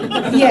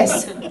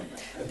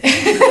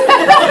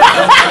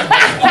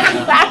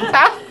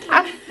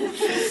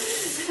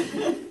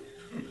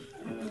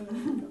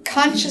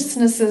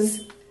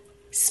 Consciousness's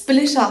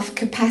split off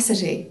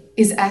capacity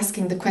is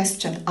asking the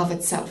question of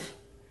itself.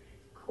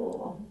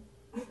 Cool.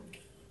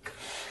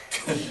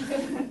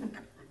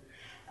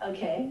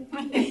 Okay.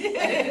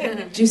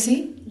 Do you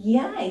see?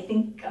 Yeah, I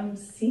think I'm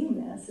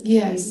seeing this. It's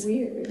Yes.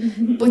 really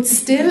weird. But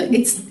still,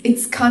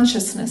 it's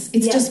consciousness.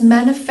 It's just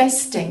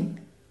manifesting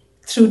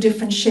through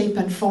different shape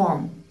and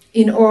form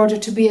in order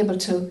to be able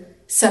to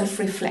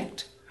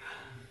self-reflect.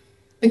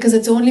 Because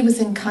it's only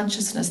within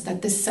consciousness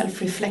that this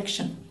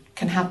self-reflection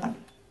can happen.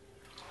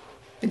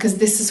 Because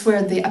this is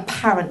where the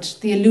apparent,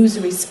 the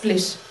illusory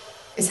split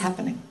is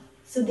happening.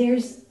 So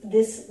there's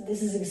this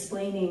is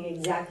explaining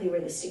exactly where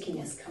the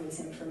stickiness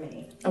comes in for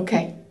me.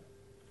 Okay.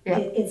 Yeah.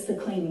 It's the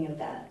claiming of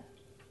that.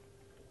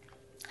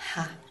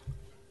 Ha.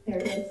 There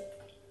it is.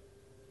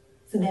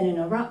 So then an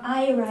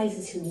I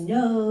arises who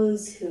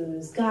knows,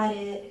 who's got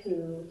it,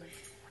 who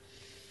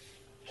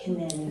can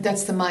then...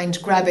 That's the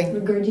mind grabbing.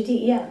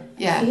 Regurgitate,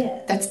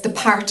 Yeah, that's the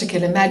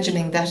particle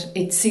imagining that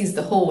it sees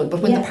the whole.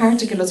 But when the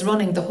particle is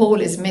running, the whole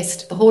is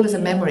missed. The whole is a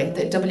memory.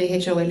 The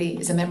WHOLE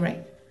is a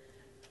memory.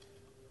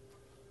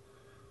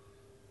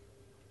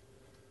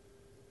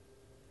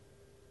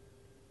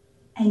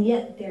 And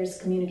yet there's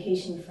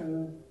communication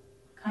from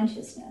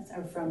consciousness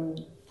or from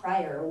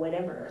prior or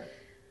whatever.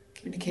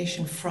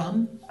 Communication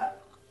from?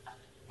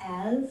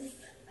 I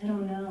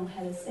don't know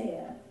how to say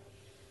it.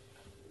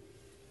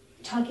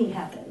 Talking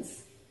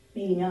happens.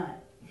 Maybe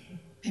not.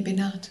 Maybe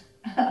not.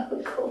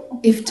 Oh, cool.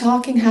 If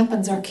talking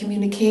happens or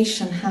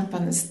communication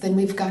happens, then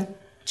we've got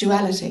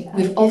duality.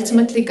 We've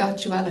ultimately got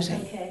duality.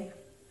 Okay.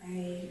 All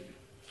right.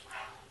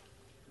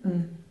 Wow.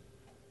 Mm.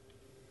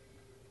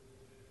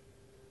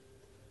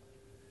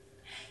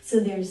 So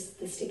there's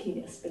the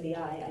stickiness for the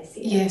I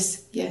see it.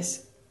 Yes.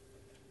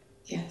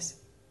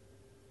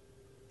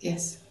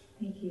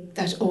 Thank you.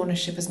 That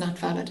ownership is not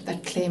valid.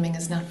 That claiming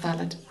is not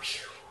valid.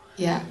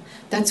 Yeah.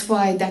 That's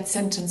why that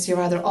sentence,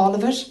 you're either all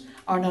of it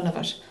or none of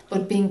it.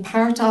 But being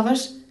part of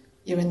it,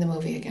 you're in the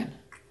movie again.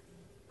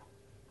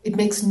 It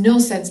makes no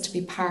sense to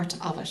be part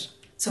of it.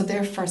 So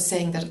therefore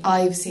saying that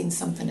I've seen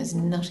something is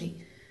nutty.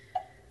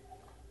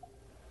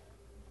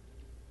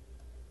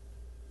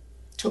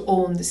 To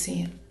own the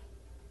scene. .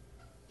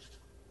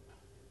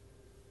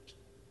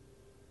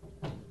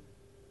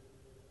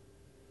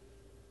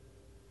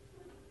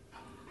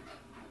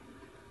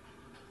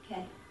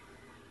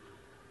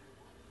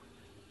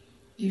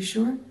 You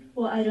sure?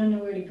 Well, I don't know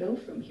where to go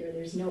from here.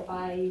 There's no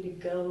I to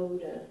go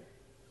to,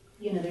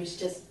 there's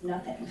just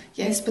nothing.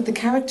 Yes, but the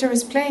character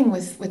is playing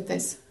with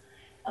this.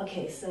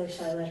 Okay, so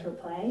shall I let her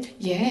play?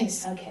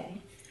 Yes. Okay.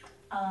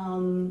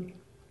 And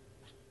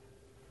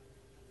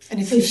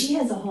if So she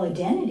has a whole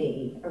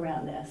identity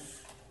around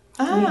this.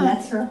 I mean,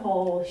 that's her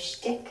whole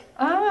shtick.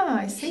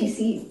 I see. She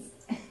sees.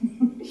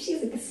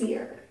 She's a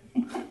seer.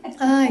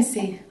 I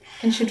see.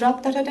 Can she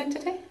drop that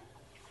identity?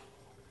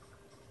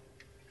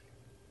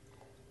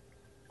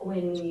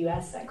 When you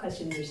ask that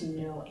question, there's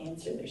no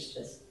answer. There's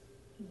just,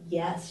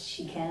 yes,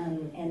 she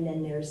can. And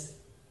then there's...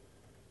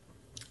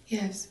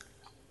 Yes.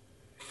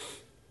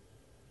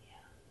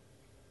 Yeah.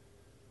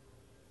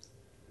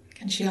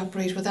 Can she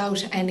operate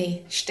without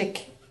any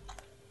shtick?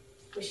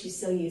 But she's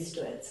so used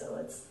to it, so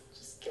let's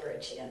just give her a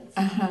chance.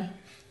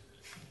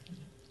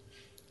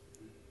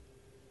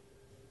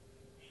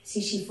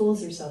 See, she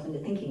fools herself into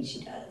thinking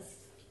she does.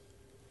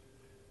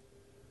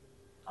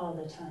 All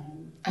the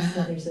time.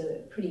 So there's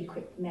a pretty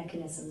quick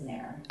mechanism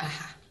there.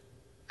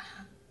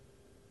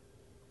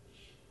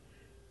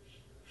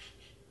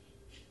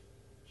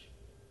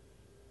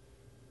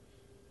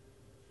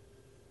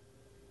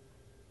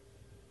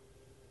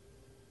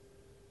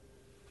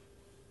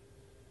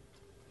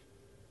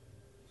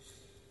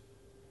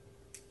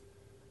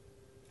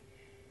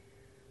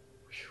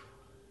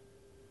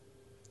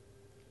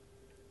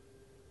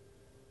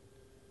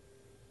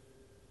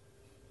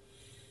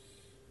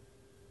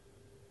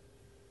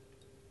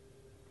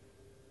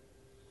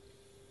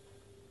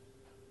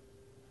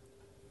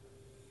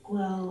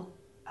 Well,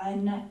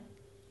 I'm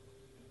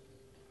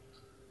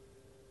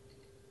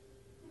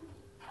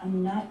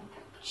not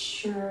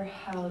sure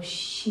how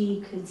she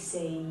could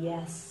say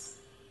yes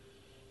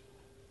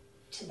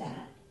to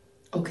that.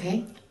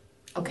 Okay,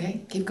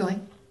 keep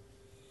going.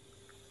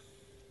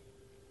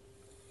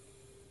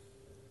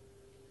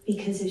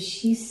 Because if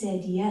she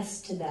said yes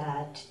to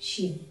that,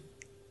 she'd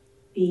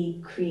be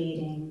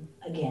creating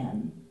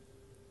again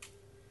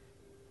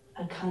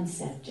a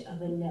concept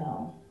of a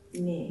no,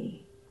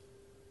 me.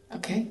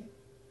 Okay.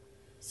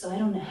 So I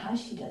don't know how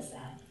she does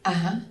that.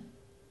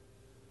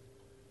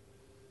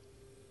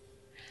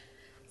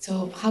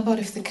 So how about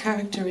if the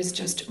character is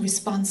just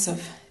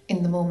responsive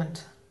in the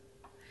moment?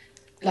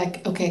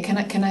 Like, okay,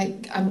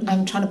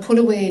 I'm trying to pull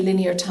away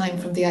linear time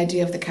from the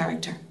idea of the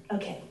character.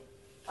 Okay,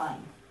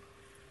 fine.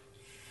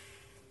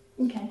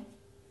 Okay.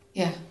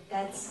 Yeah.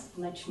 That's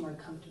much more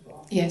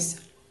comfortable.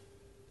 Yes.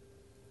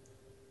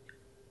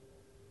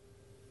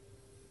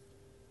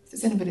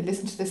 Does anybody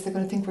listen to this? They're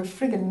going to think we're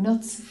friggin'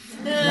 nuts.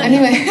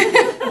 Anyway.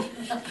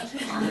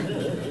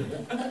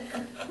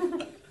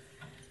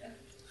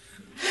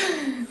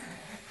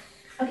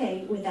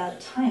 Okay, without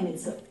time,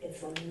 it's a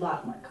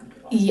lot more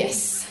comfortable.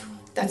 Yes,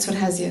 that's what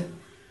has you.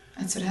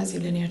 That's what has you,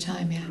 linear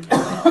time. Yeah,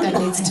 that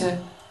needs to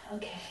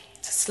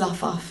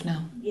slough off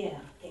now. Yeah,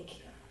 thank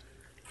you.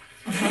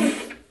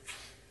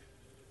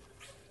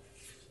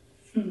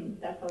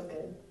 That felt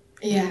good.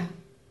 Yeah.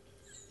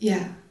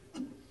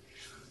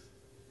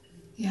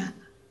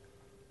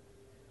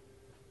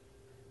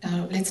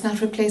 Now, let's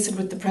not replace it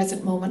with the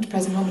present moment.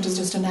 Present moment is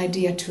just an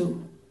idea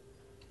too.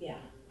 Yeah.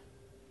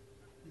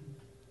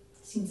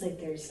 Seems like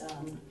there's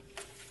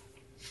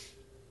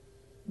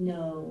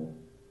no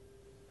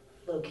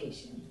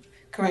location.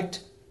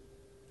 Correct.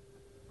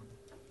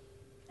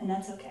 And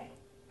that's okay.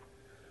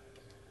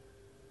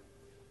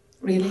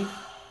 Really?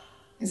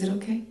 Is it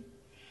okay?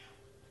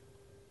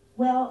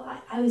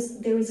 Well,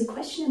 there was a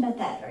question about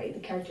that, right? The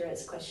character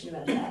has a question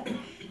about that.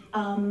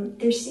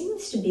 There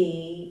seems to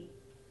be,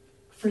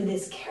 for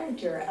this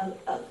character,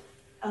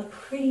 a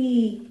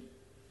pretty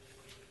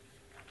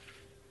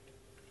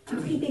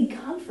big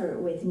comfort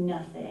with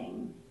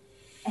nothing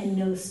and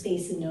no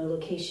space and no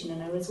location.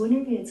 And I was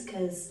wondering if it's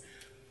because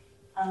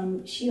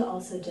she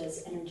also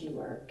does energy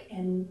work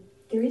and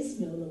there is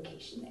no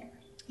location there.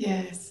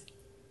 Yes.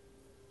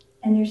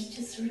 And there's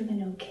just sort of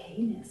an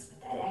okayness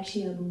with that,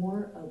 actually a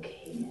more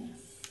okayness.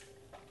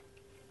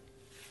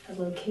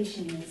 The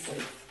location is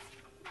like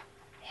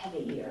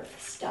heavier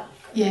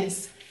stuff.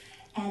 Yes.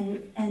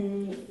 And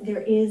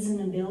there is an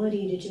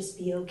ability to just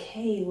be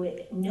okay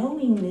with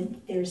knowing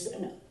that there's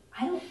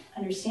I don't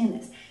understand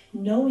this,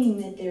 knowing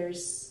that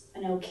there's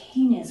an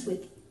okayness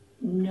with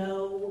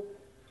no,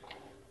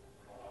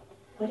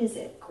 what is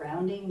it,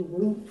 grounding,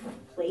 root,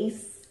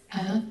 place?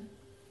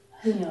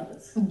 Who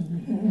knows?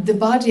 The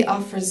body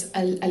offers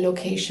a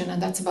location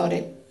and that's about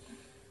it.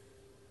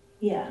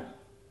 Yeah.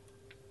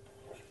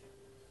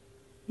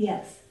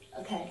 Yes,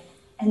 okay.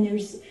 And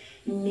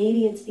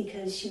maybe it's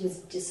because she was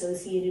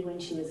dissociated when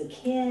she was a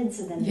kid,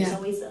 so then there's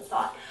always the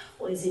thought,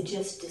 well, is it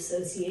just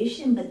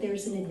dissociation? But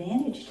there's an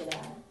advantage to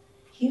that,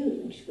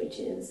 huge, which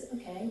is,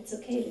 okay, it's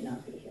okay to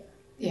not be here.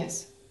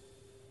 Yes.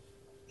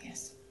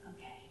 Okay.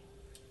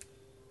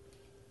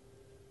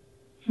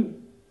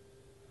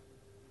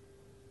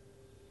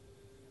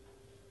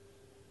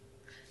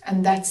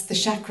 And that's the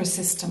chakra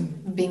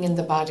system, being in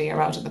the body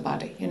or out of the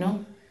body, you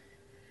know?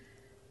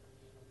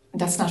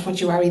 That's not what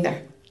you are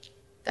either.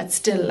 That's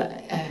still...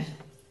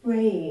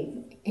 Right.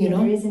 you know?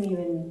 There isn't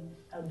even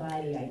a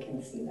body, I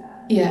can see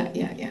that. Yeah.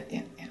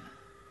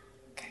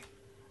 Okay.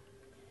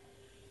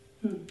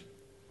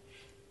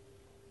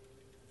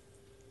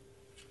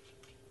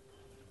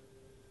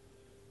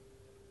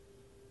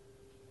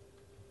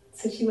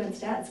 So she wants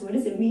to ask, what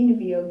does it mean to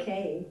be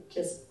okay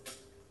just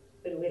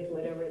with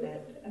whatever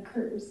that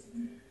occurs,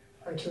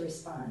 or to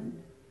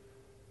respond?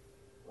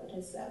 What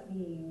does that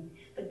mean?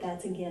 But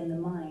that's again the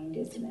mind,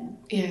 isn't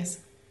it? Yes.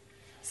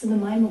 So the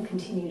mind will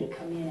continue to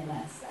come in and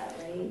ask that,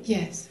 right?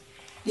 Yes.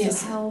 Yes.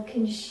 So how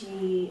can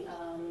she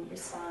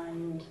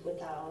respond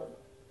without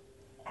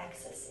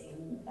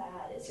accessing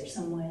that? Is there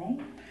some way?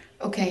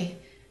 Okay.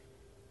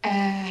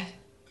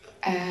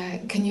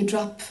 Can you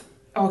drop,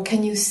 or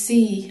can you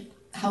see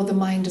how the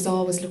mind is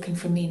always looking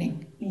for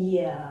meaning?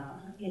 Yeah,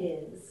 it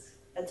is.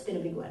 That's been a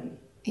big one.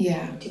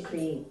 Yeah. To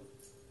create.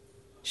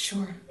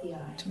 Sure. Yeah.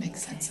 To make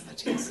sense of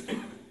it, yes.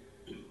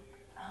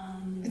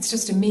 It's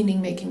just a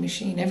meaning-making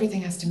machine.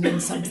 Everything has to mean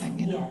something,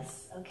 you know.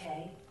 Yes.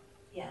 Okay.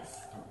 Yes.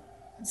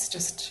 It's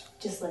just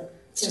Just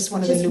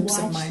one of the loops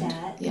of watch mind.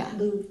 That Yeah.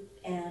 loop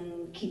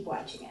and keep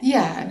watching it.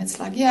 Yeah, and it's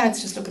like, yeah,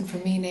 it's just looking for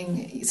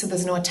meaning. So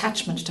there's no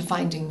attachment to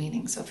finding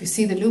meaning. So if you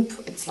see the loop,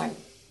 it's like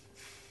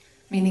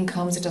meaning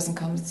comes, it doesn't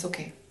come, it's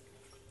okay.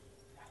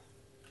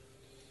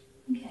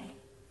 Okay.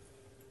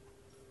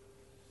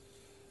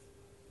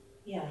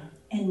 Yeah,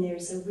 and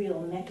there's a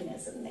real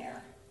mechanism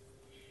there,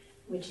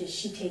 which is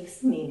she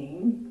takes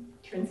meaning,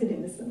 turns it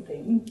into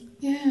something.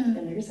 Yeah.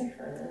 Then there's a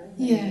her.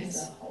 Then Yes.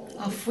 There's a whole.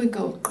 Off we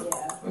go.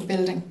 Yeah. We're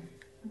building.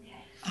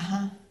 Okay.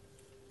 Uh-huh.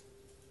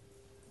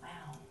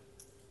 Wow.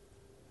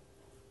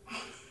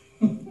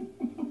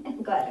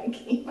 I'm glad I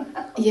came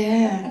out.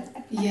 Yeah.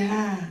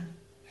 Yeah.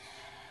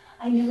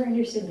 I never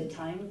understood the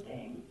time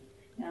thing.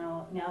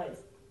 Now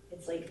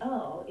it's like,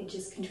 oh, it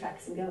just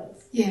contracts and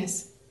goes.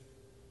 Yes.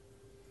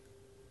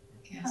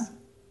 Yes. Huh.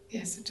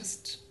 Yes, it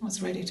just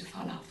was ready to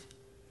fall off.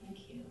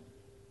 Thank you.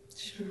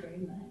 Sure. Thank you very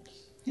much.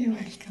 You're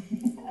welcome.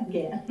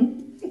 Again.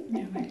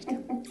 You're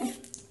welcome.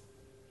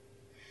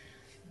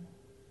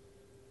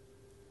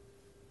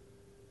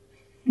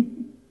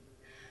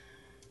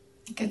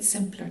 It gets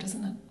simpler,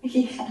 doesn't it?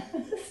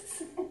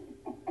 Yes.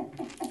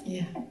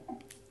 Yeah.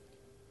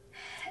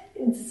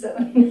 It's so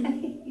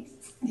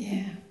nice.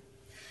 Yeah.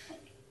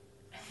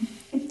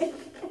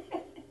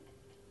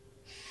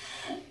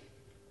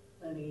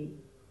 Funny.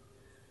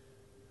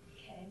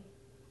 Okay.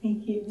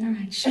 Thank you. All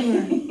right, sure.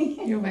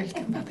 You're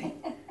welcome, Bobby.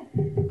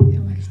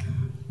 You're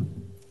welcome.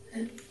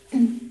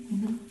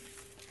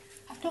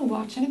 I've no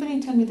watch. Anybody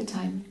tell me the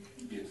time?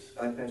 Yes,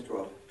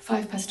 12:05.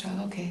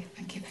 12:05. Okay,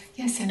 thank you.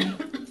 Yes, Henry.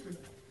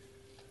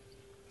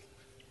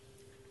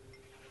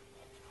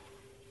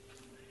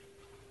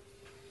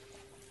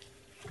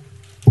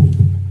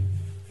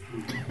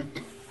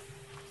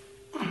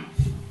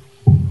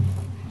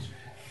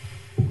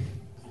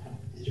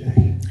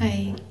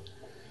 Hi.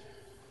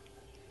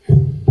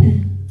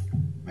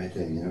 My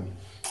thing, you know,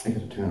 I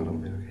gotta turn a little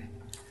bit, okay?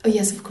 Oh,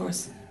 yes, of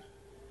course.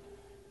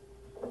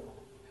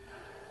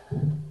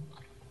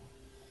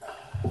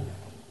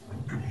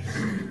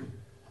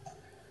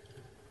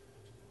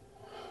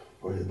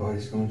 Boy, the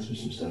body's going through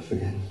some stuff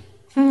again.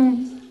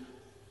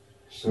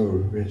 So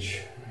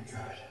rich, my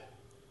God.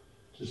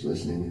 Just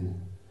listening and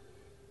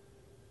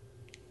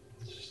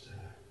just the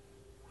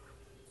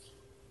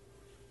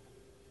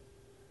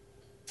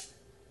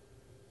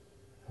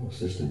whole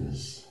system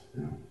is,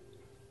 you know.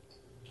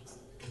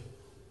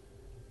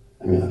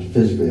 I mean,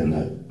 physically I'm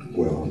not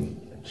well, I'm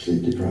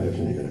sleep deprived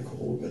and I got a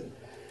cold, but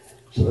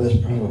so that's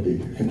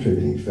probably a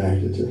contributing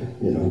factor to,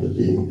 you know, the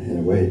being in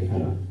a way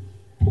kind of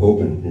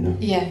open, you know.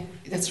 Yeah,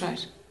 that's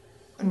right.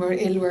 When we're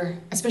ill,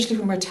 especially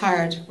when we're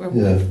tired,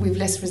 we've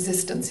less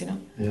resistance, you know.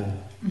 Yeah.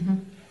 Mm-hmm.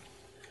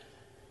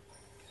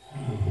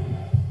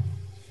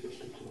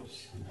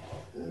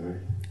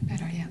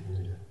 Better, yeah.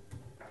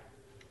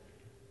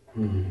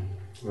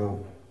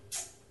 Well,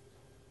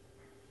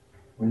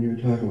 when you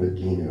were talking with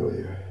Dean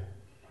earlier,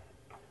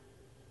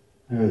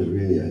 I was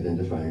really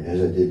identifying,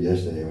 as I did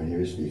yesterday when he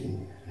was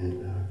speaking,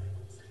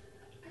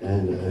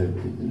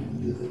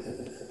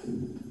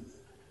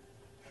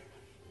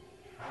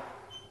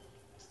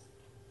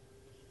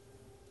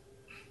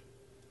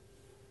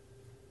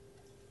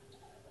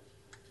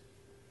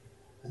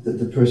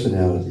 the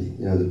personality,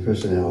 you know, the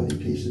personality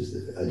pieces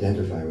that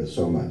identify with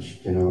so much,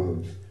 you know,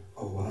 of,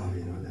 oh wow,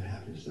 you know, that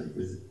happens like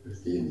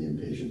with the Indian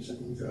patients, I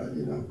mean, God,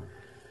 you know,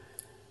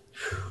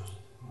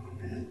 oh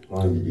man,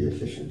 wanting to be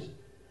efficient,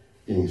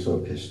 being so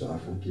pissed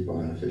off when people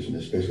aren't efficient,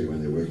 especially when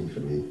they're working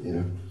for me, you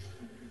know,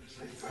 it's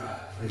like,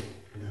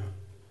 you know.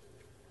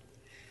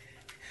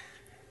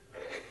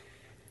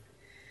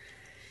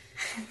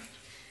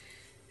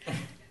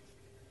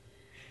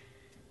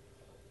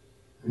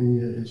 I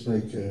mean, it's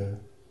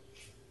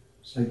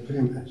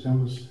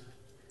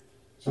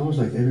almost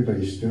like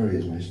everybody's story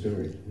is my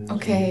story. You know?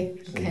 Okay,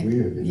 it's okay. Like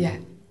weird, you know? Yeah.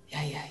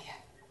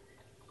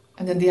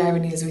 And then the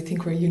irony is we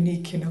think we're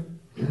unique, you know.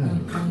 Yeah.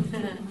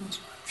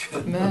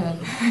 Man.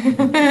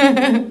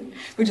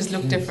 We just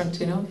look different,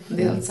 you know, on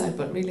the outside,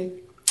 but really.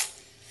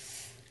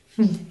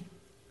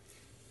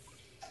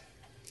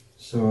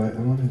 So I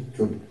want to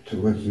go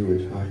to what you were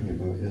talking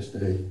about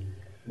yesterday.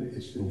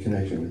 It's in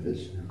connection with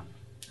this, you know,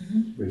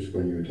 which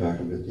when you were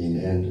talking about Dean,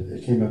 and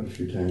it came up a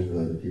few times with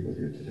other people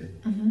here today.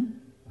 When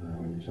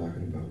you're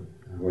talking about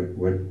what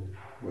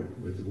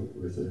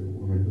with the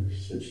woman who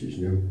said she's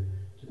new,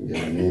 didn't get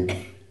her name.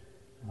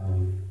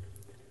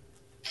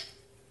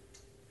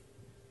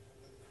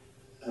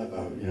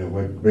 About, you know,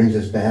 what brings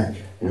us back,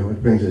 you know,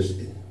 what brings us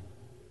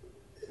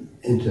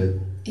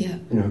into, you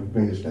know,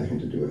 brings us back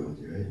into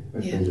duality, right?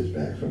 What brings us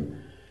back from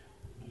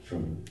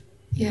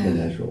the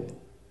natural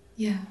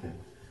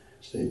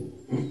state.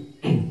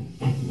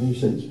 You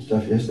said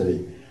stuff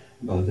yesterday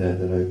about that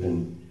I've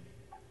been,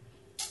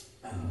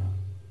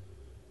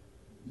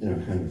 you know,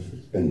 kind of,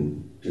 it's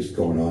been just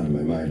going on in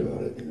my mind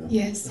about it, you know.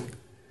 Yes.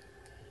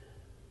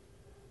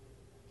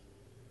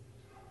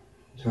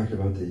 Talked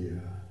about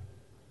the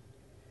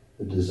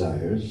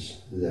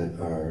desires that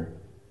are,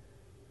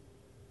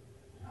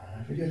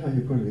 I forget how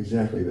you put it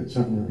exactly, but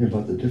something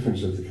about the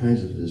difference of the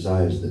kinds of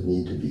desires that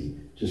need to be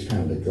just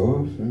kind of let go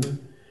of, remember?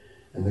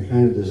 And the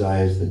kind of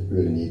desires that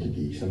really need to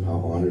be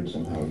somehow honored,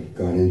 somehow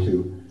gone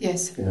into.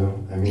 Yes. You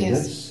know, I mean,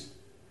 yes.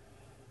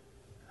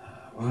 That's,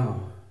 wow,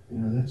 you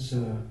know, that's,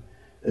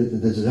 the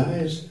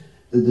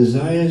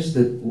desires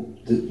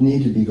that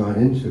need to be gone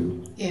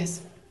into.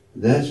 Yes.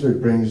 That's what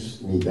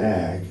brings me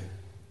back.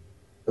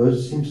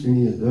 Those, seems to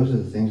me, those are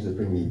the things that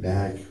bring me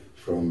back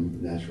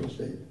from natural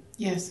state.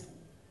 Yes.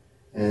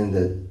 And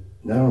that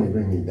not only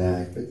bring me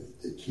back, but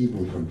that keep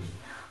me from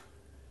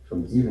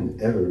even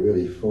ever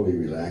really fully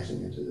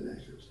relaxing into the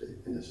natural state,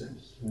 in a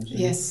sense. You know what I'm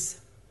yes.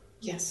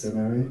 Yes. Am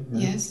I right?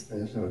 Yeah? Yes.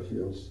 And that's how it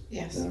feels.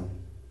 Yes. You know?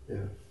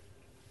 Yeah.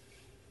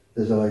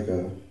 There's like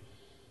a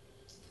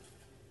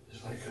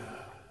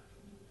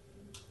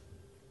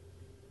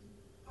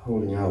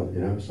holding out, you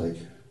know, it's like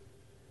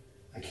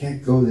I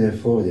can't go there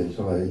fully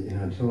until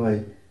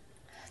I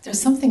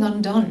there's something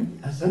undone.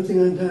 Something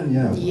undone,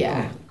 yeah.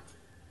 Yeah.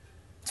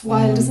 It's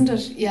wild, isn't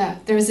it? Yeah.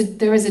 There is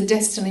a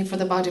destiny for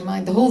the body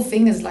mind. The whole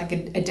thing is like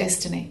a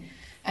destiny.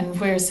 And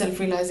where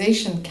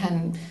self-realization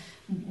can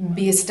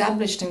be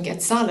established and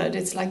get solid,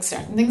 it's like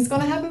certain things are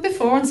going to happen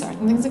before and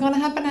certain things are going to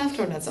happen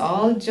after, and it's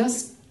all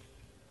just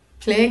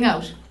playing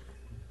out.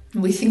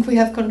 And we think we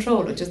have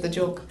control, which is the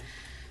joke.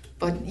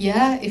 But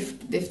yeah,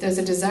 if there's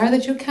a desire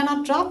that you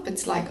cannot drop,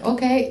 it's like,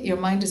 okay, your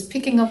mind is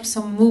picking up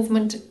some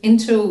movement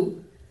into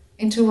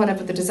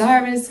whatever the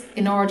desire is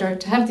in order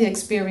to have the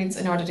experience,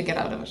 in order to get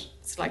out of it.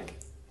 It's like...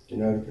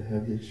 in order to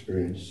have the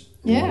experience,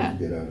 in order to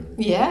get out of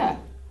it. Yeah.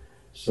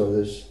 So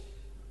there's...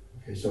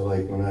 Okay, so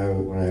like when I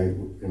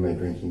in my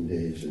drinking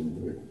days,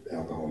 and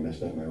alcohol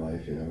messed up my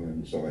life, you know,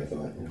 and so I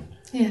thought, you know.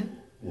 Yeah.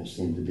 And it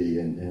seemed to be,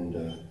 and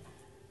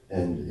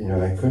you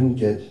know, I couldn't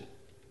get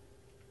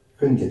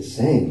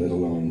sane, let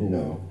alone, you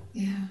know,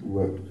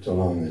 so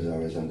long as I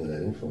was under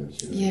that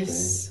influence. You know what I'm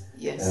saying?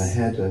 Yes. And I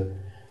had to,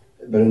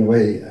 but in a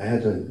way,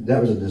 that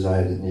was a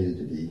desire that needed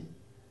to be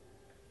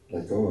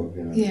let go of,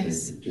 you know, to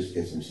just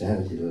get some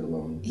sanity, let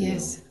alone, you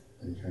know,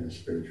 any kind of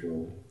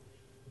spiritual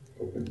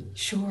open.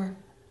 Sure.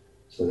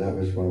 So that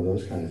was one of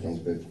those kind of things,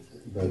 but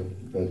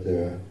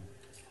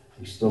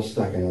I'm still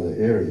stuck in other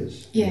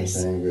areas. Yes.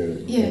 You know what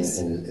I'm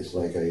saying? And it's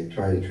like I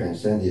try to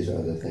transcend these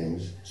other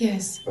things.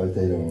 Yes. But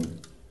they don't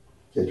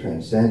get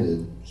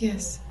transcended.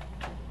 Yes.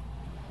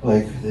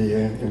 Like the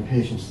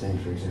impatience thing,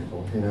 for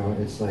example. You know,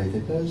 it's like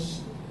it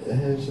has,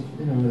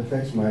 you know, it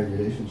affects my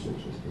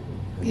relationships with people.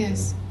 And,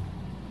 yes.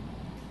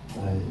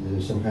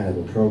 There's some kind of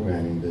a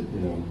programming that, you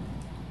know,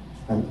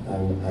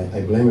 I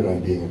blame it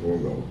on being a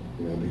Virgo,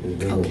 you know, because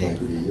Virgos like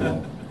to be, you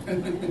know,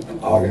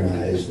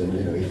 organized and,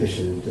 you know,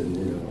 efficient and,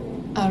 you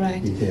know,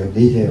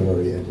 detail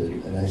oriented.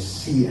 And I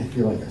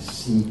feel like I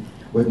see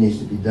what needs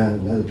to be done,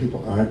 and other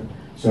people aren't.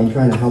 So I'm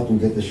trying to help them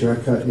get the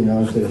shortcut, you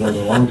know, instead of the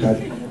long cut.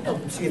 Help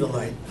them see the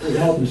light.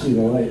 Help them see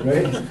the light,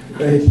 right?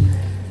 Right.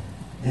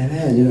 And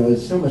man, you know,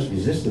 there's so much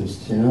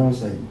resistance, you know,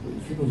 it's like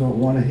people don't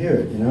want to hear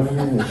it, you know what I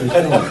mean? It's just,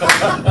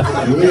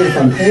 I mean, even if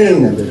I'm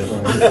paying them, they don't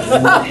want to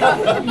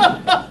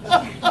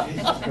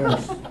hear it.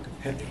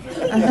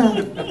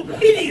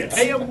 Idiot!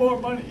 Pay them more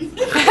money.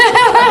 I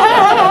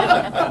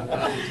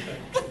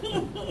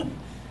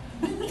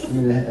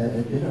mean,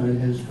 you know, it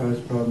has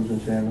caused problems in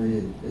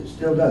family. It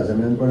still does. I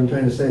mean, what I'm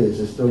trying to say is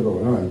it's still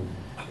going on.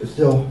 It's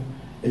still.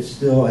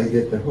 I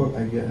get the hook.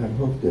 I'm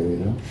hooked there. You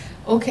know.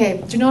 Okay.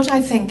 Do you know what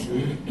I think?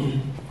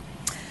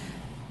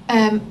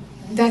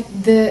 That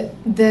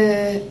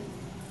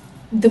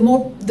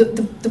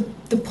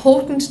the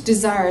potent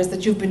desires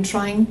that you've been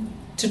trying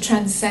to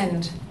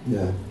transcend.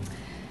 Yeah.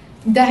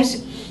 That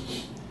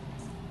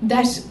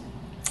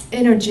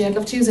energy. I'd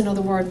love to use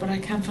another word, but I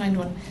can't find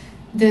one.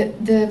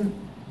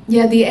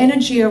 The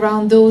energy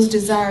around those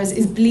desires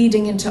is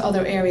bleeding into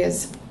other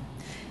areas.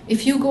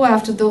 If you go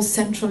after those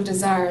central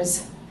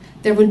desires,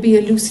 there will be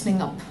a loosening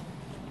up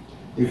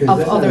of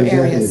other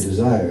areas.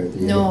 Desire.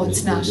 No,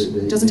 it's not.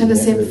 It doesn't have the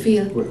same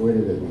feel. Wait a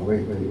minute. No,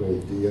 wait.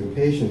 The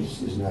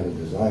impatience is not a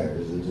desire.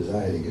 It's a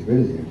desire to get rid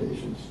of the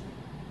impatience.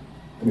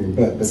 I mean,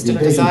 but the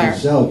impatience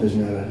itself is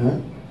not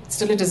a, It's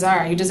still a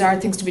desire. You desire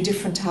things to be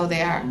different to how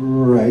they are.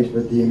 Right,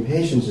 but the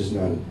impatience is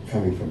not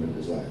coming from a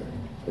desire.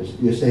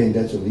 You're saying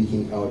that's a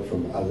leaking out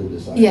from other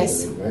desires,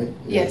 Yes. right?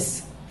 Yeah.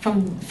 Yes.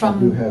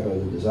 You have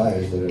other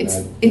desires that are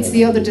it's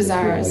the other that feel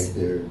desires.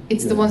 like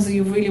it's the ones that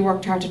you've really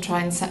worked hard to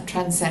try and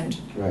transcend.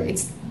 Right.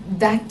 It's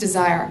that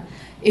desire.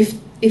 If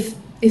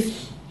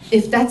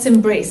that's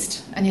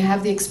embraced and you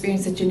have the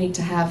experience that you need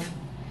to have,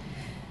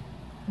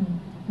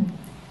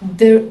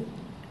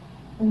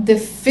 the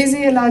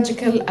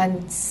physiological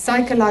and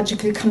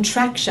psychological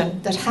contraction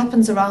that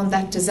happens around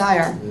that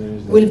desire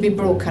will be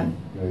broken.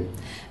 Right.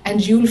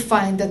 And you'll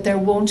find that there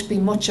won't be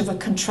much of a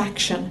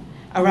contraction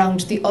around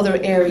the other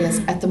areas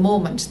at the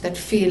moment that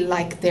feel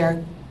like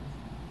they're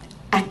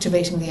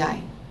activating the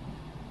eye.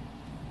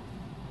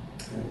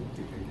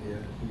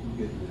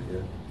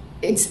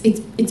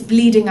 It's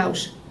bleeding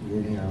out.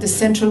 The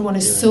central one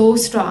is so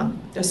strong.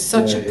 There's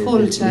such a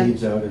pull it to. It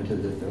bleeds out into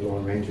the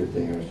Lone Ranger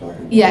thing I was talking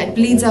about. Yeah, it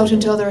bleeds out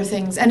into other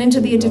things and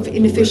into the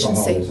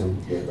inefficiency.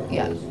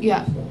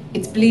 Yeah.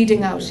 It's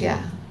bleeding out.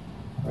 Yeah.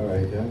 All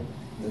right. Yeah,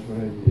 that's what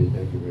I needed.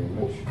 Thank you very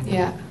much.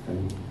 Yeah.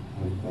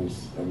 I'm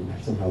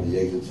somehow the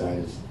exit sign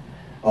is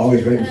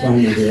always right in front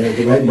of me there at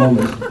the right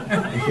moment.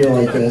 I feel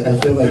like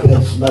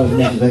that's about as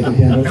much as I can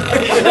handle.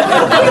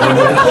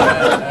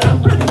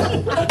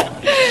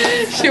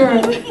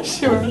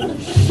 Sure.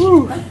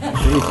 Whew.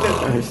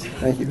 Nice.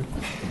 Thank you.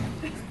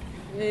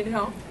 Need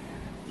help?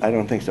 I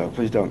don't think so.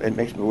 Please don't. It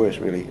makes me worse,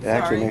 really. It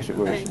actually makes it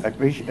worse. I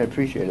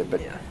appreciate it,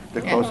 but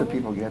the closer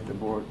people get, the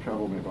more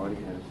trouble my body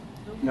has.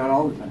 Not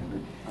all the time,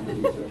 but under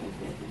these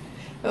circumstances.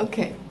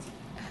 Okay.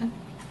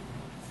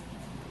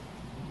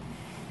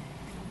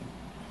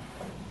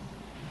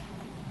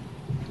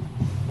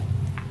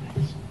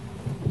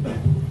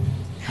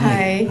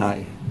 Hi.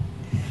 Hi.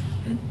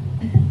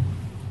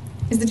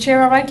 Is the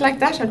chair all right like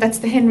that, or that's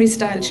the Henry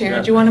style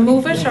chair? Do you want to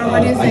move it, or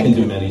what do you think? I can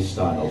do many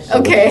styles. So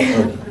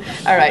okay.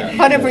 All right.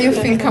 Whatever you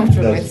feel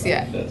comfortable with,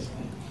 yeah. That's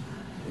fine.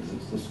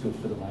 Is this good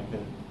for the mic?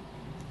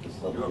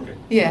 Okay.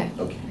 Yeah.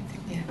 Okay.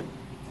 Yeah.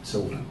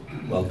 So,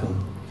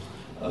 welcome.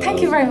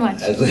 Thank you very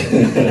much.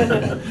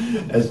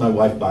 As my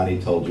wife Bonnie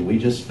told you, we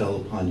just fell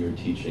upon your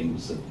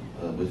teachings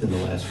within the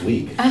last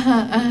week.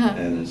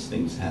 And as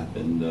things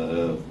happened,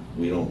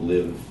 we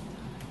live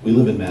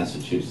in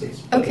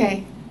Massachusetts.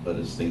 Okay. But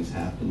as things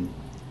happened,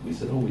 we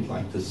said, we'd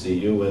like to see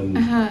you, and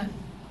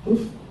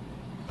poof,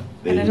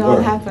 and it all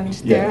happened.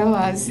 There I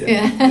was.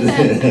 Yeah.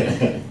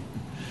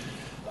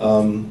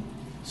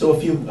 So a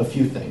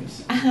few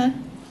things.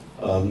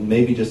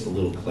 Maybe just a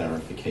little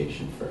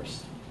clarification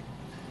first.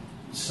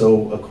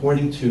 So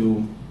according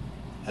to,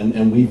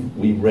 and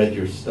we read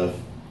your stuff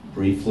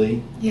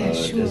briefly,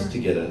 just to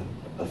get a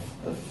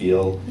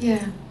feel.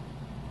 Yeah.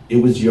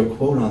 It was your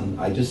quote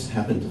I just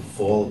happened to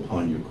fall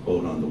upon your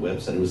quote on the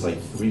website. It was like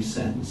 3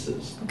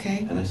 sentences.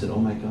 Okay. And I said, oh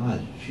my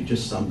God, she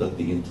just summed up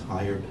the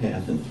entire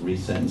path in 3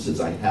 sentences.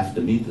 I have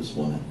to meet this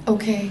woman.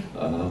 Okay.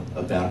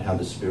 About how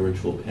the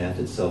spiritual path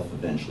itself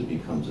eventually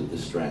becomes a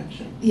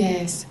distraction.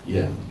 Yes.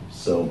 Yeah.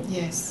 So.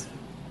 Yes.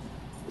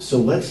 So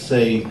let's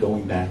say,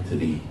 going back to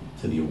the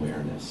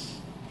awareness.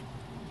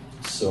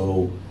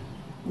 So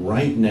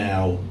right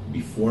now,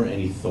 before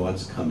any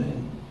thoughts come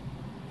in,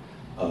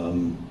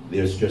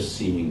 there's just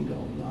seeing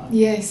going on.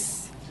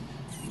 Yes.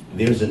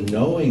 There's a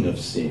knowing of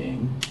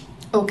seeing.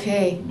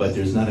 Okay. But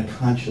there's not a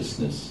conscious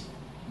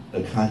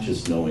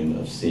knowing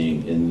of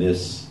seeing in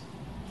this,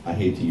 I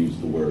hate to use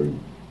the word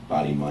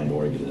body, mind,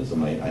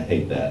 organism. I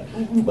hate that.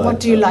 But, what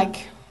do you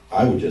like?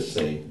 I would just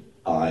say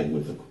I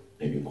with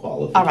maybe a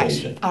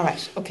qualification. All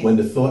right. Okay. When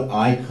the thought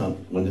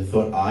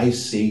I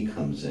see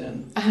comes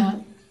in,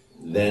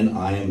 then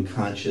I am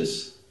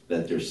conscious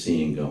that there's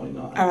seeing going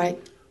on. All right.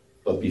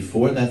 But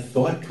before that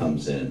thought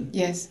comes in,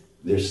 yes,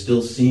 there's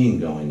still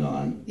seeing going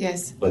on.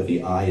 Yes. But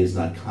the I is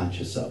not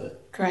conscious of it.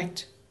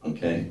 Correct.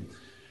 Okay?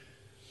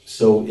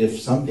 So if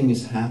something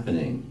is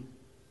happening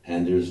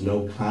and there's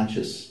no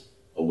conscious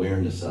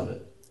awareness of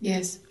it.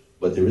 Yes.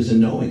 But there is a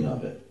knowing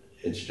of it.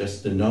 It's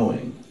just the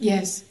knowing.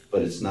 Yes.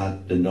 But it's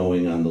not the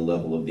knowing on the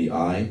level of the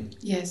I.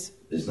 Yes.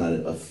 There's not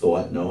a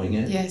thought knowing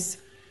it. Yes.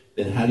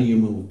 Then how do you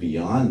move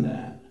beyond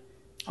that?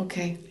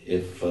 Okay.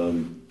 If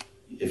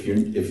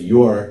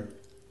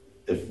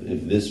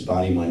this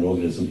body, mind,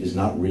 organism is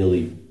not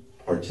really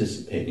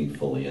participating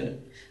fully in it.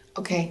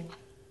 Okay.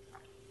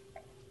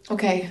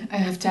 Okay, I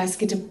have to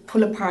ask you to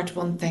pull apart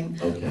one thing.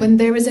 Okay. When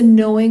there is a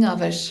knowing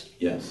of it,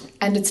 yes,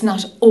 and it's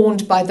not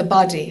owned by the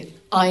body,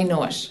 I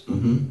know it.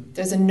 Mm-hmm.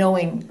 There's a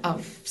knowing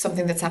of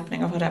something that's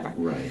happening or whatever.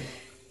 Right.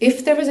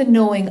 If there is a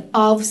knowing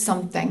of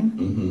something,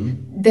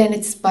 mm-hmm. then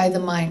it's by the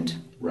mind.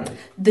 Right.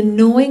 The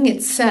knowing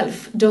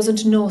itself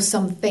doesn't know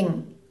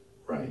something.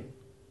 Right.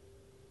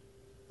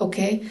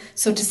 Okay,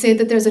 so to say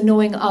that there's a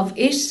knowing of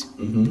it,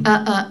 mm-hmm.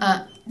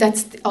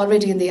 That's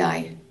already in the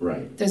I.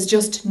 Right. There's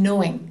just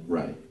knowing.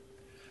 Right.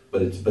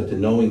 But the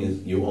knowing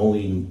is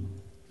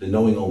the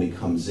knowing only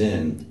comes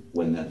in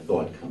when that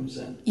thought comes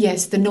in.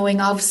 Yes, the knowing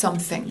of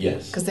something.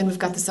 Yes. Because then we've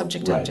got the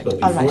subject right. object. But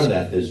before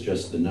that, there's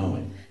just the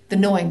knowing. The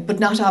knowing, but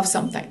not of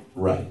something.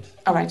 Right.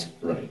 All right.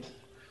 Right.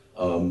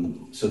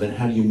 So then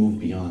how do you move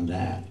beyond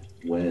that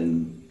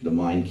when the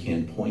mind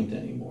can't point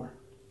anymore?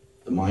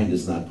 The mind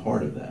is not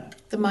part of that.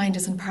 The mind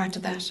isn't part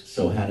of that.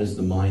 So how does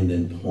the mind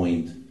then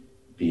point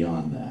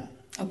beyond that?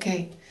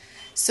 Okay.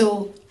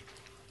 So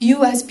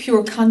you as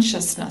pure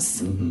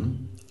consciousness, Mm-hmm.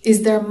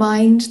 is there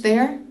mind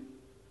there?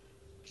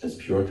 As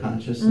pure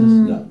consciousness?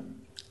 No.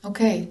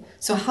 Okay.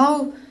 So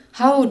how,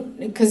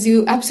 because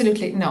you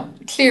absolutely, no,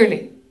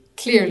 clearly,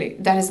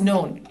 that is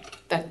known,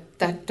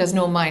 that there's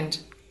no mind,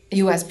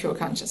 you as pure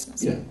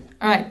consciousness. Yeah.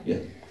 All right. Yeah.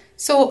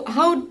 So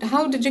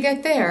how did you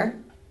get there?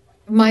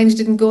 Mind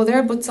didn't go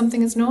there, but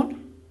something is known?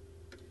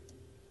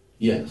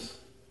 Yes.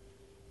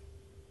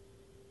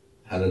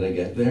 How did I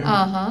get there?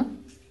 Uh-huh.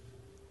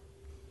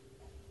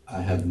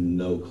 I have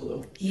no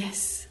clue.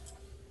 Yes.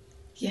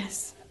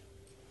 Yes.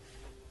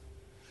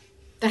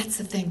 That's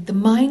the thing. The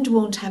mind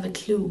won't have a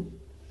clue.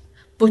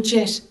 But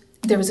yet,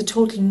 there is a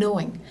total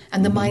knowing.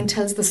 And the mind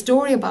tells the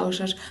story about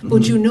it,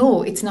 but you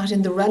know it's not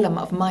in the realm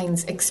of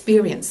mind's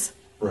experience.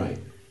 Right.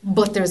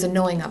 But there's a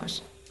knowing of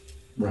it.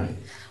 Right.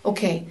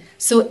 Okay.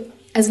 So,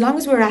 as long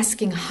as we're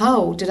asking,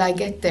 how did I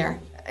get there?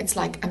 It's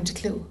like, I'm to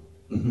clue.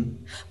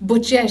 Mm-hmm.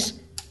 But yet,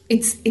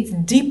 it's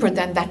deeper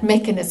than that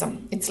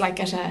mechanism. It's like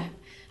at a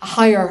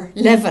higher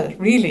level,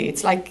 really.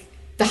 It's like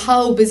the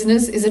how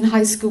business is in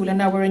high school and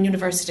now we're in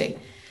university.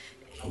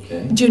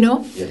 Okay. Do you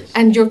know? Yes.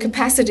 And your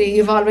capacity,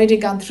 you've already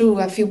gone through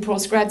a few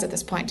postgrads at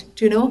this point.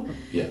 Do you know?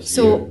 Yes.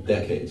 So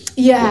decades.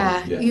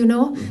 yeah, Yeah. you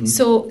know. Mm-hmm.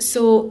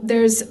 So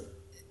there's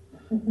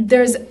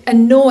a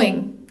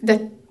knowing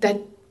that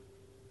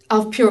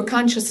of pure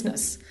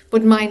consciousness,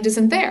 but mind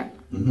isn't there.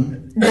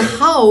 Mm-hmm. The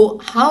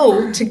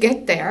how to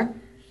get there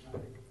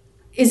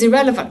is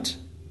irrelevant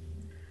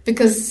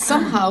because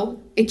somehow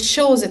it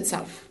shows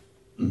itself.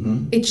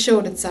 Mm-hmm. It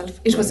showed itself.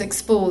 It was Right.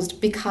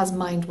 exposed because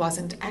mind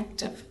wasn't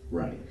active.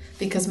 Right.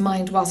 Because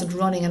mind wasn't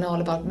running an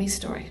all about me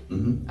story.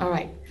 Mm-hmm. All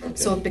right. Okay.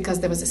 So because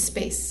there was a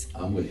space.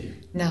 I'm with you.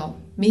 Now,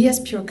 me as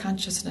pure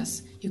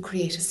consciousness, you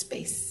create a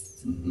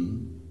space. Mm-hmm.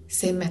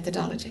 Same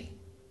methodology.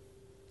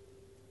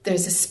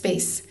 There's a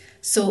space.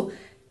 So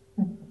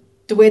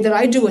the way that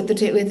I do it,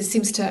 the way that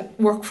seems to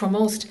work for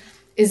most,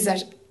 is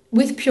that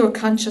with pure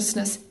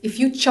consciousness, if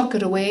you chuck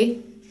it away,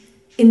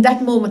 in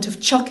that moment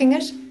of chucking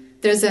it,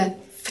 there's a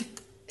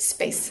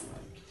space.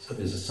 So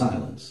there's a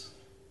silence.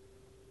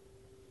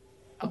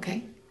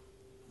 Okay?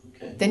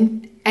 Okay.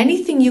 Then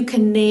anything you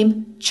can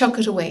name, chuck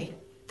it away.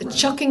 The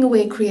chucking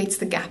away creates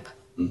the gap.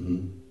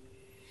 Mm-hmm.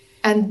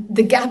 And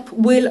the gap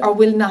will or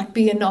will not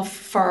be enough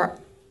for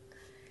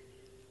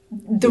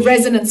the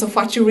resonance of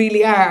what you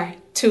really are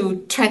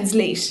to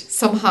translate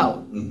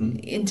somehow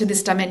into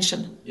this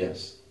dimension.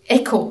 Yes.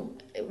 Echo,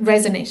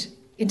 resonate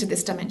into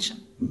this dimension.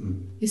 Mm-hmm.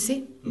 You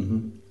see?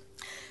 Mm-hmm.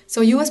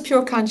 So you as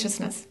pure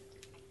consciousness,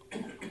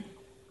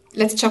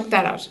 let's chuck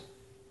that out.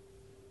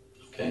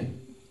 Okay.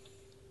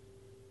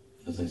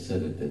 As I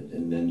said,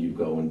 and then you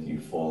go and you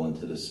fall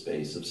into the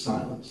space of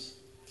silence.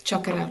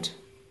 Chuck it out.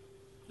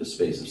 The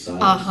space of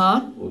silence.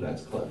 Uh-huh. Oh,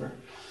 that's clever.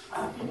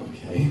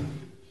 Okay.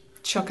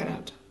 Chuck it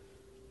out.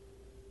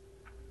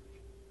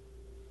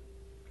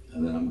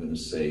 And then I'm going to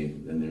say,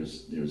 then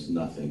there's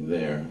nothing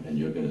there, and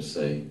you're going to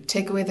say,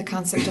 Take away the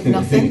concept of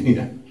nothing.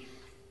 yeah.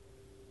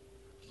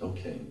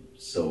 Okay.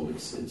 So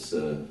it's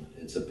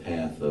a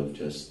path of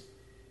just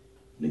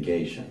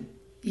negation.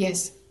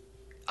 Yes.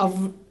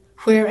 Of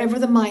wherever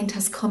the mind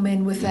has come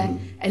in with a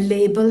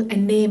label, a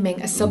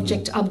naming, a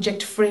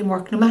subject-object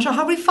framework, no matter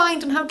how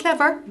refined and how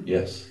clever,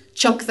 Yes.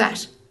 chuck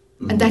that.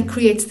 And that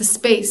creates the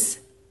space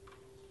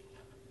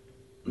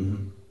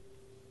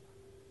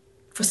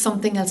for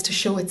something else to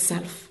show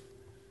itself.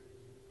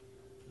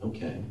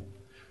 Okay.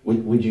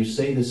 Would you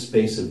say the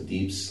space of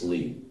deep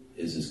sleep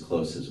is as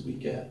close as we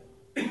get?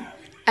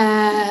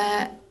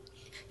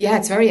 Yeah,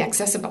 it's very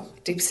accessible.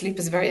 Deep sleep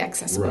is very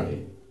accessible.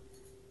 Right.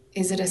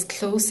 Is it as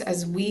close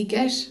as we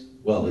get?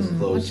 Well, as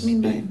close. What do you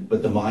mean by?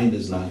 But the mind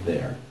is not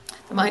there.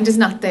 The mind is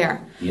not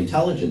there. The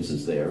intelligence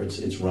is there.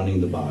 It's running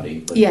the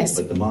body. But Yes.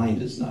 But the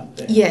mind is not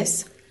there.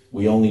 Yes.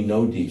 We only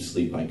know deep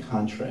sleep by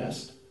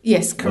contrast.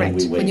 Yes,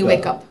 correct. When you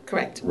wake up.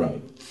 Correct.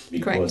 Right.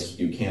 Because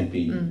you can't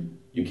be.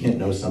 You can't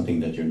know something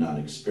that you're not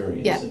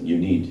experiencing. Yeah. You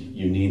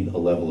need a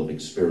level of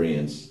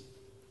experience.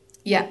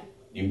 Yeah.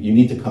 You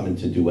need to come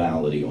into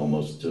duality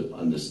almost to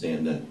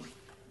understand that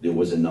there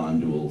was a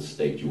non-dual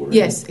state you were in.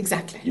 Yes,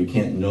 exactly. You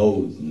can't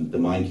know, the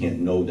mind can't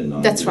know the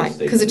non-dual That's right,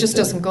 state. because it just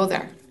doesn't go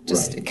there.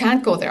 Right. It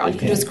can't go there. All It you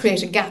can do is can't.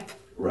 create a gap.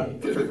 Right.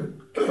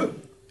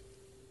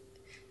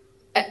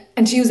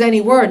 And to use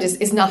any word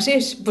is not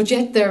it, but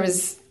yet there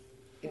is,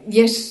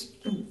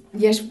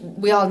 yet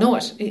we all know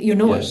it. You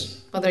know Yes.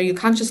 it, whether you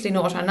consciously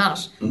know it or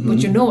not, but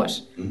you know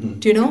it.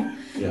 Do you know?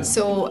 Yeah.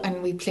 So,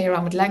 and we play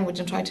around with language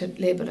and try to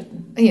label it,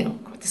 and,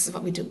 this is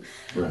what we do,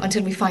 Right.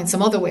 until we find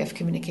some other way of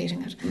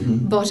communicating it.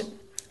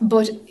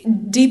 But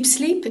deep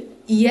sleep,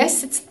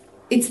 yes,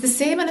 it's the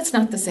same and it's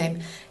not the same.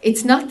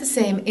 It's not the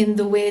same in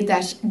the way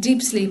that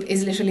deep sleep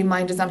is literally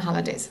mind is on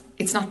holidays.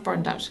 It's not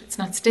burned out. It's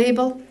not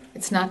stable.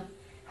 It's not...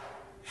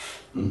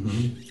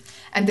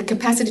 And the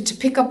capacity to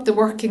pick up the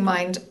working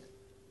mind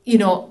you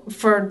know,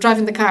 for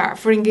driving the car,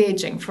 for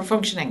engaging, for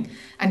functioning,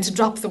 and to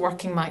drop the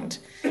working mind.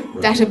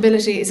 Right. That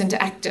ability isn't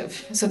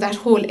active. So that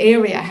whole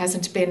area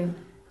hasn't been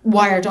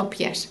wired up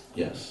yet.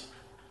 Yes.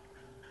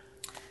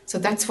 So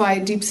that's why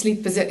deep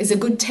sleep is a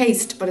good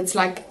taste, but it's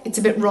like, it's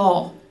a bit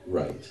raw.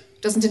 Right.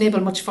 Doesn't enable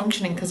much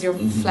functioning because you're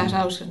flat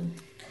out and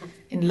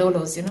in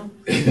lolos, you know.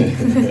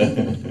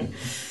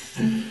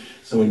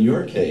 So in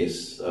your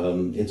case,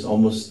 it's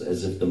almost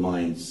as if the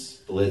mind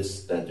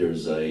splits, that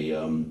there's a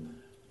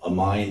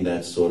mind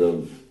that's sort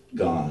of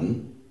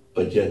gone,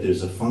 but yet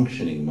there's a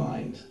functioning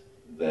mind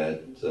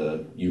that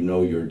you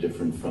know you're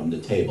different from the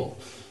table.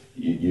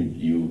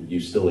 You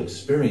still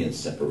experience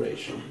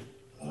separation.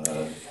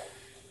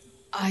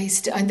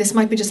 And this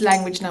might be just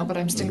language now, but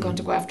I'm still going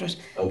to go after it.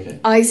 Okay.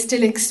 I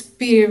still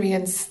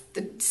experience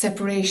the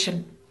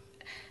separation.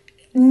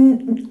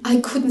 I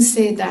couldn't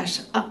say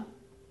that.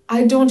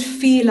 I don't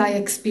feel I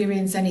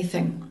experience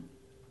anything.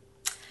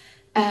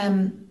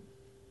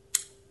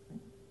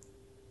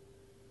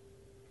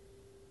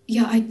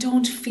 Yeah, I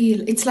don't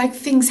feel. It's like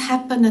things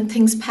happen and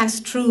things pass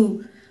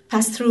through,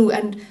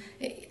 and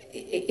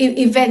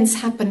events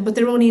happen, but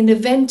they're only an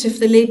event if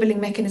the labeling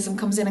mechanism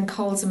comes in and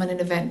calls them an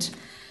event.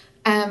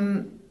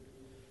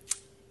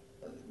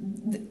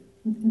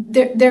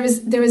 There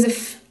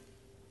is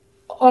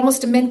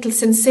almost a mental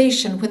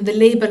sensation when the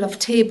label of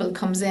table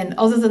comes in.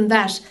 Other than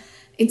that,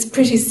 it's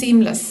pretty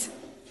seamless.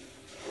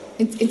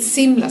 It's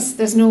seamless.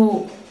 There's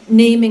no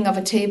naming of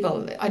a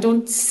table. I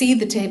don't see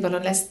the table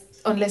unless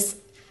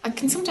I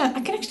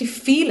can actually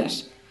feel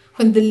it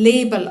when the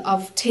label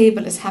of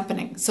table is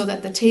happening, so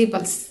that the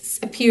table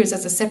appears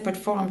as a separate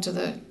form to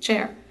the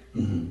chair.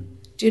 Mm-hmm.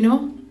 Do you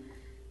know?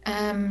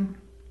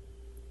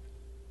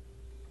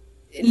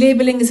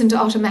 Labeling isn't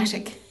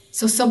automatic,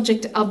 so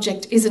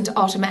subject-object isn't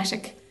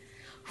automatic.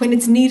 When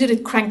it's needed,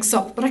 it cranks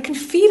up, but I can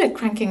feel it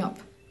cranking up.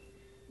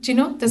 Do you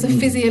know? There's a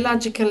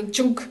physiological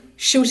junk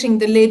shooting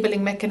the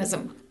labeling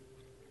mechanism.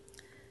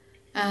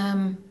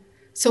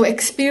 So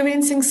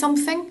experiencing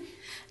something,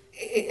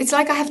 it's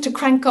like I have to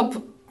crank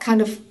up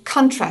kind of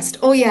contrast.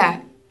 Oh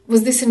yeah,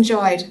 was this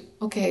enjoyed?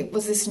 Okay,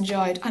 was this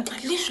enjoyed? I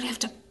literally have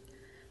to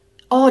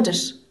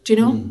audit, do you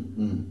know?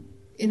 Mm-hmm.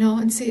 You know,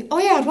 and say, oh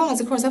yeah, it was,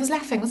 of course, I was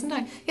laughing, wasn't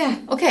I? Yeah,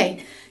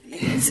 okay.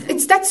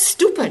 It's that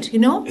stupid, you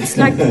know? It's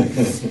like,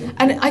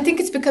 and I think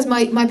it's because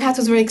my path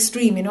was very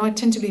extreme, you know? I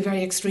tend to be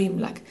very extreme,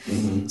 like.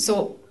 Mm-hmm.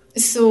 So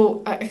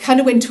I kind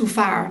of went too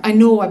far. I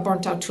know I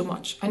burnt out too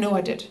much. I know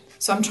I did.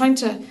 So I'm trying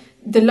to,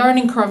 the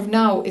learning curve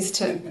now is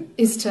to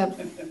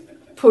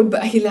pull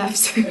back, he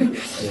laughs,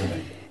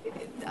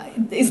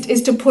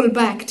 is to pull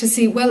back to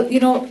see, well, you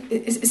know,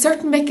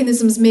 certain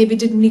mechanisms maybe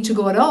didn't need to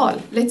go at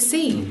all. Let's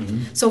see.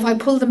 Mm-hmm. So if I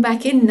pull them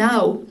back in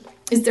now,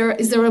 is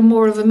there a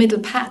more of a middle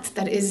path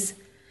that is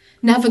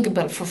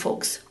navigable for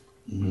folks?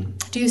 Mm-hmm.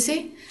 Do you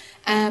see?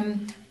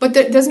 But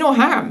there's no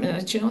harm in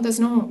it, you know, there's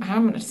no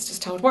harm in it, it's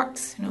just how it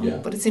works, you know. Yeah.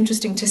 But it's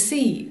interesting to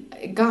see,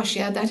 gosh,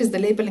 yeah, that is the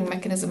labeling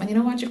mechanism, and you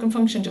know what, you can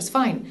function just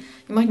fine.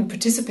 You mightn't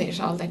participate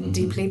all that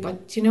deeply,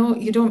 but you know,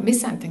 you don't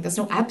miss anything. There's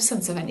no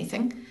absence of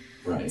anything.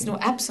 Right. There's no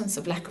absence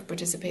of lack of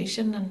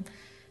participation, and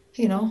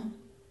you know,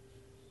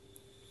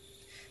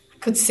 I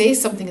could say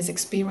something is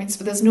experienced,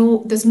 but there's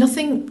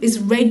nothing is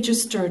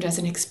registered as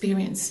an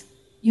experience,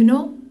 you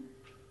know.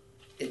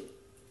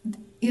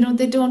 You know,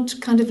 they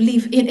don't kind of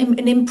leave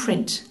an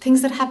imprint.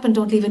 Things that happen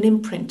don't leave an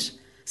imprint.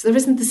 So there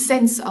isn't the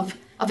sense of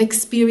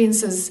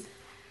experiences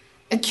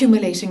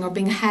accumulating or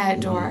being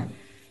had or...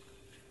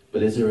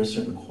 But is there a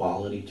certain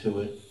quality to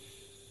it?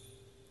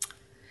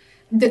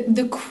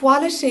 The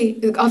quality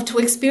of to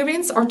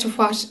experience or to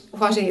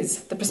what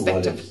is the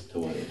perspective? To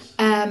what is.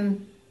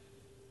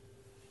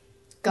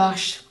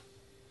 Gosh.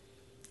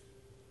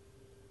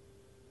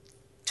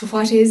 To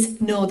what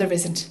is? No, there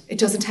isn't. It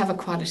doesn't have a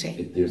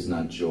quality. There's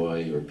not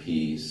joy or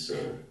peace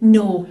or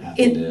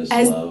happiness,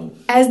 love.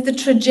 As the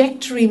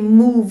trajectory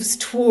moves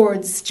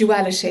towards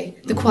duality,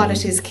 the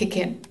qualities kick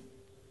in.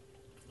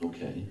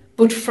 Okay.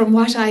 But from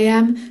what I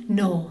am,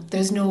 no,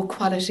 there's no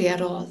quality at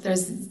all.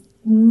 There's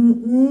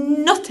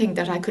nothing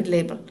that I could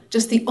label.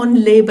 Just the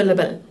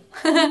unlabelable.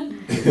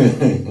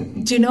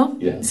 Do you know?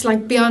 Yeah. It's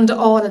like beyond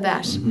all of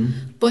that. Mm-hmm.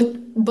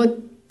 But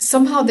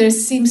somehow there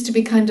seems to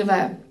be kind of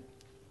a...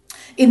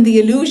 In the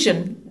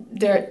illusion,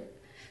 there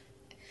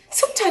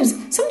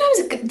sometimes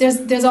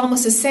there's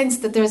almost a sense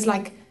that there's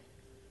like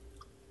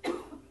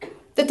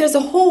that there's a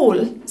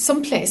hole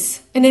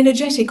someplace, an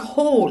energetic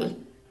hole.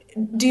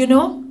 Do you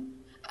know?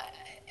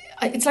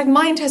 It's like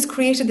mind has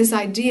created this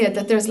idea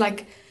that there's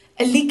like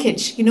a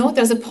leakage. You know,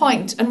 there's a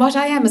point, and what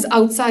I am is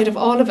outside of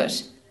all of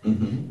it.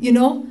 Mm-hmm. You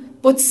know,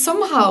 but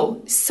somehow,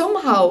 some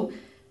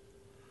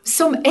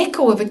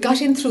echo of it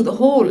got in through the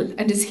hole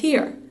and is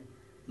here.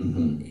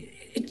 Mm-hmm.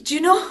 Do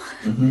you know?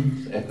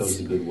 Mm-hmm. Echo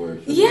is a good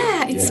word.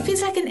 It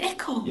feels like an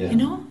echo, you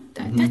know?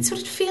 That's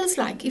what it feels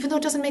like, even though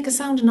it doesn't make a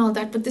sound and all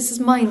that, but this is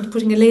mind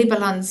putting a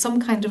label on some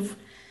kind of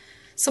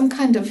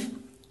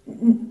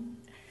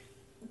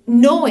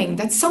knowing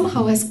that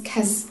somehow is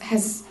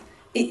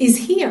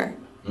here.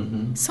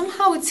 Mm-hmm.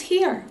 Somehow it's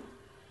here.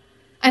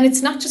 And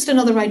it's not just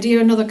another idea,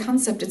 another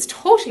concept. It's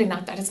totally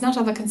not that. It's not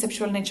of a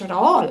conceptual nature at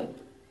all.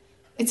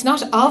 It's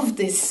not of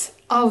this,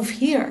 of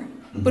here.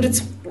 Mm-hmm. But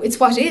it's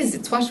what is.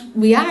 It's what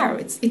we are.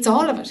 It's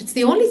all of it. It's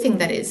the only thing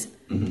that is.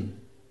 Mm-hmm.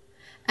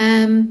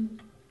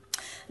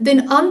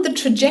 Then on the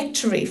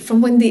trajectory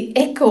from when the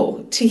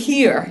echo to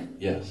here.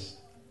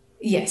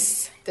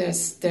 Yes,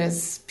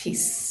 there's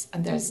peace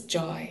and there's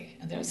joy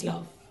and there's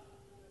love,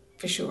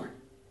 for sure.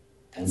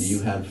 And do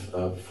you have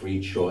a free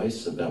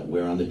choice about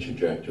where on the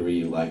trajectory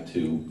you like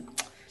to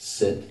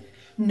sit?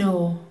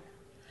 No,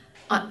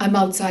 I'm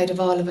outside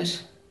of all of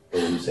it. Or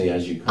when you say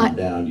as you come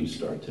down, you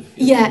start to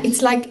feel. Yeah,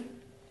 it's like,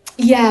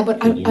 yeah,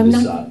 but I'm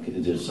not.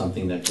 Is there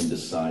something that can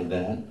decide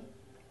that?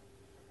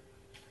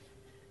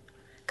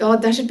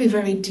 God, that should be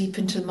very deep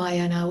into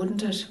Maya now,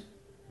 wouldn't it?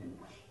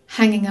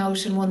 Hanging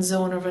out in one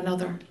zone or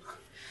another.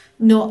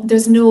 No,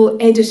 there's no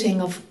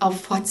editing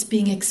of what's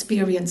being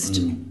experienced.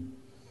 Mm.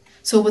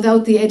 So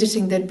without the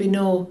editing, there'd be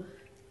no,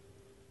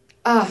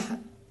 I'll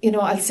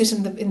sit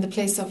in the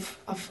place of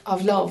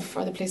love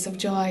or the place of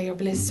joy or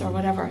bliss or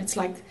whatever. It's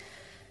like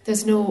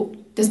there's no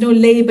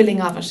labeling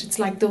of it. It's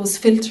like those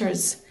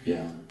filters.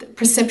 Yeah. The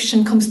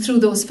perception comes through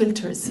those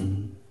filters.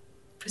 Mm-hmm.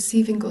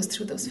 Perceiving goes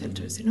through those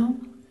filters, you know?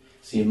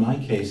 See, in my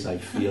case, I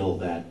feel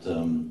that,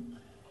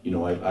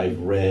 I've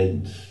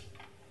read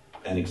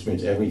and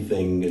experienced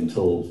everything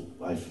until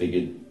I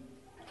figured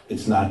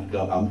it's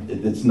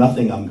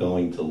nothing I'm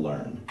going to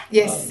learn.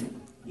 Yes.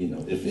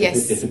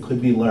 If it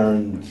could be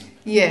learned,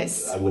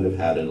 yes, I would have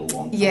had it a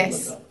long time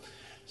yes. ago.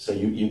 So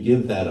you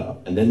give that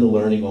up, and then the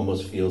learning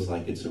almost feels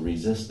like it's a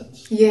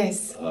resistance.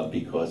 Yes.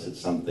 Because it's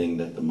something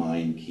that the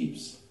mind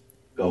keeps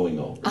going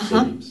over.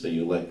 So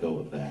you let go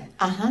of that.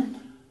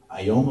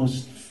 I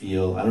almost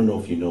feel, I don't know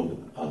if you know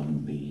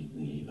the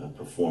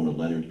performer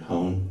Leonard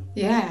Cohen.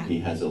 Yeah. He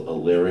has a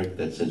lyric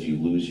that says you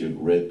lose your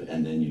grip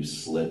and then you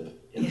slip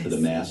into the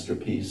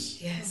masterpiece.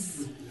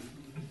 Yes.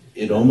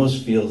 It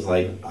almost feels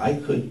like I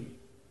could,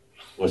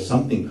 or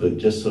something could,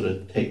 just sort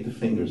of take the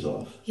fingers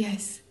off.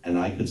 Yes. And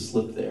I could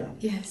slip there.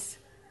 Yes.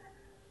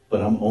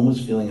 But I'm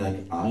almost feeling like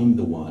I'm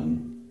the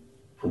one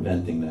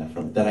preventing that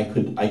from, that I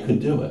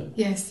could do it.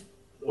 Yes.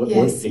 Or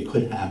it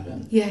could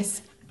happen.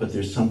 Yes. But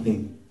there's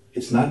something,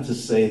 it's not to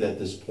say that at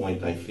this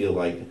point I feel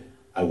like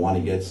I want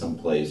to get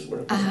someplace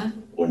where,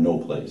 or no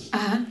place.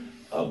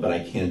 But I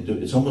can't do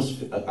it.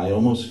 I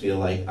almost feel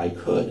like I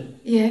could.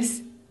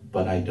 Yes.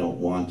 But I don't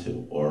want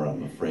to, or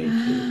I'm afraid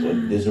to. Or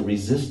there's a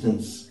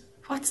resistance.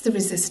 What's the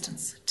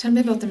resistance? Tell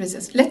me about the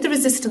resistance. Let the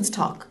resistance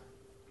talk.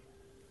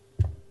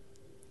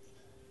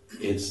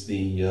 It's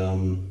the,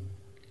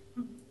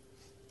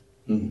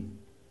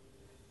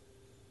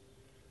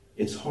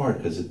 it's hard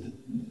because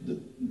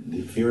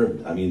the fear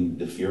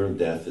of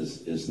death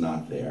is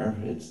not there.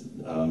 It's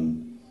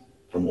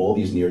from all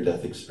these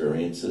near-death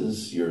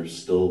experiences, you're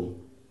still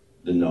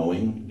the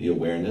knowing, the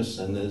awareness,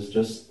 and there's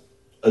just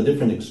a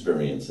different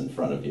experience in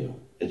front of you.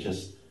 It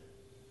just,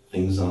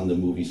 things on the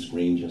movie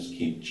screen just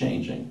keep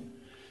changing.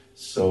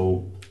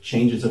 So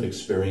changes of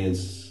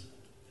experience,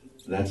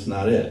 that's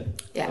not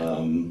it.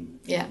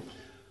 Yeah.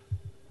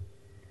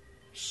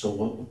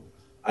 So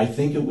I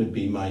think it would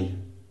be my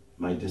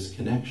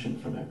disconnection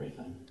from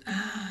everything.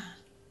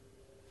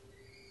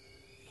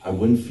 I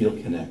wouldn't feel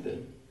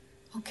connected.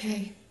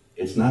 Okay.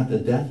 It's not the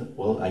death.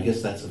 Well, I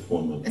guess that's a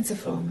form of. It's a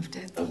form of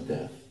death. Of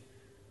death.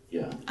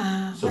 Yeah.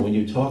 So when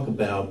you talk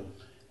about,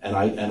 and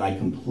I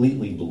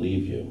completely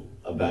believe you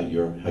about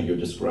how you're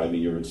describing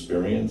your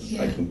experience.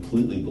 Yeah. I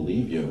completely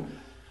believe you.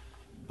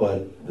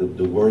 But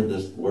the words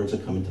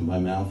that come into my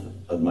mouth,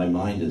 of my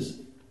mind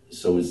is,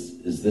 so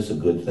is this a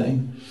good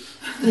thing?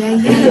 Yeah.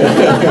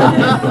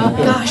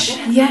 Gosh.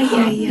 Yeah.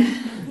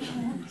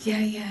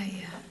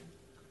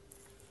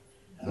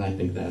 And I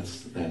think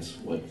that's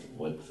what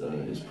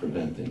is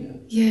preventing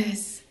it.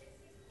 Yes.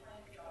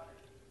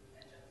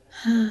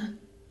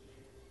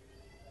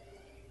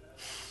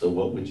 So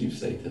what would you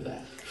say to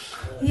that?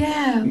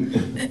 Yeah.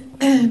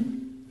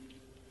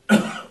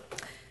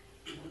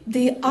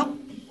 The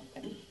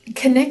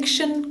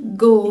connection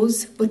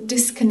goes, but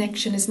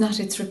disconnection is not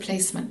its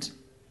replacement.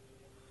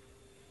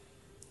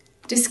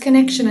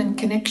 Disconnection and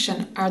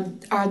connection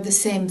are the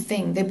same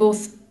thing. They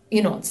both,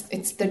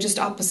 they're just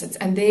opposites,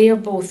 and they are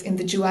both in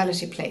the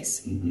duality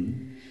place.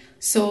 Mm-hmm.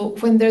 So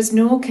when there's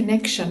no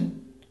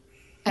connection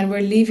and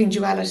we're leaving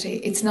duality,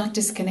 it's not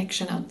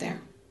disconnection out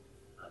there.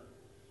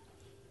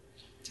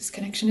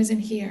 Disconnection is in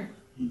here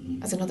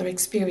as another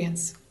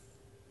experience.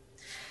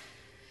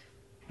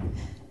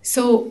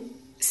 So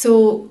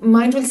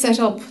mind will set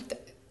up,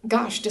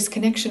 gosh,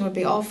 disconnection would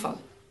be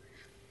awful.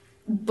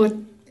 But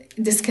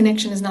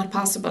disconnection is not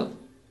possible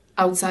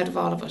outside of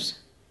all of it.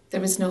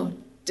 There is no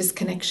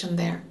disconnection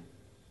there.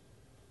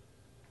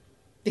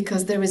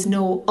 Because there is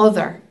no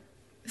other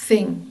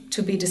thing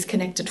to be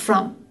disconnected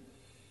from.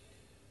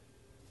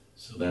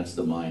 So that's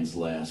the mind's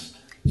last.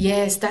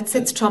 Yes, that's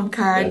its trump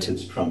card. That's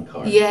its trump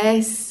card.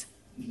 Yes.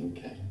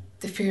 Okay.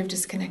 The fear of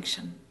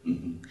disconnection.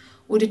 Mm-hmm.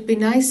 Would it be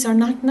nice or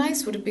not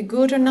nice? Would it be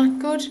good or not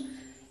good?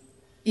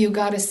 You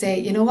gotta say,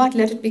 you know what,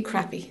 let it be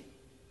crappy.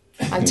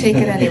 I'll take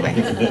it anyway.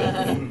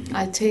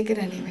 I'll take it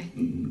anyway.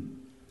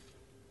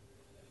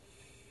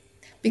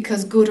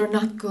 Because good or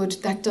not good,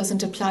 that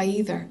doesn't apply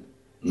either.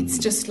 It's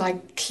just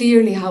like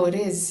clearly how it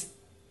is.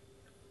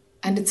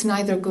 And it's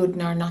neither good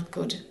nor not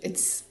good.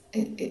 It's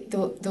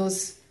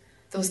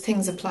those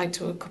things apply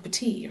to a cup of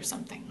tea or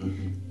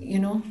something, you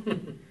know?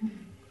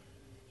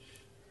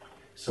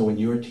 So when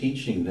you're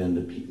teaching, then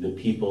the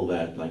people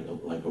that, like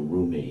a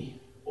Rumi,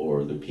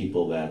 or the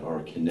people that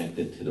are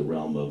connected to the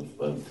realm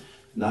of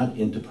not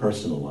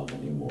interpersonal love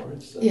anymore,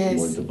 it's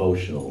more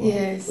devotional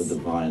love, or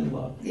divine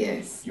love.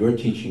 Yes. Your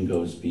teaching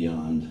goes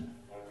beyond.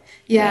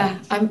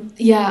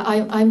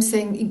 I'm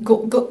saying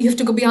go, you have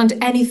to go beyond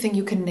anything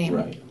you can name.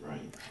 Right.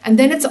 And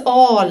then it's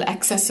all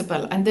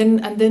accessible, and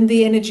then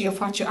the energy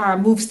of what you are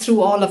moves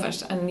through all of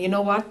it, and you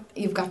know what?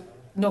 You've got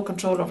no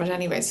control over it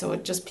anyway, so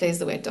it just plays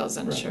the way it does,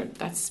 and sure,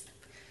 that's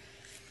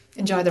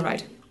enjoy the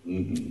ride.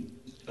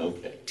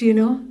 Okay. Do you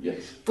know? Yes.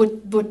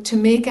 But to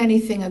make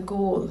anything a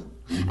goal,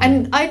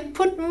 and I'd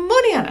put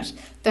money on it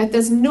that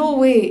there's no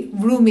way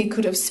Rumi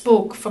could have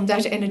spoke from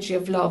that energy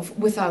of love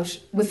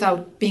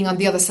without being on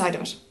the other side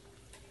of it.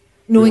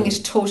 Knowing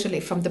it totally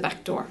from the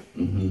back door.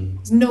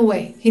 There's no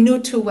way. He knew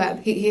it too well.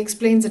 He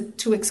explains it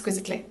too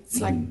exquisitely.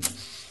 It's like,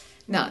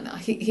 no.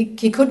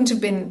 He couldn't have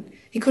been.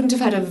 He couldn't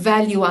have had a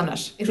value on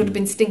it. It would have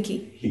been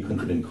stinky. He couldn't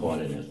have been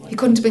caught in it. He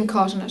couldn't have been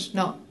caught in it.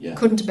 No,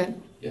 couldn't have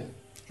been. Yeah.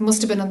 He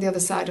must have been on the other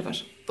side of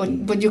it.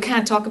 But you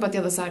can't talk about the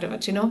other side of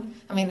it. You know.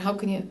 I mean, how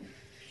can you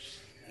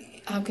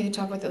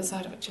talk about the other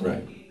side of it? You know?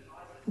 Right.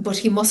 But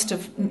he must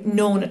have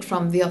known it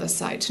from the other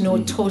side, to know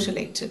it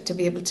totally, to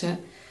be able to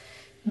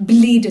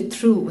bleed it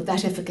through with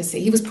that efficacy.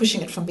 He was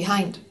pushing it from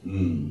behind.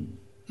 You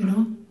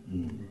know?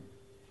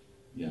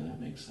 Yeah, that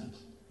makes sense.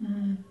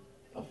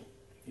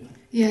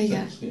 Yeah. Okay.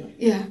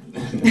 Yeah.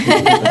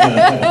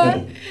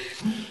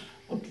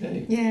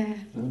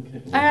 Okay. Well,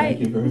 all right. Thank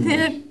you very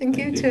much. Thank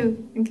you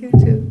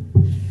too.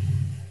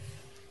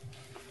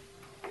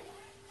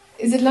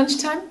 Is it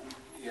lunchtime?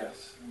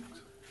 Yes.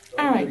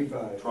 All right.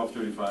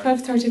 12:35.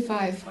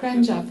 12:35.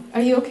 Grand job.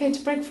 Are you okay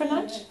to break for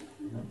lunch?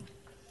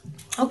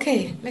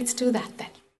 Okay, let's do that then.